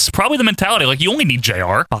 But that's probably the mentality. Like, you only need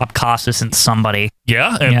JR. Bob Costas and somebody.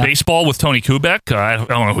 Yeah, and baseball with Tony Kubek. I don't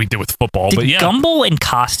know who he did with football, but yeah. Gumbel and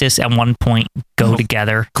Costas at one point go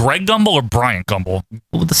together. Greg Gumbel or Bryant Gumbel?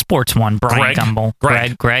 Well, the sports one. Bryant Gumbel.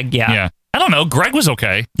 Greg, yeah. Yeah. I don't know. Greg was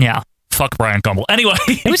okay. Yeah. Fuck Bryant Gumbel. Anyway.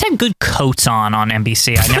 They always had good coats on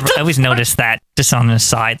NBC. I always noticed that just on the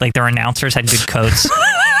side. Like, their announcers had good coats.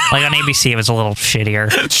 Like on ABC, it was a little shittier.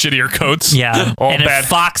 Shittier coats? Yeah. All and bad. At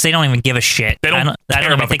Fox, they don't even give a shit. They don't I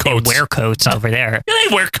don't even think they wear coats over there. Yeah,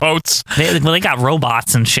 they wear coats. They got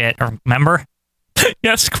robots and shit. Remember?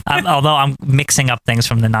 Yes. Although I'm mixing up things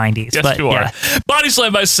from the 90s. Yes, but, you are. Yeah. Body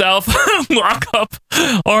slam by South, lock up,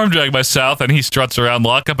 arm drag by South, and he struts around,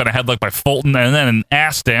 lock up, and a headlock by Fulton, and then an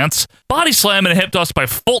ass dance. Body slam and a hip toss by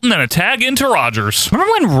Fulton, and a tag into Rogers.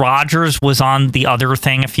 Remember when Rogers was on the other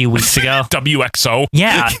thing a few weeks ago? WXO.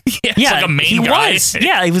 Yeah. Yeah, like a main guy.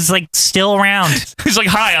 Yeah, he was like still around. He's like,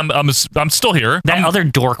 hi, I'm still here. That other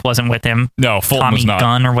dork wasn't with him. No, Fulton was not.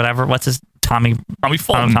 Tommy Gunn or whatever. What's his... Tommy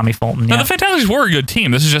Fulton. Tommy Fulton, yeah. Now, the Fantastics were a good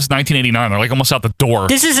team. This is just 1989. They're like almost out the door.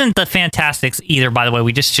 This isn't the Fantastics either, by the way.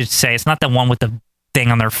 We just should say it's not the one with the thing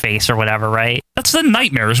on their face or whatever, right? That's the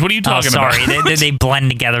Nightmares. What are you talking about? They blend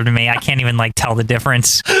together to me. I can't even like tell the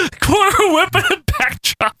difference. Corner whip and a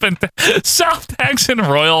backdrop and South tags in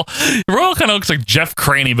Royal. Royal kind of looks like Jeff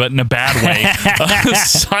Craney, but in a bad way.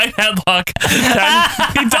 Side headlock.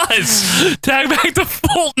 He does. Tag back to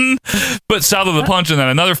Fulton, but south of the punch, and then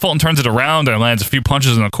another Fulton turns it around and lands a few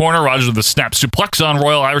punches in the corner. Rogers with a snap suplex on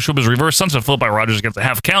Royal. Irish whip is reversed. Sunset flip by Rogers against a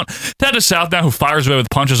half count. Tag to South now, who fires away with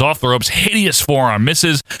punches off the ropes. Hideous forearm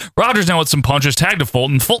misses. Rogers now with some punches. Tag to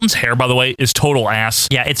Fulton. Fulton's hair, by the way, is total ass.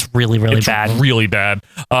 Yeah, it's really bad. Really bad.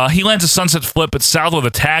 He lands a sunset flip, but South with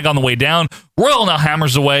a tag on the way down. Royal now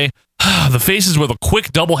hammers away. The faces with a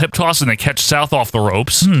quick double hip toss, and they catch South off the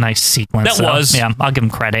ropes. Nice sequence. That was. Yeah, I'll give him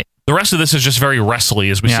credit. The rest of this is just very wrestly,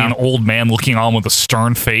 as we see an old man looking on with a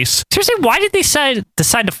stern face. Seriously, why did they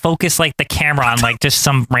decide to focus like the camera on like just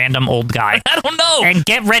some random old guy? I don't know. And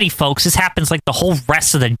get ready, folks. This happens like the whole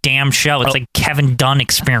rest of the damn show. It's like Kevin Dunn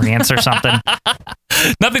experience or something.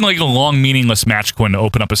 Nothing like a long, meaningless match, Quinn, to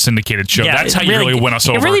open up a syndicated show. Yeah, that's how you really win us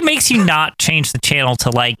over. It really makes you not change the channel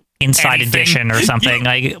to like Inside Edition or something,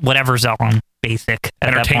 like whatever's on basic at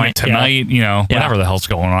Entertainment that point. Tonight, whatever the hell's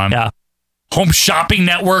going on. Yeah. Home Shopping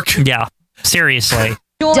Network. Yeah. Seriously.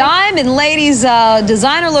 Diamond Ladies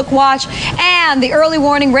designer look watch and the early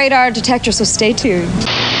warning radar detector, so stay tuned.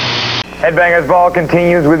 Headbangers Ball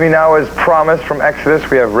continues. With me now as promised from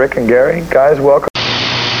Exodus, we have Rick and Gary. Guys, welcome.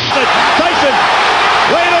 Tyson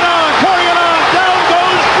laid it on, pouring it on, down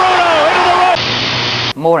goes Bruno into the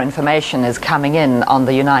rope. More information is coming in on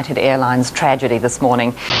the United Airlines tragedy this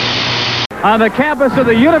morning. On the campus of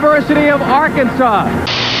the University of Arkansas.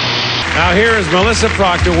 Now here is Melissa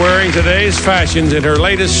Proctor wearing today's fashions in her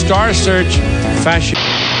latest Star Search fashion.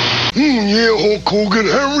 Yeah, Hulk Hogan,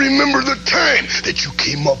 I remember the time that you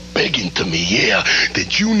came up begging to me,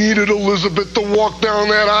 that you needed Elizabeth to walk down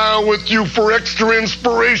that aisle with you for extra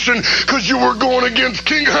inspiration because you were going against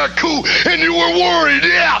King Haku and you were worried,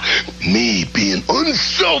 Me being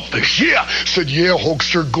unselfish, said,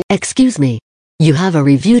 Hulkster, go. Excuse me. You have a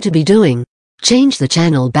review to be doing. Change the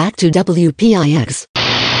channel back to WPIX.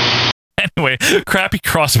 Anyway, crappy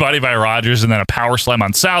crossbody by Rogers and then a power slam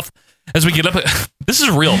on South. As we get up, this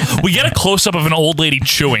is real. We get a close-up of an old lady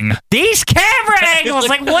chewing. These camera angles,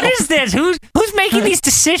 like, what is this? Who's making these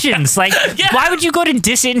decisions? Like, why would you go to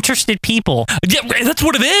disinterested people? Yeah, that's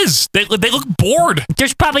what it is. They look bored.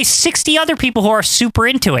 There's probably 60 other people who are super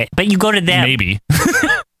into it, but you go to them. Maybe.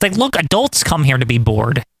 It's like, look, adults come here to be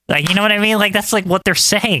bored. Like, you know what I mean? Like, that's like what they're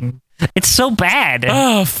saying. It's so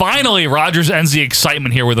bad. Finally, Rogers ends the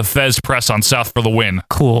excitement here with a Fez press on South for the win.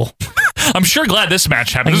 Cool. I'm sure glad this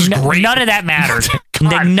match happened. This is great. None of that mattered.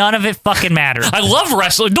 None of it fucking mattered. I love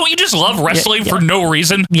wrestling. Don't you just love wrestling for no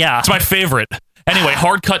reason? Yeah. It's my favorite. Anyway,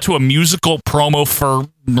 hard cut to a musical promo for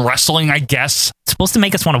wrestling, I guess. It's supposed to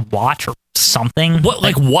make us want to watch or something. What?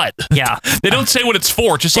 Like what? Yeah. They don't say what it's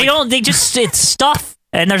for. Just it's stuff.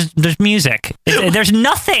 And there's music. There's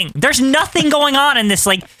nothing. There's nothing going on in this.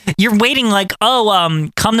 Like, you're waiting like,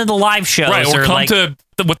 come to the live shows. Right, or come like, to,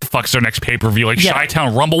 what the fuck's their next pay-per-view? Like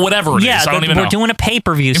Chi-Town Rumble, whatever it is. I don't even know. We're doing a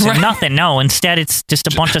pay-per-view, so nothing. No, instead it's just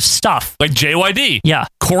a bunch of stuff. Like JYD. Yeah.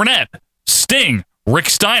 Cornette. Sting. Rick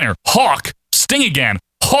Steiner. Hawk. Sting again.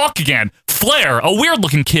 Hawk again. Flair. A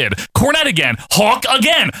weird-looking kid. Cornette again. Hawk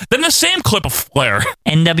again. Then the same clip of Flair.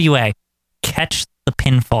 NWA. Catch the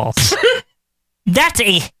pinfalls. That's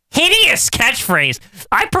a hideous catchphrase.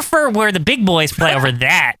 I prefer where the big boys play over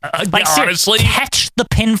that. Like, honestly, catch the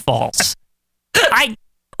pinfalls.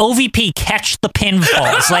 OVP, catch the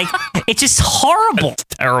pinfalls. Like, it's just horrible. That's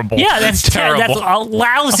terrible. Yeah, that's terrible. That's a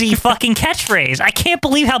lousy fucking catchphrase. I can't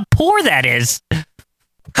believe how poor that is.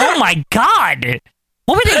 Oh my god.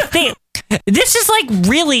 What were they think? This is like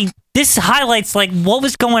really. This highlights like what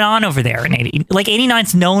was going on over there in 80. Like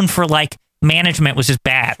 89's known for like. Management was just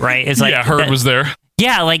bad, right? It's like Hurd was there.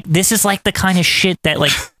 Yeah, like this is like the kind of shit that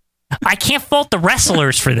like I can't fault the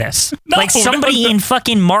wrestlers for this. Like somebody in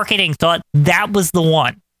fucking marketing thought that was the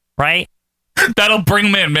one, right? That'll bring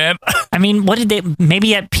them in, man. I mean, what did they?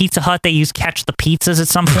 Maybe at Pizza Hut they used Catch the Pizzas at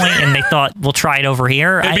some point, and they thought we'll try it over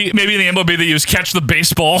here. Maybe in the MLB they used Catch the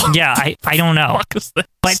Baseball. Yeah, I don't know.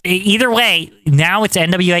 But either way, now it's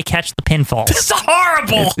NWA Catch the Pinfalls. This is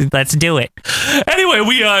horrible. Let's do it. Anyway,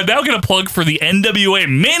 we now get a plug for the NWA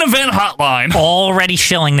Main Event Hotline. Already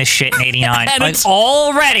shilling this shit in 89. And like,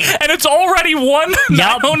 already. And it's already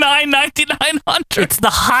 1-909-9900. It's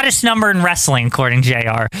the hottest number in wrestling, according to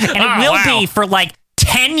JR. And it will be for like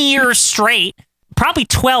 10 years straight, probably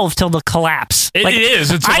 12 till the collapse. It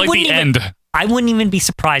is. It's like the end. I wouldn't even be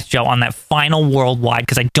surprised, Joe, on that final worldwide,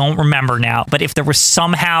 because I don't remember now, but if there was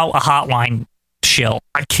somehow a hotline shill.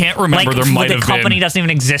 I can't remember. Like, There might have the been. company doesn't even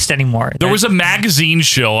exist anymore. There was a magazine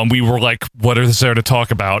show, and we were like, "What is there to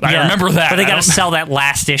talk about?" I remember that. But they got to sell that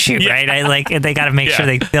last issue, right? They got to make sure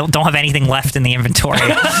they don't have anything left in the inventory.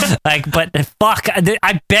 But fuck,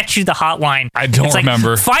 I bet you the hotline. I don't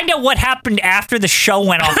remember. Find out what happened after the show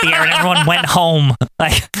went off the air and everyone went home.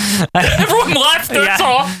 Everyone left. That's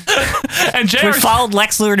all. And JR we followed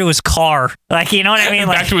Lex Luger to his car. You know what I mean?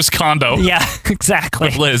 Back to his condo. Yeah, exactly.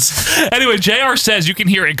 With Liz. Anyway, JR says you can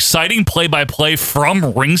hear exciting play-by-play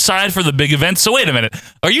from ringside for the big event. So wait a minute.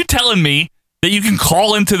 Are you telling me that you can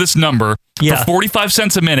call into this number for 45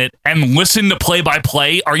 cents a minute and listen to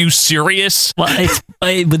play-by-play? Are you serious? Well,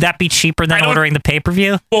 would that be cheaper than ordering the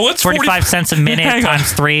pay-per-view? Well, what's 45 cents a minute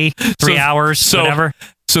times 3 hours, whatever?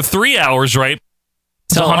 So 3 hours, right?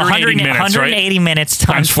 So 180 minutes, 180 right? minutes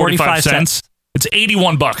times 45 cents. It's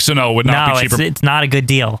 $81. So no, it would not be cheaper. It's not a good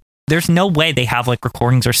deal. There's no way they have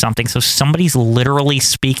recordings or something. So somebody's literally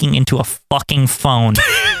speaking into a fucking phone.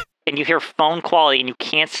 And you hear phone quality and you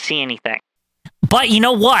can't see anything. But you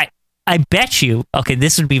know what? I bet you, okay,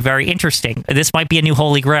 this would be very interesting. This might be a new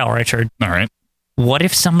holy grail, Richard. All right. What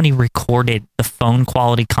if somebody recorded the phone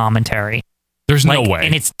quality commentary? There's no way.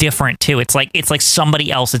 And it's different too. It's like somebody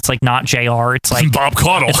else. It's like not JR. It's like Bob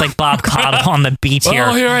Caudle. It's like Bob Caudle on the beat here.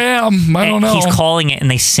 Oh, here I am. I don't know. He's calling it and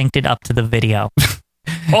they synced it up to the video.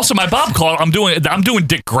 Also, my Bob Caudle, I'm doing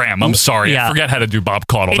Dick Graham. I'm sorry. I forget how to do Bob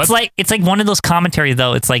Caudle. It's like one of those commentaries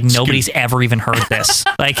though. It's like nobody's ever even heard this.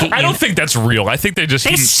 I don't think that's real. I think they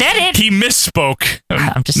said it. He misspoke.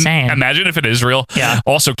 I'm just saying. Imagine if it is real. Yeah.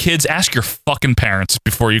 Also, kids, ask your fucking parents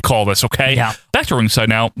before you call this, okay? Yeah. Back to ringside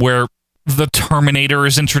now, where the Terminator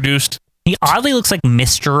is introduced. He oddly looks like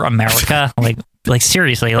Mr. America. like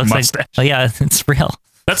seriously, it looks like. Oh yeah, it's real.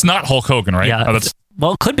 That's not Hulk Hogan, right? Yeah.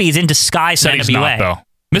 Well, it could be. He's in disguise in NWA. He's NWA. not,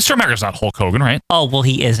 though. Mr. America's not Hulk Hogan, right? Oh, well,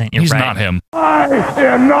 he isn't. He's right. not him. I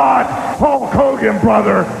am not Hulk Hogan,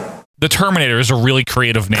 brother. The Terminator is a really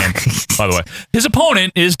creative name, by the way. His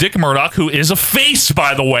opponent is Dick Murdoch, who is a face,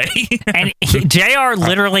 by the way. And JR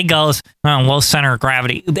literally goes, low center of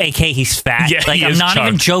gravity, a.k.a. he's fat. Yeah, I'm not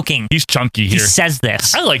even joking. He's chunky here. He says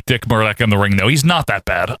this. I like Dick Murdoch in the ring, though. He's not that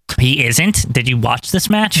bad. He isn't? Did you watch this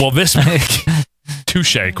match? Well, this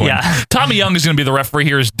touche, Quinn. Yeah. Tommy Young is going to be the referee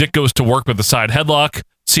here as Dick goes to work with the side headlock.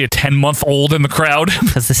 See a 10-month-old in the crowd.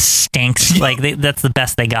 Because this stinks. That's the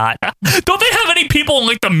best they got. Don't they have any people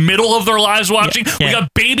in the middle of their lives watching? Yeah. We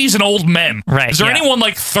got babies and old men. Right. Is there anyone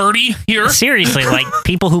 30 here? Seriously,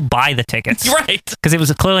 people who buy the tickets. Right. Because it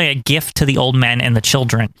was clearly a gift to the old men and the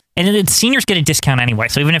children. And the seniors get a discount anyway,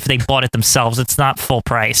 so even if they bought it themselves, it's not full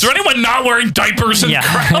price. Is there anyone not wearing diapers in the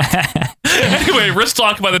crowd? Anyway, wrist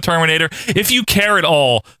lock by the Terminator. If you care at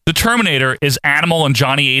all, the Terminator is Animal and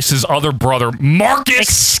Johnny Ace's other brother, Marcus.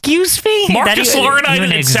 Excuse me? Marcus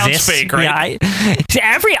Laurinaitis. It sounds fake, right?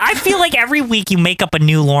 Yeah, I feel like every week you make up a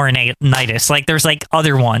new Laurinaitis. There's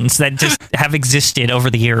other ones that just have existed over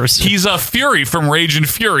the years. He's a Fury from Rage and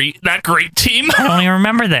Fury, that great team. I don't even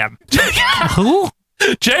remember them. Who?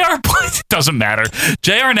 JR, it doesn't matter.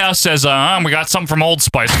 JR now says, we got something from Old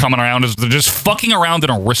Spice coming around. They're just fucking around in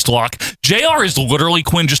a wrist lock. JR is literally,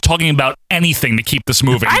 Quinn, just talking about anything to keep this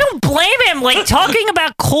moving. I don't blame him. Talking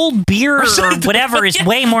about cold beer or whatever is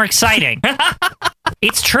way more exciting.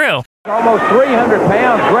 It's true. Almost 300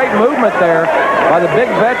 pounds. Great movement there by the big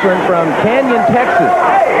veteran from Canyon, Texas.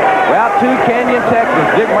 Route 2, Canyon,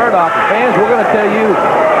 Texas. Dick Murdoch. Fans, we're going to tell you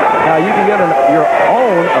how you can get your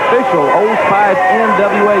own official Old Spice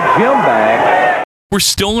NWA gym bag. We're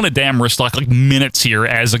still in a damn wrist lock, minutes here,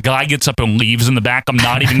 as a guy gets up and leaves in the back. I'm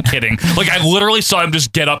not even kidding. I literally saw him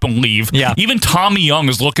just get up and leave. Yeah. Even Tommy Young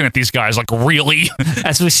is looking at these guys really?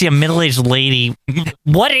 As we see a middle-aged lady,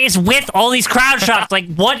 what is with all these crowd shots?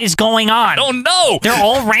 What is going on? Oh, no. They're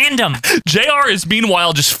all random. JR is,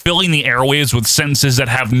 meanwhile, just filling the airwaves with sentences that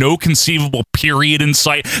have no conceivable period in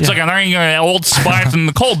sight. It's I'm hearing Old Spice and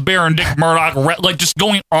the cold beer and Dick Murdoch, just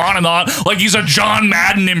going on and on, he's a John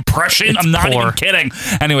Madden impression. I'm not even kidding.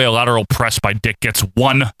 Anyway, a lateral press by Dick gets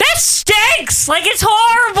one. That stinks! It's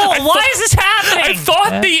horrible! Why is this happening? I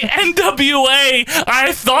thought the NWA,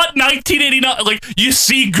 I thought 1989, you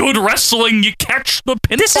see good wrestling, you catch the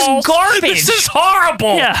pinfalls. This is garbage. This is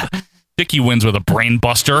horrible. Yeah. Dickie wins with a brain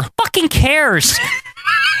buster. Fucking cares?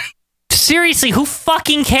 Seriously, who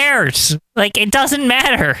fucking cares? It doesn't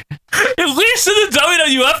matter. At least in the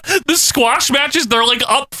WWF, the squash matches, they're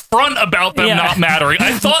up front about them not mattering.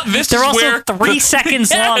 I thought they're also 3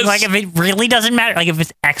 seconds long. If it really doesn't matter, if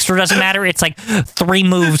it's extra doesn't matter, it's 3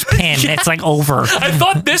 moves pin. Yeah. It's over. I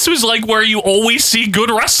thought this was where you always see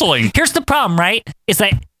good wrestling. Here's the problem, right? Is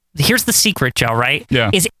that here's the secret, Joe, right? Yeah.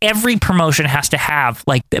 Is every promotion has to have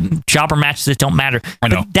like jobber matches that don't matter. I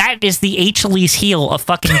know. But that is the Achilles heel of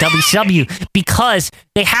fucking WCW because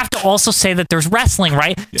they have to also say that there's wrestling,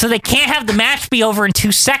 right? Yeah. So they can't have the match be over in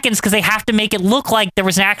 2 seconds because they have to make it look like there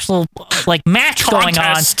was an actual like match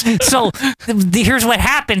Contest. going on. So here's what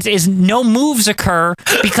happens is no moves occur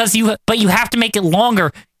because you have to make it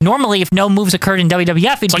longer. Normally, if no moves occurred in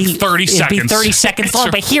WWF, it'd be 30 seconds. It'd be 30 seconds long.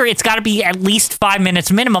 But here, it's got to be at least 5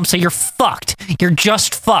 minutes minimum, so you're fucked. You're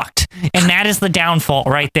just fucked. And that is the downfall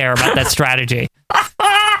right there about that strategy.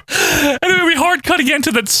 And it would be hard cutting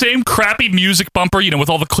into that same crappy music bumper, with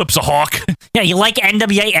all the clips of Hawk. Yeah, you like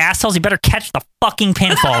NWA assholes? You better catch the fucking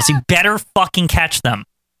pinfalls. You better fucking catch them.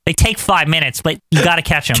 They take 5 minutes, but you got to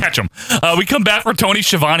catch them. Catch them. We come back where Tony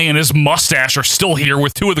Schiavone and his mustache are still here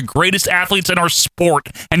with two of the greatest athletes in our sport.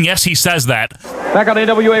 And yes, he says that. Back on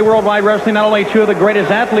NWA Worldwide Wrestling, not only two of the greatest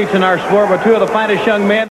athletes in our sport, but two of the finest young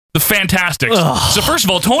men. The Fantastics. Ugh. So first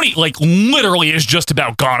of all, Tony, literally is just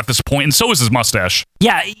about gone at this point, and so is his mustache.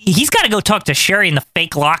 Yeah, he's got to go talk to Sherry in the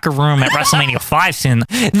fake locker room at WrestleMania 5 soon.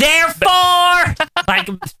 Therefore,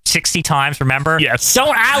 60 times, remember? Yes.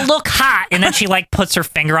 Don't I look hot? And then she puts her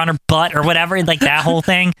finger on her butt or whatever, that whole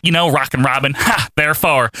thing. Rockin' Robin. Ha,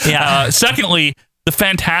 therefore. Yeah. Secondly, the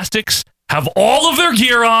Fantastics have all of their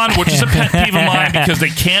gear on, which is a pet peeve of mine because they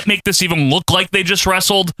can't make this even look like they just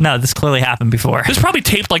wrestled. No, this clearly happened before. This probably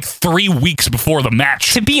taped 3 weeks before the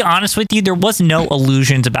match. To be honest with you, there was no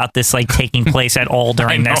illusions about this taking place at all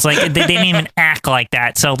during this. They didn't even act like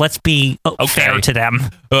that. So let's be fair to them.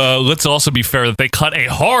 Let's also be fair that they cut a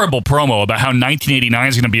horrible promo about how 1989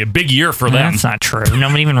 is going to be a big year for them. That's not true.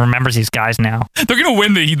 Nobody even remembers these guys now. They're going to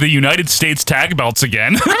win the United States tag belts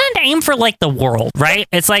again. Why didn't they aim for the world, right?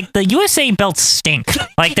 It's the USA belts stink.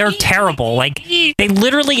 They're terrible. They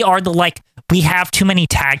literally are we have too many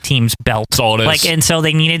tag teams belts. That's all it is. And so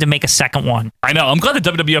they needed to make a second one. I know. I'm glad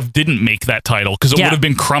the WWF didn't make that title because it would have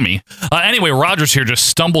been crummy. Anyway, Rogers here just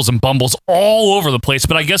stumbles and bumbles all over the place,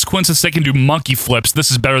 but I guess since they can do monkey flips,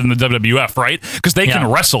 this is better than the WWF, right? Because they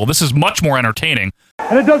can wrestle. This is much more entertaining.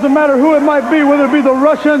 And it doesn't matter who it might be, whether it be the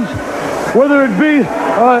Russians, whether it be,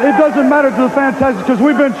 it doesn't matter to the Fantastics because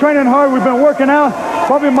we've been training hard, we've been working out.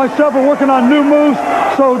 Bobby and myself are working on new moves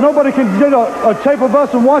so nobody can get a tape of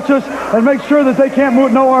us and watch us and make sure that they can't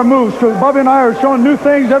know our moves because Bobby and I are showing new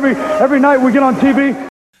things every night we get on TV.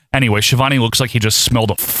 Anyway, Schiavone looks like he just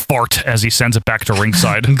smelled a fart as he sends it back to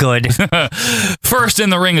ringside. Good. First in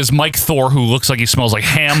the ring is Mike Thor, who looks like he smells like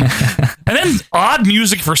ham. And then odd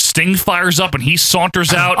music for Sting fires up and he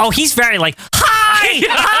saunters out. Oh, he's very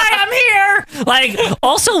hi, I'm here.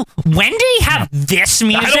 Also, when did he have this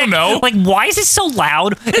music? I don't know. Why is it so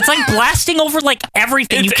loud? It's blasting over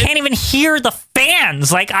everything. You can't even hear the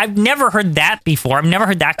fans. I've never heard that before. I've never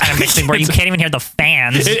heard that kind of mixing where you can't even hear the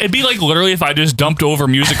fans. It'd be literally if I just dumped over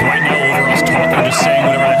music right now over us talking, just saying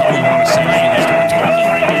whatever the hell you want to say. And just start talking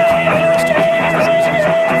right now.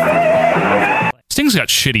 Sting's got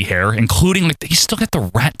shitty hair, including he's still got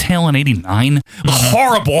the rat tail in '89.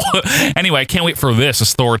 Horrible. Anyway, I can't wait for this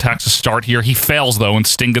as Thor attacks to start here. He fails though, and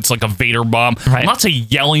Sting gets a Vader bomb. Right. Lots of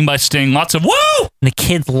yelling by Sting. Lots of woo. And the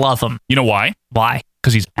kids love him. You know why? Why?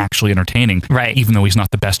 Because he's actually entertaining, right? Even though he's not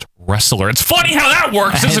the best wrestler. It's funny how that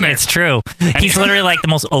works, isn't it? It's true. He's literally the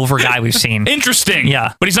most over guy we've seen. Interesting.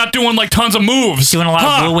 Yeah. But he's not doing tons of moves. He's doing a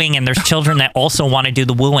lot of wooing, and there's children that also want to do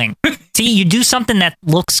the wooing. See, you do something that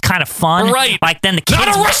looks kind of fun, right? Then the kids,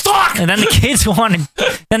 not a wrestler! And then the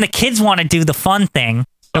kids want to do the fun thing.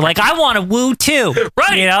 They're I want to woo too,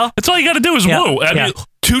 right? That's all you got to do is woo. I mean,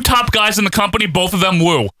 two top guys in the company, both of them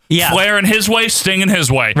woo. Yeah. Flair in his way, Sting in his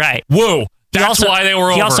way. Right. Woo. That's why they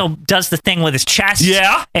were over. He also does the thing with his chest.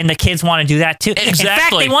 Yeah. And the kids want to do that too. Exactly. In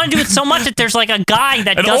fact, they want to do it so much that there's a guy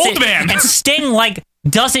that does it. Man. And Sting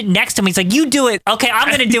does it next to him. He's you do it. Okay, I'm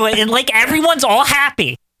going to do it. And everyone's all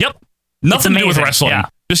happy. Yep. Nothing to do with wrestling. Yeah.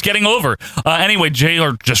 Just getting over. Anyway,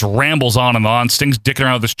 JR just rambles on and on. Sting's dicking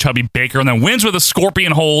around with this chubby Baker and then wins with a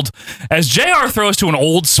scorpion hold as JR throws to an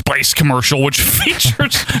Old Spice commercial, which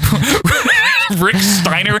features Rick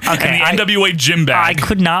Steiner and the NWA gym bag. I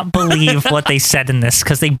could not believe what they said in this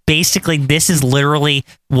because this is literally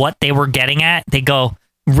what they were getting at. They go,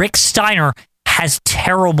 Rick Steiner has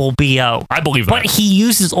terrible BO. I believe that. But he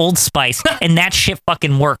uses Old Spice and that shit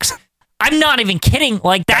fucking works. I'm not even kidding.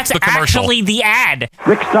 That's actually the ad.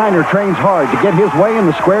 Rick Steiner trains hard to get his way in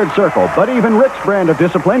the squared circle, but even Rick's brand of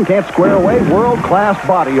discipline can't square away world-class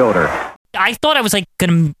body odor. I thought I was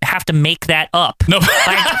gonna have to make that up. No,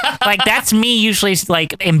 that's me usually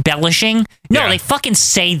embellishing. No, they fucking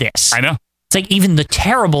say this. I know. It's even the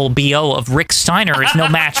terrible BO of Rick Steiner is no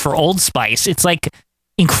match for Old Spice. It's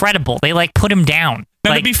incredible. They put him down.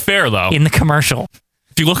 Now, to be fair, though, in the commercial,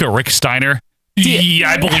 if you look at Rick Steiner,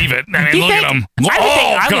 I believe it. I mean, look at him.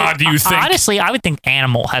 Do you think? Honestly, I would think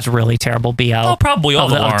Animal has really terrible BO. Oh, probably all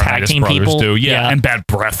the tag team brothers people do. Yeah, and bad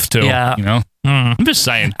breath, too. Yeah. You know? I'm just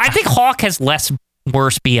saying. I think Hawk has worse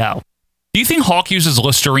BO. Do you think Hawk uses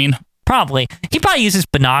Listerine? Probably. He probably uses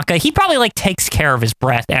Banaka. He probably takes care of his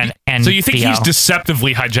breath and So you think BO. he's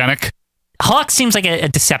deceptively hygienic? Hawk seems like a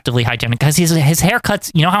deceptively hygienic because his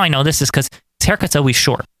haircuts. You know how I know this is because his haircut's always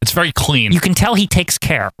short. It's very clean. You can tell he takes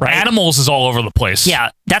care, right? Animals is all over the place. Yeah,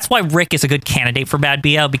 that's why Rick is a good candidate for bad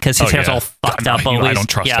BO because his hair's all fucked up always. I don't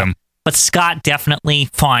trust him. But Scott definitely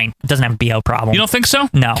fine. Doesn't have a BO problem. You don't think so?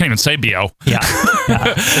 No. Can't even say BO. Yeah.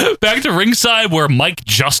 Back to ringside where Mike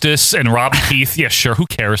Justice and Robbie Keith, yeah, sure, who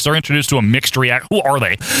cares? They're introduced to a mixed react. Who are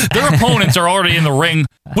they? Their opponents are already in the ring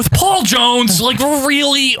with Paul Jones. Like,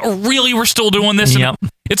 really, we're still doing this? Yep.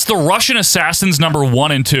 It's the Russian Assassins number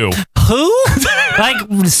 1 and 2. Who?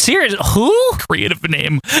 Like, serious? Who? Creative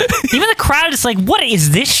name. Even the crowd is like, what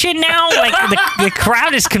is this shit now? Like, the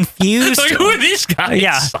crowd is confused. Like, who are these guys?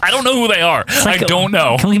 Yeah. I don't know who they are. Like, I don't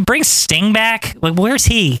know. Can we bring Sting back? Like, where's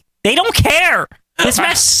he? They don't care. This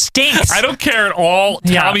match stinks. I don't care at all.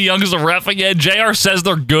 Tommy Young is the ref again. JR says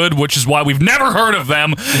they're good, which is why we've never heard of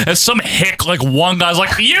them. As some hick, like one guy's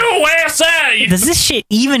like, USA! Does this shit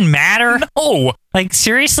even matter? No. Like,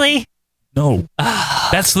 seriously? No.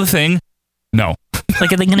 That's the thing. No.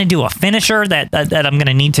 Like, are they going to do a finisher that I'm going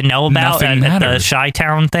to need to know about Nothing at the matters.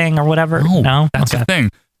 Chi-Town thing or whatever? No? That's the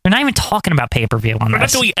thing. They're not even talking about pay-per-view on They're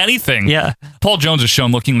this. not doing anything. Yeah. Paul Jones is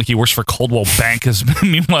shown looking like he works for Coldwell Bank.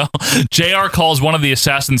 Meanwhile, JR calls one of the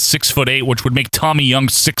assassins 6'8", which would make Tommy Young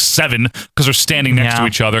 6'7", because they're standing next to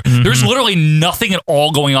each other. Mm-hmm. There's literally nothing at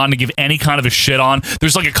all going on to give any kind of a shit on.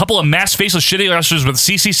 There's like a couple of mass faceless shitty wrestlers with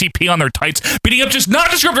CCCP on their tights, beating up just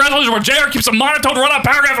nondescript wrestlers where JR keeps a monotone run-on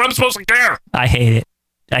paragraph and I'm supposed to care. I hate it.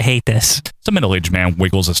 I hate this. Some middle-aged man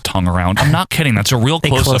wiggles his tongue around. I'm not kidding. That's a real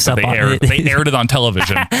close-up that they aired. They aired it on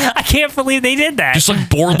television. I can't believe they did that. Just like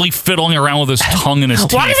boredly fiddling around with his tongue and his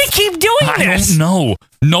teeth. Why do they keep doing this? I don't know.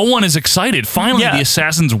 No one is excited. Finally, the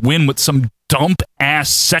Assassins win with some dump-ass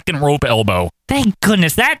second rope elbow. Thank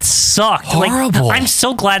goodness. That sucked. Horrible. Like, I'm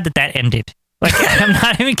so glad that ended. Like, I'm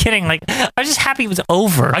not even kidding. Like, I was just happy it was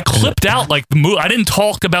over. I clipped out like the move. I didn't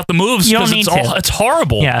talk about the moves because it's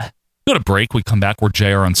horrible. Yeah. Go to break. We come back. We're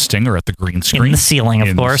JR and Stinger at the green screen. In the ceiling,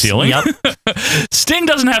 of course. Yep. Sting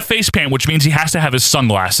doesn't have face paint, which means he has to have his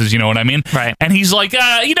sunglasses. You know what I mean? Right. And he's like, in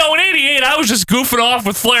 '88, I was just goofing off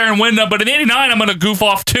with Flair and Wyndham, but in '89, I'm going to goof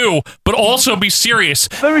off too, but also be serious.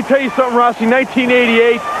 Let me tell you something, Rossi.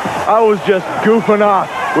 1988, I was just goofing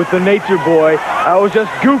off with the Nature Boy. I was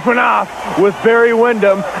just goofing off with Barry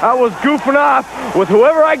Windham. I was goofing off with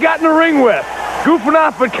whoever I got in the ring with. Goofing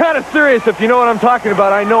off, but kind of serious, if you know what I'm talking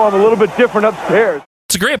about. I know I'm a little bit different upstairs.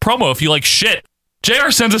 It's a great promo if you like shit. JR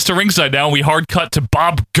sends us to ringside now, and we hard cut to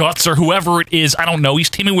Bob Guts or whoever it is. I don't know. He's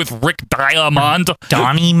teaming with Rick Diamond.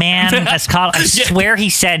 Donnie Man, that's called. I swear he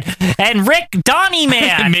said, and Rick Donnie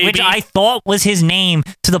Man, which I thought was his name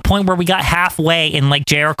to the point where we got halfway and like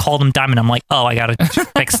JR called him Diamond. I'm like, oh, I got to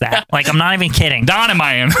fix that. Like, I'm not even kidding. Donnie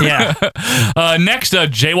Man. Yeah. Next,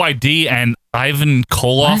 JYD and Ivan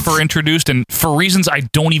Koloff are introduced, and for reasons I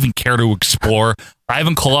don't even care to explore,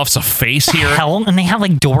 Ivan Koloff's a face here. Hell, and they have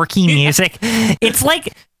like dorky music. It's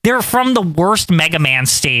like they're from the worst Mega Man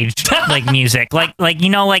stage, like music. Like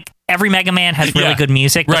every Mega Man has really good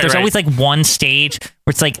music, but there's always like one stage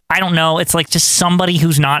where it's like, I don't know, it's like just somebody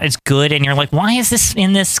who's not as good, and you're like, why is this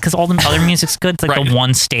in this? Because all the other music's good. It's like the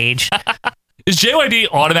one stage. Is JYD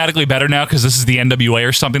automatically better now because this is the NWA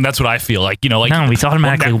or something? That's what I feel like. No, he's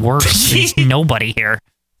automatically worse. There's nobody here.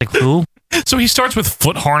 Like, who? So he starts with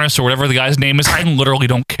Foot Harness or whatever the guy's name is. I literally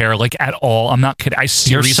don't care, like, at all. I'm not kidding. I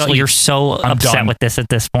seriously... You're so upset with this at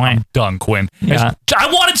this point. I'm done, Quinn. Yeah.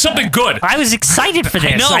 I wanted something good. I was excited for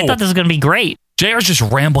this. I thought this was going to be great. JR's just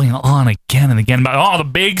rambling on again and again about, the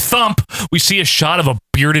big thump. We see a shot of a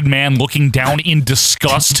bearded man looking down in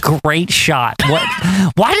disgust. Great shot. What?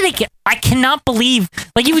 Why do they get... I cannot believe...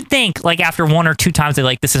 Like, you would think, like, after one or two times, they're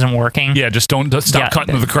like, this isn't working. Yeah, just stop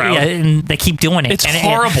cutting to the crowd. Yeah, and they keep doing it. It's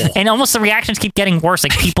horrible. And almost the reactions keep getting worse.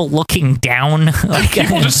 Like, people looking down. Like,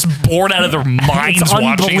 people just bored out of their minds it's watching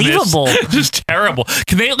unbelievable. this. Just terrible.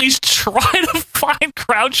 Can they at least try to find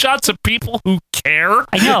crowd shots of people who care?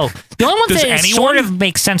 I know. The only ones that sort of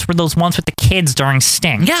make sense were those ones with the kids during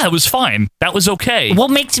Sting. Yeah, it was fine. That was okay. What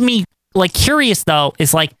makes me like curious though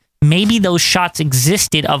is like maybe those shots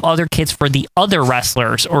existed of other kids for the other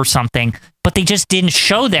wrestlers or something but they just didn't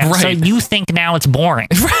show them. So Right. you think now it's boring.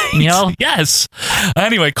 Right. You know? Yes.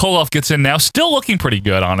 Anyway, Koloff gets in now. Still looking pretty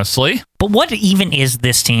good, honestly. But what even is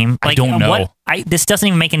this team? I don't know. This doesn't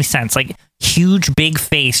even make any sense. Like, huge, big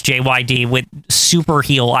face JYD with super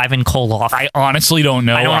heel Ivan Koloff. I honestly don't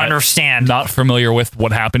know. I don't understand. Not familiar with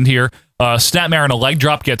what happened here. Snapmare and a leg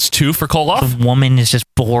drop gets 2 for Koloff. The woman is just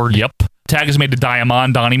bored. Yep. Tag is made to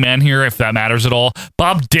Diamond Donnie Man here, if that matters at all.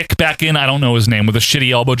 Bob Dick back in, I don't know his name, with a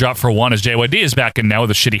shitty elbow drop for 1, as JYD is back in now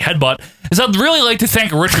with a shitty headbutt. As I'd really like to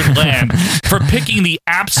thank Richard Land for picking the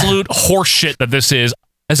absolute horseshit that this is.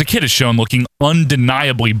 As a kid is shown looking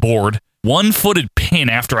undeniably bored. One-footed pin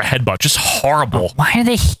after a headbutt. Just horrible. Why are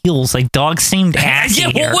they heels? Like, Dog seemed assy Yeah,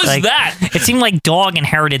 here. what was Like, that? It seemed like Dog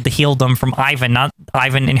inherited the heeldom from Ivan, not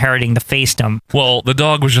Ivan inheriting the facedom. Well, the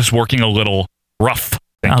Dog was just working a little rough.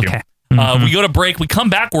 Thank you. We go to break. We come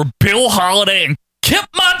back where Bill Holiday and Kip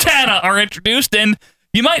Montana are introduced, and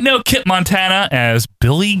you might know Kip Montana as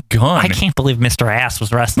Billy Gunn. I can't believe Mr. Ass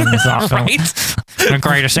was wrestling this off. Right? The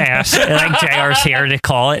greatest ass. Like JR's here to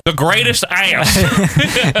call it. The greatest ass.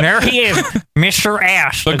 There he is. Mr.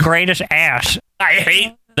 Ass. The greatest ass. I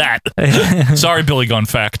hate that. Sorry, Billy Gunn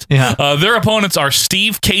fact. Yeah. Their opponents are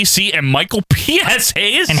Steve Casey and Michael P.S.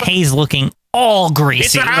 Hayes. And Hayes looking all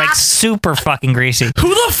greasy. Like super fucking greasy. Who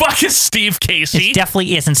the fuck is Steve Casey? It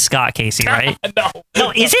definitely isn't Scott Casey, right? No.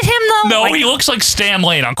 No, is it him though? No, Like, he looks like Stan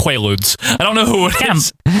Lane on Quaaludes. I don't know who it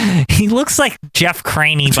is. he looks like Jeff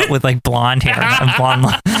Craney, but with like blonde hair.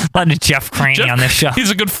 Blonde Jeff Craney on this show.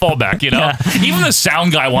 He's a good fallback, you know? Yeah. Even the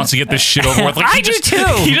sound guy wants to get this shit over with. Like, I do too.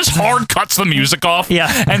 He just hard cuts the music off.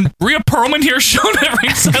 Yeah. And Rhea Perlman here shown at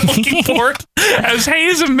ringside looking for it. As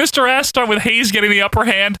Hayes and Mr. Ass start with Hayes getting the upper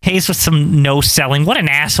hand. Hayes with some no selling. What an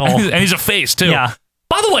asshole. And he's a face, too. Yeah.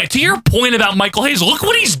 By the way, to your point about Michael Hayes, look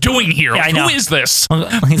what he's doing here. Yeah, I Like, know. who is this?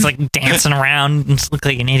 He's like dancing around and just look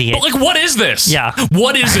like an idiot. But, like, what is this? Yeah.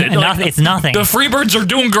 What is it? Like, It's nothing. The Freebirds are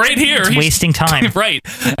doing great here. It's wasting time. Right.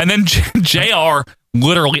 And then JR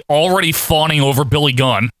literally already fawning over Billy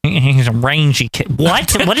Gunn. He's a rangy kid.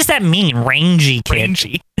 What? What does that mean? Rangy kid.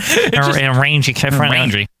 Rangy. A rangy kid.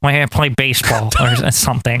 Rangy. I play baseball or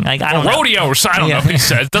something. Like, I don't know. Rodeos. I don't know what he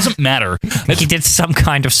said. It doesn't matter. Like he did some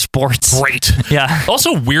kind of sports. Great. Yeah.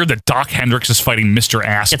 Also weird that Doc Hendricks is fighting Mr.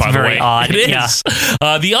 Ass, It's by the way. very odd, It yeah. is.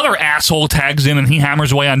 The other asshole tags in and he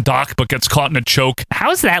hammers away on Doc but gets caught in a choke. How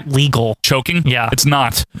is that legal? Choking? Yeah. It's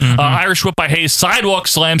not. Irish whip by Hayes. Sidewalk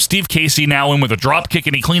slam. Steve Casey now in with a drop kick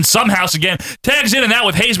and he cleans some house again. Tags in and out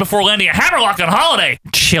with Hayes before landing a hammerlock on Holiday.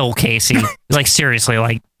 Chill, Casey. Like, seriously,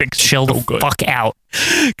 like, chill the fuck out.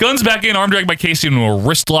 Guns back in, arm drag by Casey into a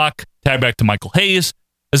wrist lock. Tag back to Michael Hayes.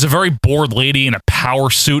 As a very bored lady in a power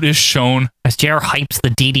suit is shown. As JR hypes the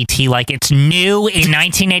DDT like it's new in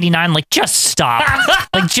 1989, like, just stop.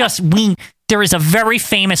 There is a very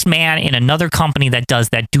famous man in another company that does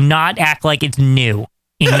that. Do not act like it's new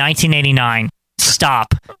in 1989.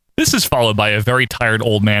 Stop. This is followed by a very tired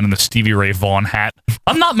old man in the Stevie Ray Vaughan hat.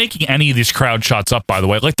 I'm not making any of these crowd shots up, by the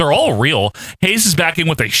way. Like, they're all real. Hayes is back in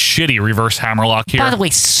with a shitty reverse hammerlock here. By the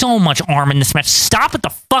way, so much arm in this match. Stop at the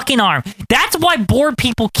fucking arm. That's why bored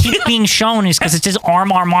people keep being shown, is because it's just arm.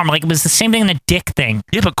 Like, it was the same thing in the dick thing.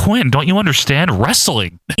 Yeah, but Quinn, don't you understand?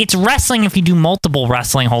 Wrestling. It's wrestling if you do multiple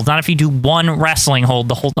wrestling holds, not if you do one wrestling hold,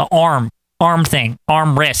 the arm thing.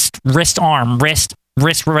 Arm, wrist, arm, wrist,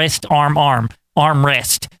 arm,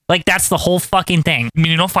 wrist. Like, that's the whole fucking thing. I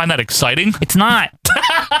mean, you don't find that exciting? It's not.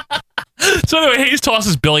 So anyway, Hayes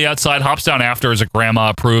tosses Billy outside, hops down after as a grandma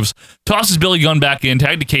approves, tosses Billy Gunn back in,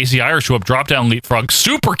 tag to Casey, Irish whip, drop down leapfrog,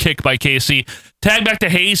 super kick by Casey, tag back to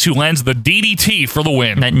Hayes, who lands the DDT for the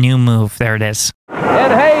win. That new move, there it is. And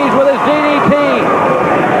Hayes with his DDT.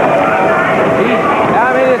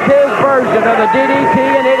 It's his version of the DDT,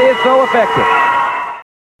 and it is so effective.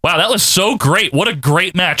 Wow, that was so great. What a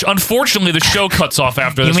great match. Unfortunately, the show cuts off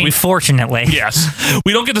after this. You mean fortunately? Yes.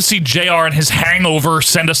 We don't get to see JR and his hangover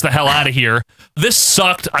send us the hell out of here. This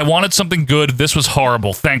sucked. I wanted something good. This was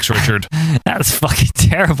horrible. Thanks, Richard. That was fucking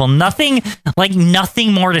terrible. Nothing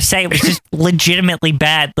more to say. It was just legitimately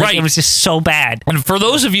bad. Like, Right. It was just so bad. And for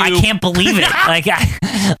those of you... I can't believe it.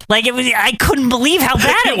 I couldn't believe how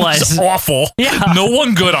bad it was. Awful. Yeah. No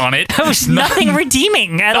one good on it. There was nothing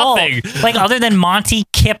redeeming at Nothing. all. Like, other than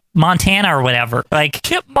Kip Montana or whatever. Like,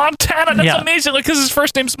 Kip Montana. That's amazing. Like, because his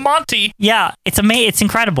first name's Monty. Yeah, it's amazing. It's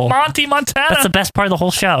incredible. Monty Montana. That's the best part of the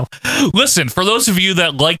whole show. Listen, for those of you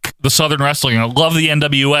that like the Southern Wrestling and love the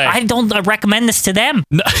NWA, I don't recommend this to them.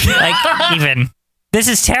 This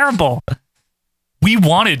is terrible. We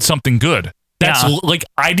wanted something good. That's like,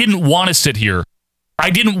 I didn't want to sit here. I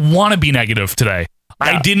didn't want to be negative today.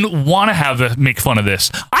 I didn't want to make fun of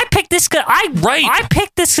this. I picked this because I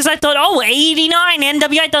picked this because I thought, 89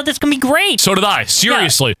 NWA. I thought this was gonna be great. So did I.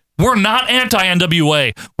 Seriously. We're not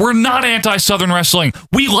anti-NWA. We're not anti-Southern Wrestling.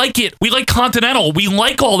 We like it. We like Continental. We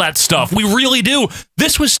like all that stuff. We really do.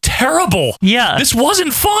 This was terrible. Yeah. This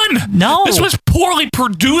wasn't fun. No. This was poorly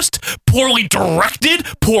produced, poorly directed,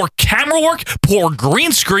 poor camera work, poor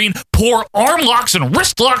green screen, poor arm locks and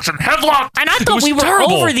wrist locks and headlock. And I thought we were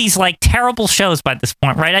over these terrible shows by this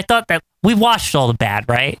point, right? I thought that we watched all the bad,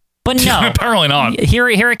 right? But no, apparently not.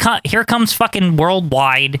 Here comes fucking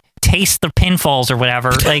Worldwide. Taste the pinfalls or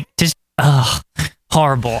whatever. Just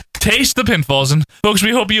horrible. Taste the pinfalls. And folks,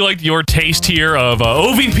 we hope you liked your taste here of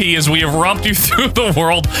OVP as we have romped you through the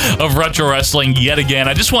world of retro wrestling yet again.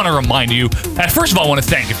 I just want to remind you, first of all, I want to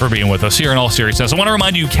thank you for being with us here in all seriousness. I want to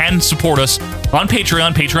remind you can support us on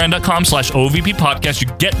Patreon, patreon.com/OVP podcast. You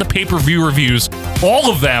get the pay-per-view reviews,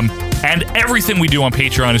 all of them, and everything we do on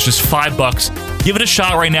Patreon is just $5. Give it a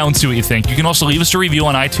shot right now and see what you think. You can also leave us a review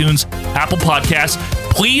on iTunes, Apple Podcasts.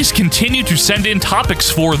 Please continue to send in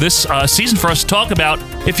topics for this season for us to talk about.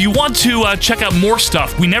 If you want to check out more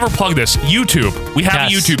stuff, we never plug this. YouTube. We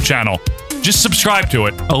have a YouTube channel. Just subscribe to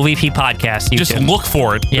it. OVP Podcast. YouTube. Just look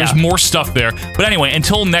for it. Yeah. There's more stuff there. But anyway,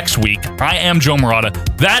 until next week, I am Joe Murata.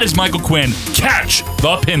 That is Michael Quinn. Catch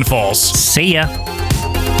the pinfalls. See ya.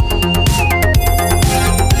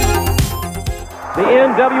 The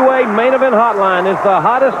NWA Main Event Hotline is the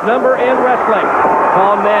hottest number in wrestling.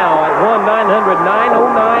 Call now at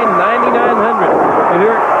 1-900-909-9900 to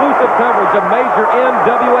hear exclusive coverage of major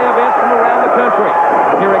NWA events from around the country.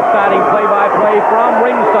 Hear exciting play-by-play from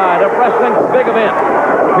ringside of wrestling's big events.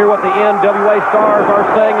 Hear what the NWA stars are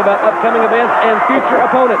saying about upcoming events and future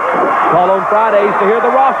opponents. Call on Fridays to hear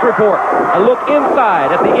the Ross Report, a look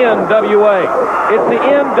inside at the NWA. It's the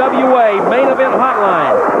NWA Main Event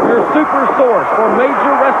Hotline, your super source for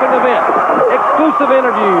major wrestling events, exclusive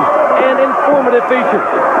interviews, and informative features.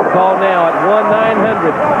 Call now at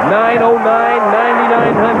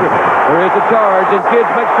 1-900-909-9900. There is a charge, and kids,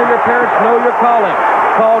 make sure your parents know you're calling.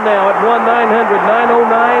 Call now at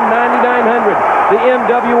 1-900-909-9900. The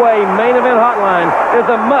NWA Main Event Hotline is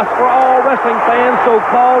a must for all wrestling fans, so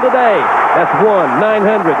call today. That's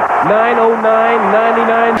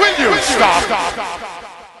 1-900-909-9900. Will you stop?